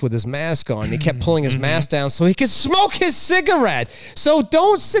Davis with his mask on. He kept pulling his mask down so he could smoke his cigarette. So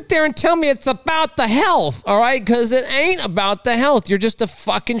don't sit there and tell me it's about the health, all right? Because it ain't about the health. You're just a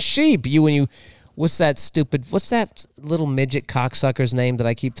fucking sheep. What's that little midget cocksucker's name that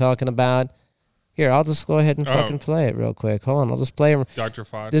I keep talking about? Here, I'll just go ahead and fucking play it real quick. Hold on, I'll just play it. Dr.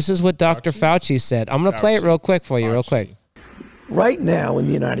 Fauci. This is what Dr. Fauci said. I'm going to play it real quick for you, real quick. Right now in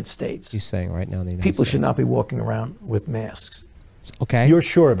the United States, He's saying right now in the United people States. should not be walking around with masks. Okay. You're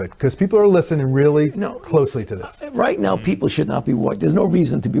sure of it because people are listening really No. closely to this. Right now, people should not be walking. There's no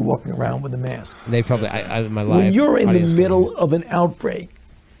reason to be walking around with a mask. They probably, my life. When you're in the audience middle of an outbreak,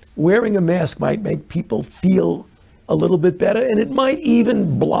 wearing a mask might make people feel a little bit better, and it might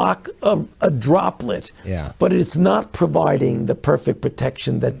even block a droplet. Yeah. But it's not providing the perfect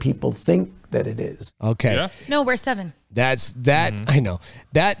protection that people think that it is. Okay. Yeah. No, we're 7. That's that. I know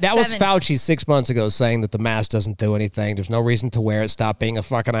that was 7. Fauci 6 months ago saying that the mask doesn't do anything. There's no reason to wear it. Stop being a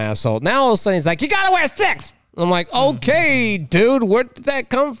fucking asshole. Now all of a sudden he's like, you gotta wear 6. I'm like, okay, dude, where did that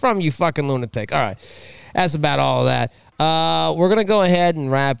come from? You fucking lunatic. All right, that's about all of that. We're gonna go ahead and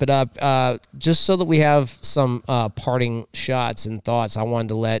wrap it up. Just so that we have some parting shots and thoughts. I wanted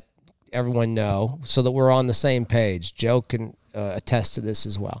to let everyone know so that we're on the same page. Joe can attest to this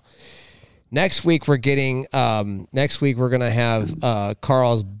as well. Next week we're getting. Next week we're gonna have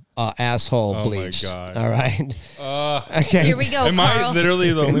Carl's asshole bleached. Oh my God. All right. Okay. Here we go, Am Carl. I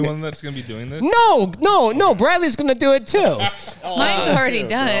literally the only one that's going to be doing this? No. Bradley's gonna do it too. Mine's already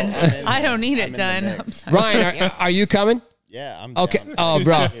done. I don't need it done. I'm sorry. Ryan, are you coming? Yeah, I'm Okay. down. Oh,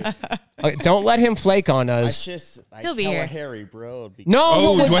 bro. Okay, don't let him flake on us. He'll be hella here. hairy, bro. It'd be- No.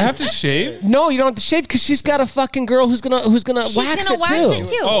 Oh, what- do I have to shave? No, you don't have to shave because she's got a fucking girl who's gonna She's wax gonna it wax too. it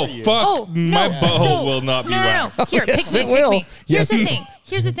too. Oh, fuck. Oh, My no. butthole So- will not be no, waxed. No. Here, yes, pick it me. will. Pick me. Here's Yes. the thing.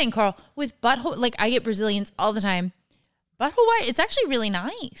 Here's the thing, Carl. With butthole, like I get Brazilians all the time. Butthole wax, it's actually really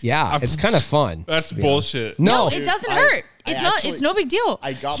nice. Yeah, it's kind of fun. That's bullshit. No, It doesn't I- hurt. I It's not. actually- It's no big deal.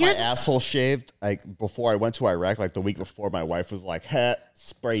 I got Here's- my asshole shaved like before I went to Iraq. Like the week before, my wife was like,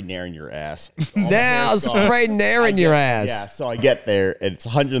 spray Nair in your ass. All the now hair's gone. spray Nair in your ass. Yeah, so I get there and it's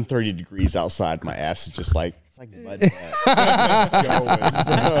 130 degrees outside. My ass is just like it's like mud. Going,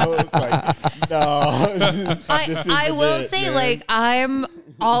 bro. It's like no. this I isn't will it, say, man. like, I'm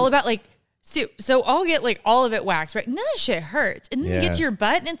all about like, so I'll get like all of it waxed, right? None of that shit hurts, and then you Yeah. get to your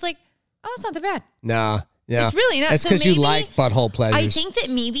butt, and it's like, oh, it's not that bad. Nah. Yeah. It's really not. That's So because you maybe- like butthole pleasures. I think that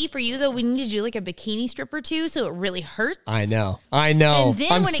maybe for you though, we need to do like a bikini strip or two, so it really hurts. I know. And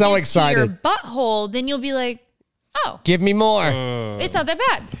then I'm when so it gets excited. to your butthole, then you'll be like, oh, Give me more. it's not that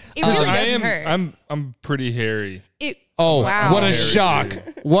bad. It really I doesn't am. hurt. I'm pretty hairy. Oh, wow. what a Very shock. good.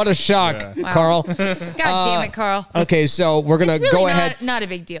 What a shock, Yeah. Carl. God damn it, Carl. Okay, so we're going to It's really go ahead. not a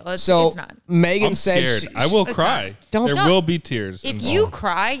big deal. It's So not. Megan I'm says scared. I will It's cry. Don't- there don't. will be tears. If involved. you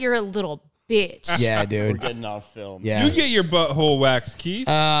cry, you're a little bitch. Yeah, we're dude. getting on film. Yeah. You get your butthole waxed, Keith.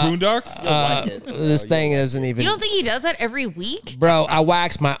 Boondocks. You'll like it. This thing isn't even. You don't think he does that every week? Bro, I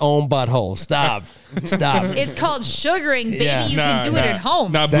wax my own butthole. Stop. Stop. It's called sugaring, baby. Yeah. You can do it at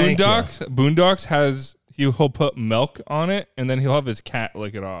home. Now Thank you. Boondocks has he'll put milk on it and then he'll have his cat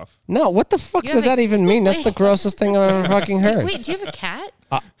lick it off. No, what the fuck You does have that a- even mean? That's the Wait. grossest thing I've ever fucking heard. Wait, do you have a cat?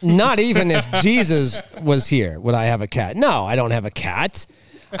 Not even if Jesus was here would I have a cat. No, I don't have a cat.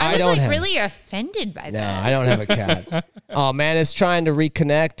 I was don't like have. really offended by No, that. I don't have a cat. Oh man, it's trying to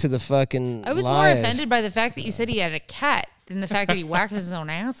reconnect to the fucking. I was more live. offended by the fact that you said he had a cat than the fact that he waxes his own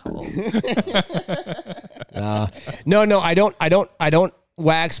asshole. No, I don't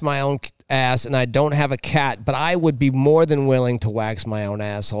wax my own ass, and I don't have a cat. But I would be more than willing to wax my own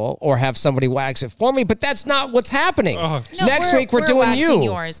asshole or have somebody wax it for me. But that's not what's happening. No, Next week we're doing waxing you.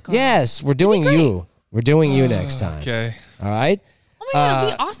 yours, Carl. Yes, we're doing you. We're doing you next time. Okay. All right. Oh my god,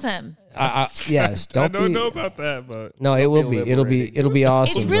 it'd be awesome. Yes. I Don't don't be. know about that, but No, it will be. It'll be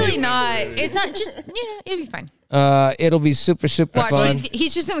awesome. It's really not. It's not just, it'd be fine. It'll be super Watch, fun.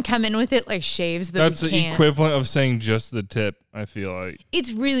 he's just going to come in with it like shaves that that's we the can't. equivalent of saying just the tip. I feel like.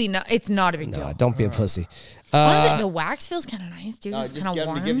 It's really not. It's not a big deal. No, don't be a pussy. Honestly, the wax feels kind of nice, dude. It's Just kind get of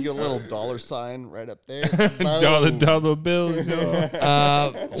him to warm. give you a little dollar sign right up there. Dollar bills.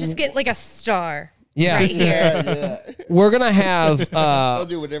 Yo. Just get like a star. Yeah. Right here. Yeah. We're gonna have. I'll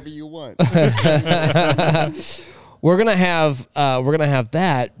do whatever you want. We're gonna have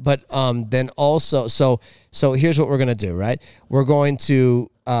that, but then also so here's what we're gonna do, right? We're going to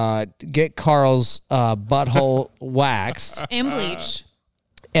get Carl's butthole waxed And bleached.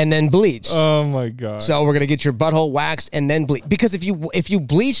 and then bleached. Oh my god. So we're gonna get your butthole waxed and then bleach, because if you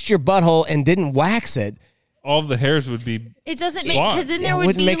bleached your butthole and didn't wax it, all of the hairs would be. It doesn't make, Why? because then It there would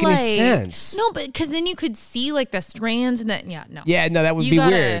wouldn't be make like. any sense. No, but because then you could see like the strands and that. Yeah, no. yeah, no, that would You be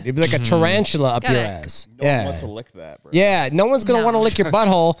gotta- weird. It'd be like a tarantula up your Gotta- ass. No one Yeah. wants to lick that, bro. Yeah, no one's gonna No. want to lick your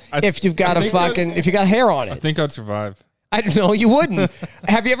butthole if you've got I a think that- fucking if you got hair on I it. think I'd survive. I don't know, you wouldn't.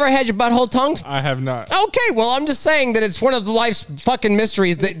 Have you ever had your butthole tongued? I have not. Okay, well, I'm just saying that it's one of life's fucking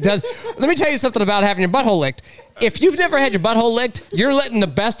mysteries that does. Let me tell you something about having your butthole licked. If you've never had your butthole licked, you're letting the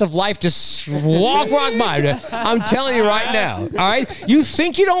best of life just walk right by. I'm telling you right now. All right, you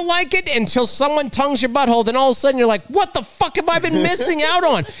think you don't like it until someone tongues your butthole, then all of a sudden you're like, "What the fuck have I been missing out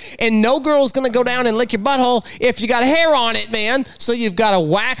on?" And no girl's gonna go down and lick your butthole if you got hair on it, man. So you've got to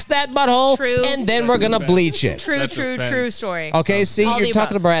wax that butthole, True. and then we're gonna bleach it. True, That's true, offense. true story. Okay, see, All you're the talking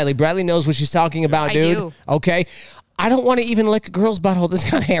to above. Bradley. Bradley knows what she's talking about, I dude. do. Okay. I don't want to even lick a girl's butthole that's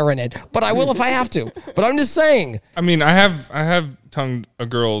got hair in it, but I will if I have to. But I'm just saying. I mean, I have tongued a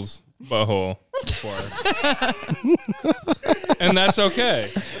girl's butthole before. And that's okay.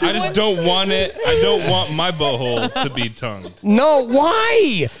 I just don't want it. I don't want my butthole to be tongued. No,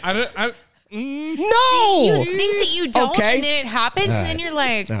 why? No. You think that you don't, Okay. and then it happens, and then you're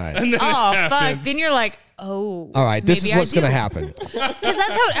like, All right. And then oh, it fuck. happens. Then you're like, oh. All right, this is maybe I what's going to do. happen. Because that's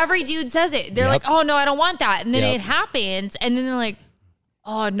how every dude says it. They're Yep. like, oh, no, I don't want that. And then Yep. it happens, and then they're like,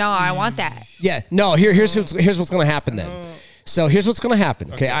 oh, no, I want that. Yeah, no, here's what's going to happen then. So here's what's going to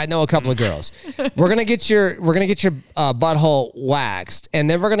happen. Okay, I know a couple of girls. We're gonna get your butthole waxed, and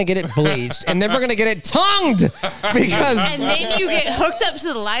then we're gonna get it bleached, and then we're gonna get it tongued because And then you get hooked up to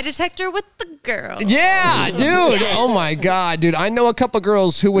the lie detector with the girl. yeah, dude. Oh my god, dude. I know a couple of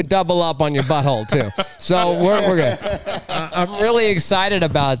girls who would double up on your butthole too. So we're good. I'm really excited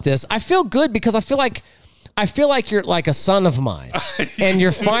about this. I feel good because I feel like you're like a son of mine, and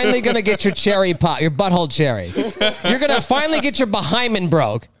you're finally gonna get your cherry pop, your butthole cherry. You're gonna finally get your behind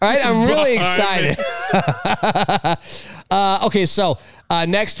broke. All right, I'm really excited. Okay, so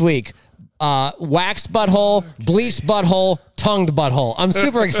next week, waxed butthole, bleached butthole, tongued butthole. I'm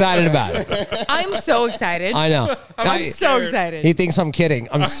super excited about it. I'm so excited. I know. I'm so excited. He thinks I'm kidding.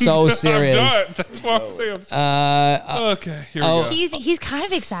 I'm so serious. I'm done. That's why I'm saying. Okay, here we go. He's kind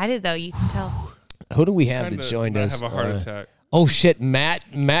of excited though. You can tell. Who do we have Kinda that joined might us? have a heart attack. Oh shit, Matt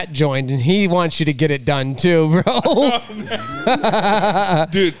joined and he wants you to get it done too, bro.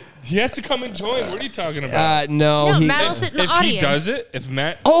 Dude, he has to come and join. What are you talking about? No, No, he, Matt will sit in the If audience. he does it, if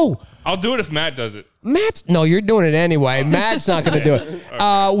Matt, I'll do it if Matt does it. No, you're doing it anyway. Matt's not going to do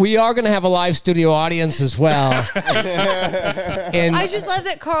it. We are going to have a live studio audience as well. And I just love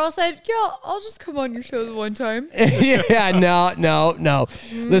that Carl said, "Yeah, I'll just come on your show the one time." yeah, no.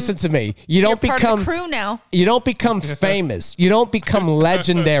 Listen to me. You don't You're part become of the crew now. You don't become famous. You don't become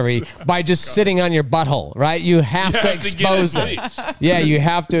legendary by just sitting on your butthole, right? You have to expose it. Yeah, you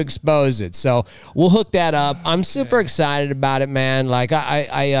have to expose it. So we'll hook that up. I'm super excited about it, man. Like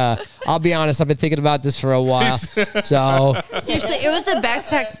I'll be honest. I've been thinking about this for a while. So Seriously, it was the best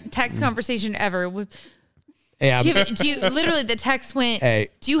text conversation ever. yeah, Do you literally the text went, Hey.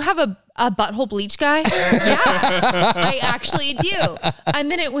 do you have a butthole bleach guy? Yeah, I actually do.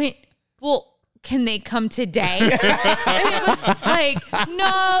 And then it went, well, can they come today? And it was like,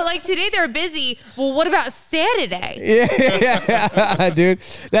 no, like today they're busy. Well, what about Saturday? yeah, dude.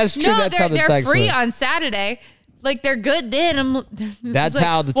 That's true. No, That's how the they're text free went. on Saturday. Like they're good then. That's like,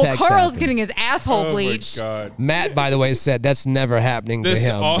 how the well, text Carl's happened. getting his asshole bleached. God. Matt, by the way, said that's never happening to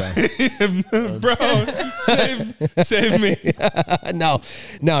him. Bro, save me. No,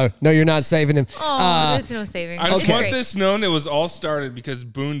 you're not saving him. Oh, there's no saving. I just It's want great. this known. It was all started because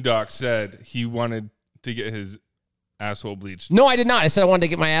Boondock said he wanted to get his asshole bleached. No, I did not. I said I wanted to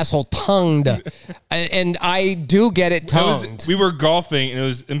get my asshole tongued, and I do get it tongued. We were golfing, and it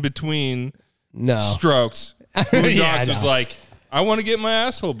was in between No. strokes. Boondocks Yeah, I was know. like, I want to get my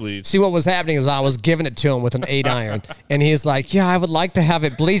asshole bleached. See, what was happening is I was giving it to him with an 8-iron, and he's like, "Yeah, I would like to have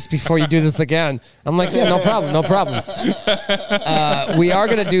it bleached before you do this again." I'm like, "Yeah, no problem." We are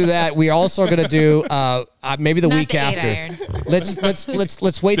gonna do that. We also are gonna do maybe the Not week the after. 8-iron.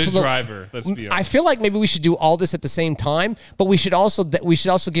 Let's wait The till driver. Let's be honest. I feel like maybe we should do all this at the same time, but we should also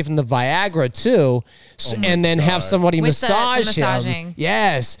give him the Viagra too, and then have somebody With the massage him. massaging.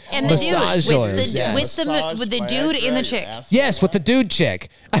 Yes, And the massage dude oils, yes. with the dude and the chick. Yes, with the dude chick.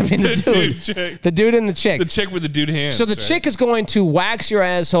 I mean the dude. chick. The dude and the chick. The chick with the dude hands. So the right? chick is going to wax your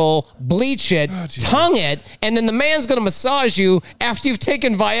asshole, bleach it, tongue it, and then the man's going to massage you after you've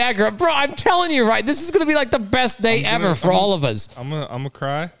taken Viagra. Bro, I'm telling you, right? This is going to be like the best day ever for all of us. I'm gonna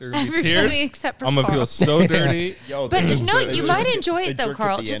cry. There's gonna be Everybody tears. except for I'm gonna feel Carl. so dirty. But no, you might enjoy it though,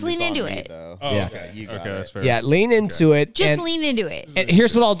 Carl. Just lean into it. Oh, Yeah. okay. You Okay, got that's fair. Yeah, lean into it. Just and, lean into it. and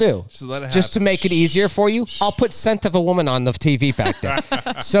here's what I'll do. Just let it Just to happen. make it easier for you, I'll put Scent of a Woman on the TV back there.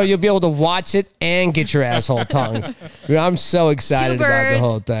 So you'll be able to watch it and get your asshole tongued. Dude, I'm so excited Two about the birds,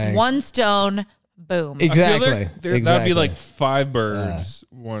 whole thing. one stone. Boom. I feel Exactly. That'd be like 5 birds,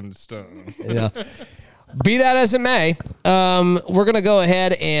 1 stone. Yeah. Be that as it may, we're going to go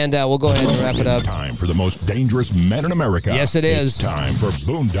ahead and we'll go ahead and wrap it up. It's time for the most dangerous men in America. Yes, it is. It's time for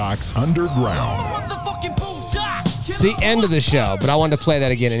Boondock Underground. Motherfucking Boondock. It's the end of the show, but I wanted to play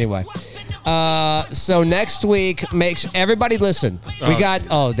that again anyway. So next week, makes everybody listen. We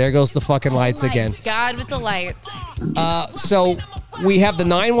got, there goes the fucking lights My again. God with the lights. So we have the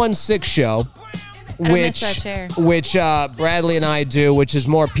 916 show, miss that chair. which Bradley and I do, which is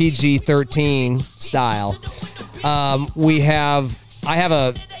more PG-13 style. I have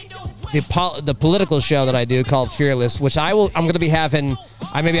the political show that I do called Fearless, which I'm going to be having.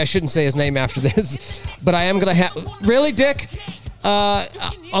 Maybe I shouldn't say his name after this, but I am going to have. Really, Dick?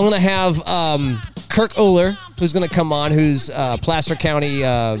 I'm gonna have Kirk Uller, who's gonna come on, who's Placer County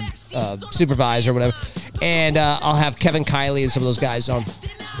supervisor or whatever, and I'll have Kevin Kiley and some of those guys on.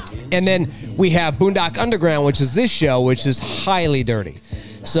 And then we have Boondock Underground, which is this show, which is highly dirty.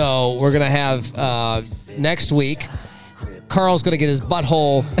 So we're gonna have next week. Carl's gonna get his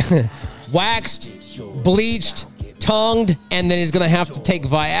butthole waxed, bleached, tongued, and then he's gonna have to take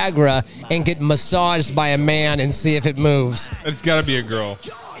Viagra and get massaged by a man and see if it moves. It's got to be a girl.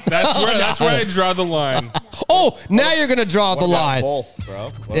 That's where I draw the line. Oh, now you're gonna draw the line. Both,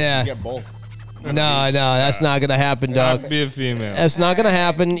 bro. Yeah. You get both. No, that's not gonna happen, dog. Be a female. That's not gonna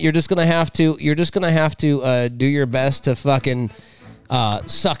happen. You're just gonna have to. Do your best to fucking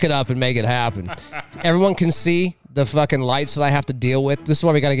suck it up and make it happen. Everyone can see the fucking lights that I have to deal with. This is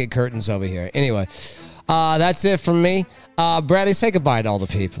why we gotta get curtains over here. Anyway, that's it from me. Bradley, say goodbye to all the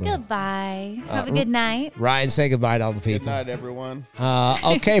people. Goodbye. Have a good night. Ryan, say goodbye to all the people. Good night, everyone.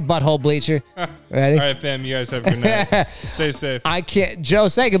 Okay, butthole bleacher. Ready? All right, fam. You guys have a good night. Stay safe. I can't. Joe,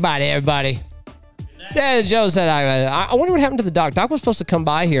 say goodbye to everybody. Yeah, Joe said I wonder what happened to the doc. Doc was supposed to come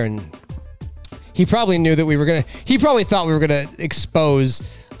by here, and he probably knew that we were gonna. He probably thought we were gonna expose He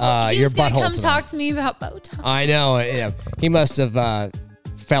your was gonna butthole. come tonight. talk to me about Botox. I know. Yeah, he must have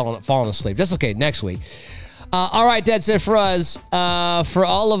fallen asleep. That's okay. Next week. All right, that's it for us. For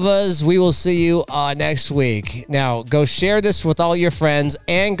all of us, we will see you next week. Now, go share this with all your friends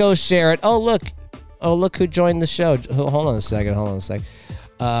and go share it. Oh, look who joined the show. Hold on a second.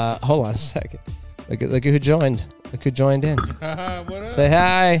 Look at who joined. Look who joined in. What up? Say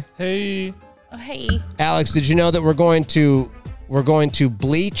hi. Hey. Oh, hey. Alex, did you know that we're going to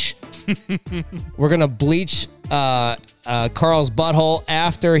bleach? We're gonna bleach Carl's butthole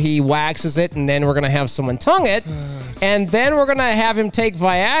after he waxes it, and then we're gonna have someone tongue it, and then we're gonna have him take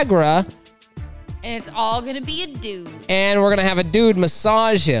Viagra, And it's all going to be a dude. and we're gonna have a dude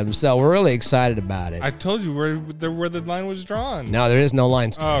massage him. So we're really excited about it. I told you where the line was drawn. No, there is no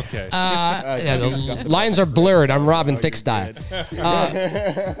lines. Oh, okay. Yeah, the lines are blurred. I'm Robin Thicke style.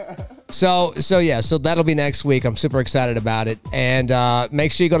 So that'll be next week. I'm super excited about it. And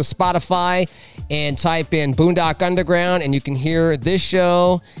make sure you go to Spotify and type in Boondock Underground, and you can hear this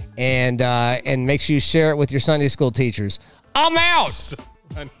show. And make sure you share it with your Sunday school teachers. I'm out.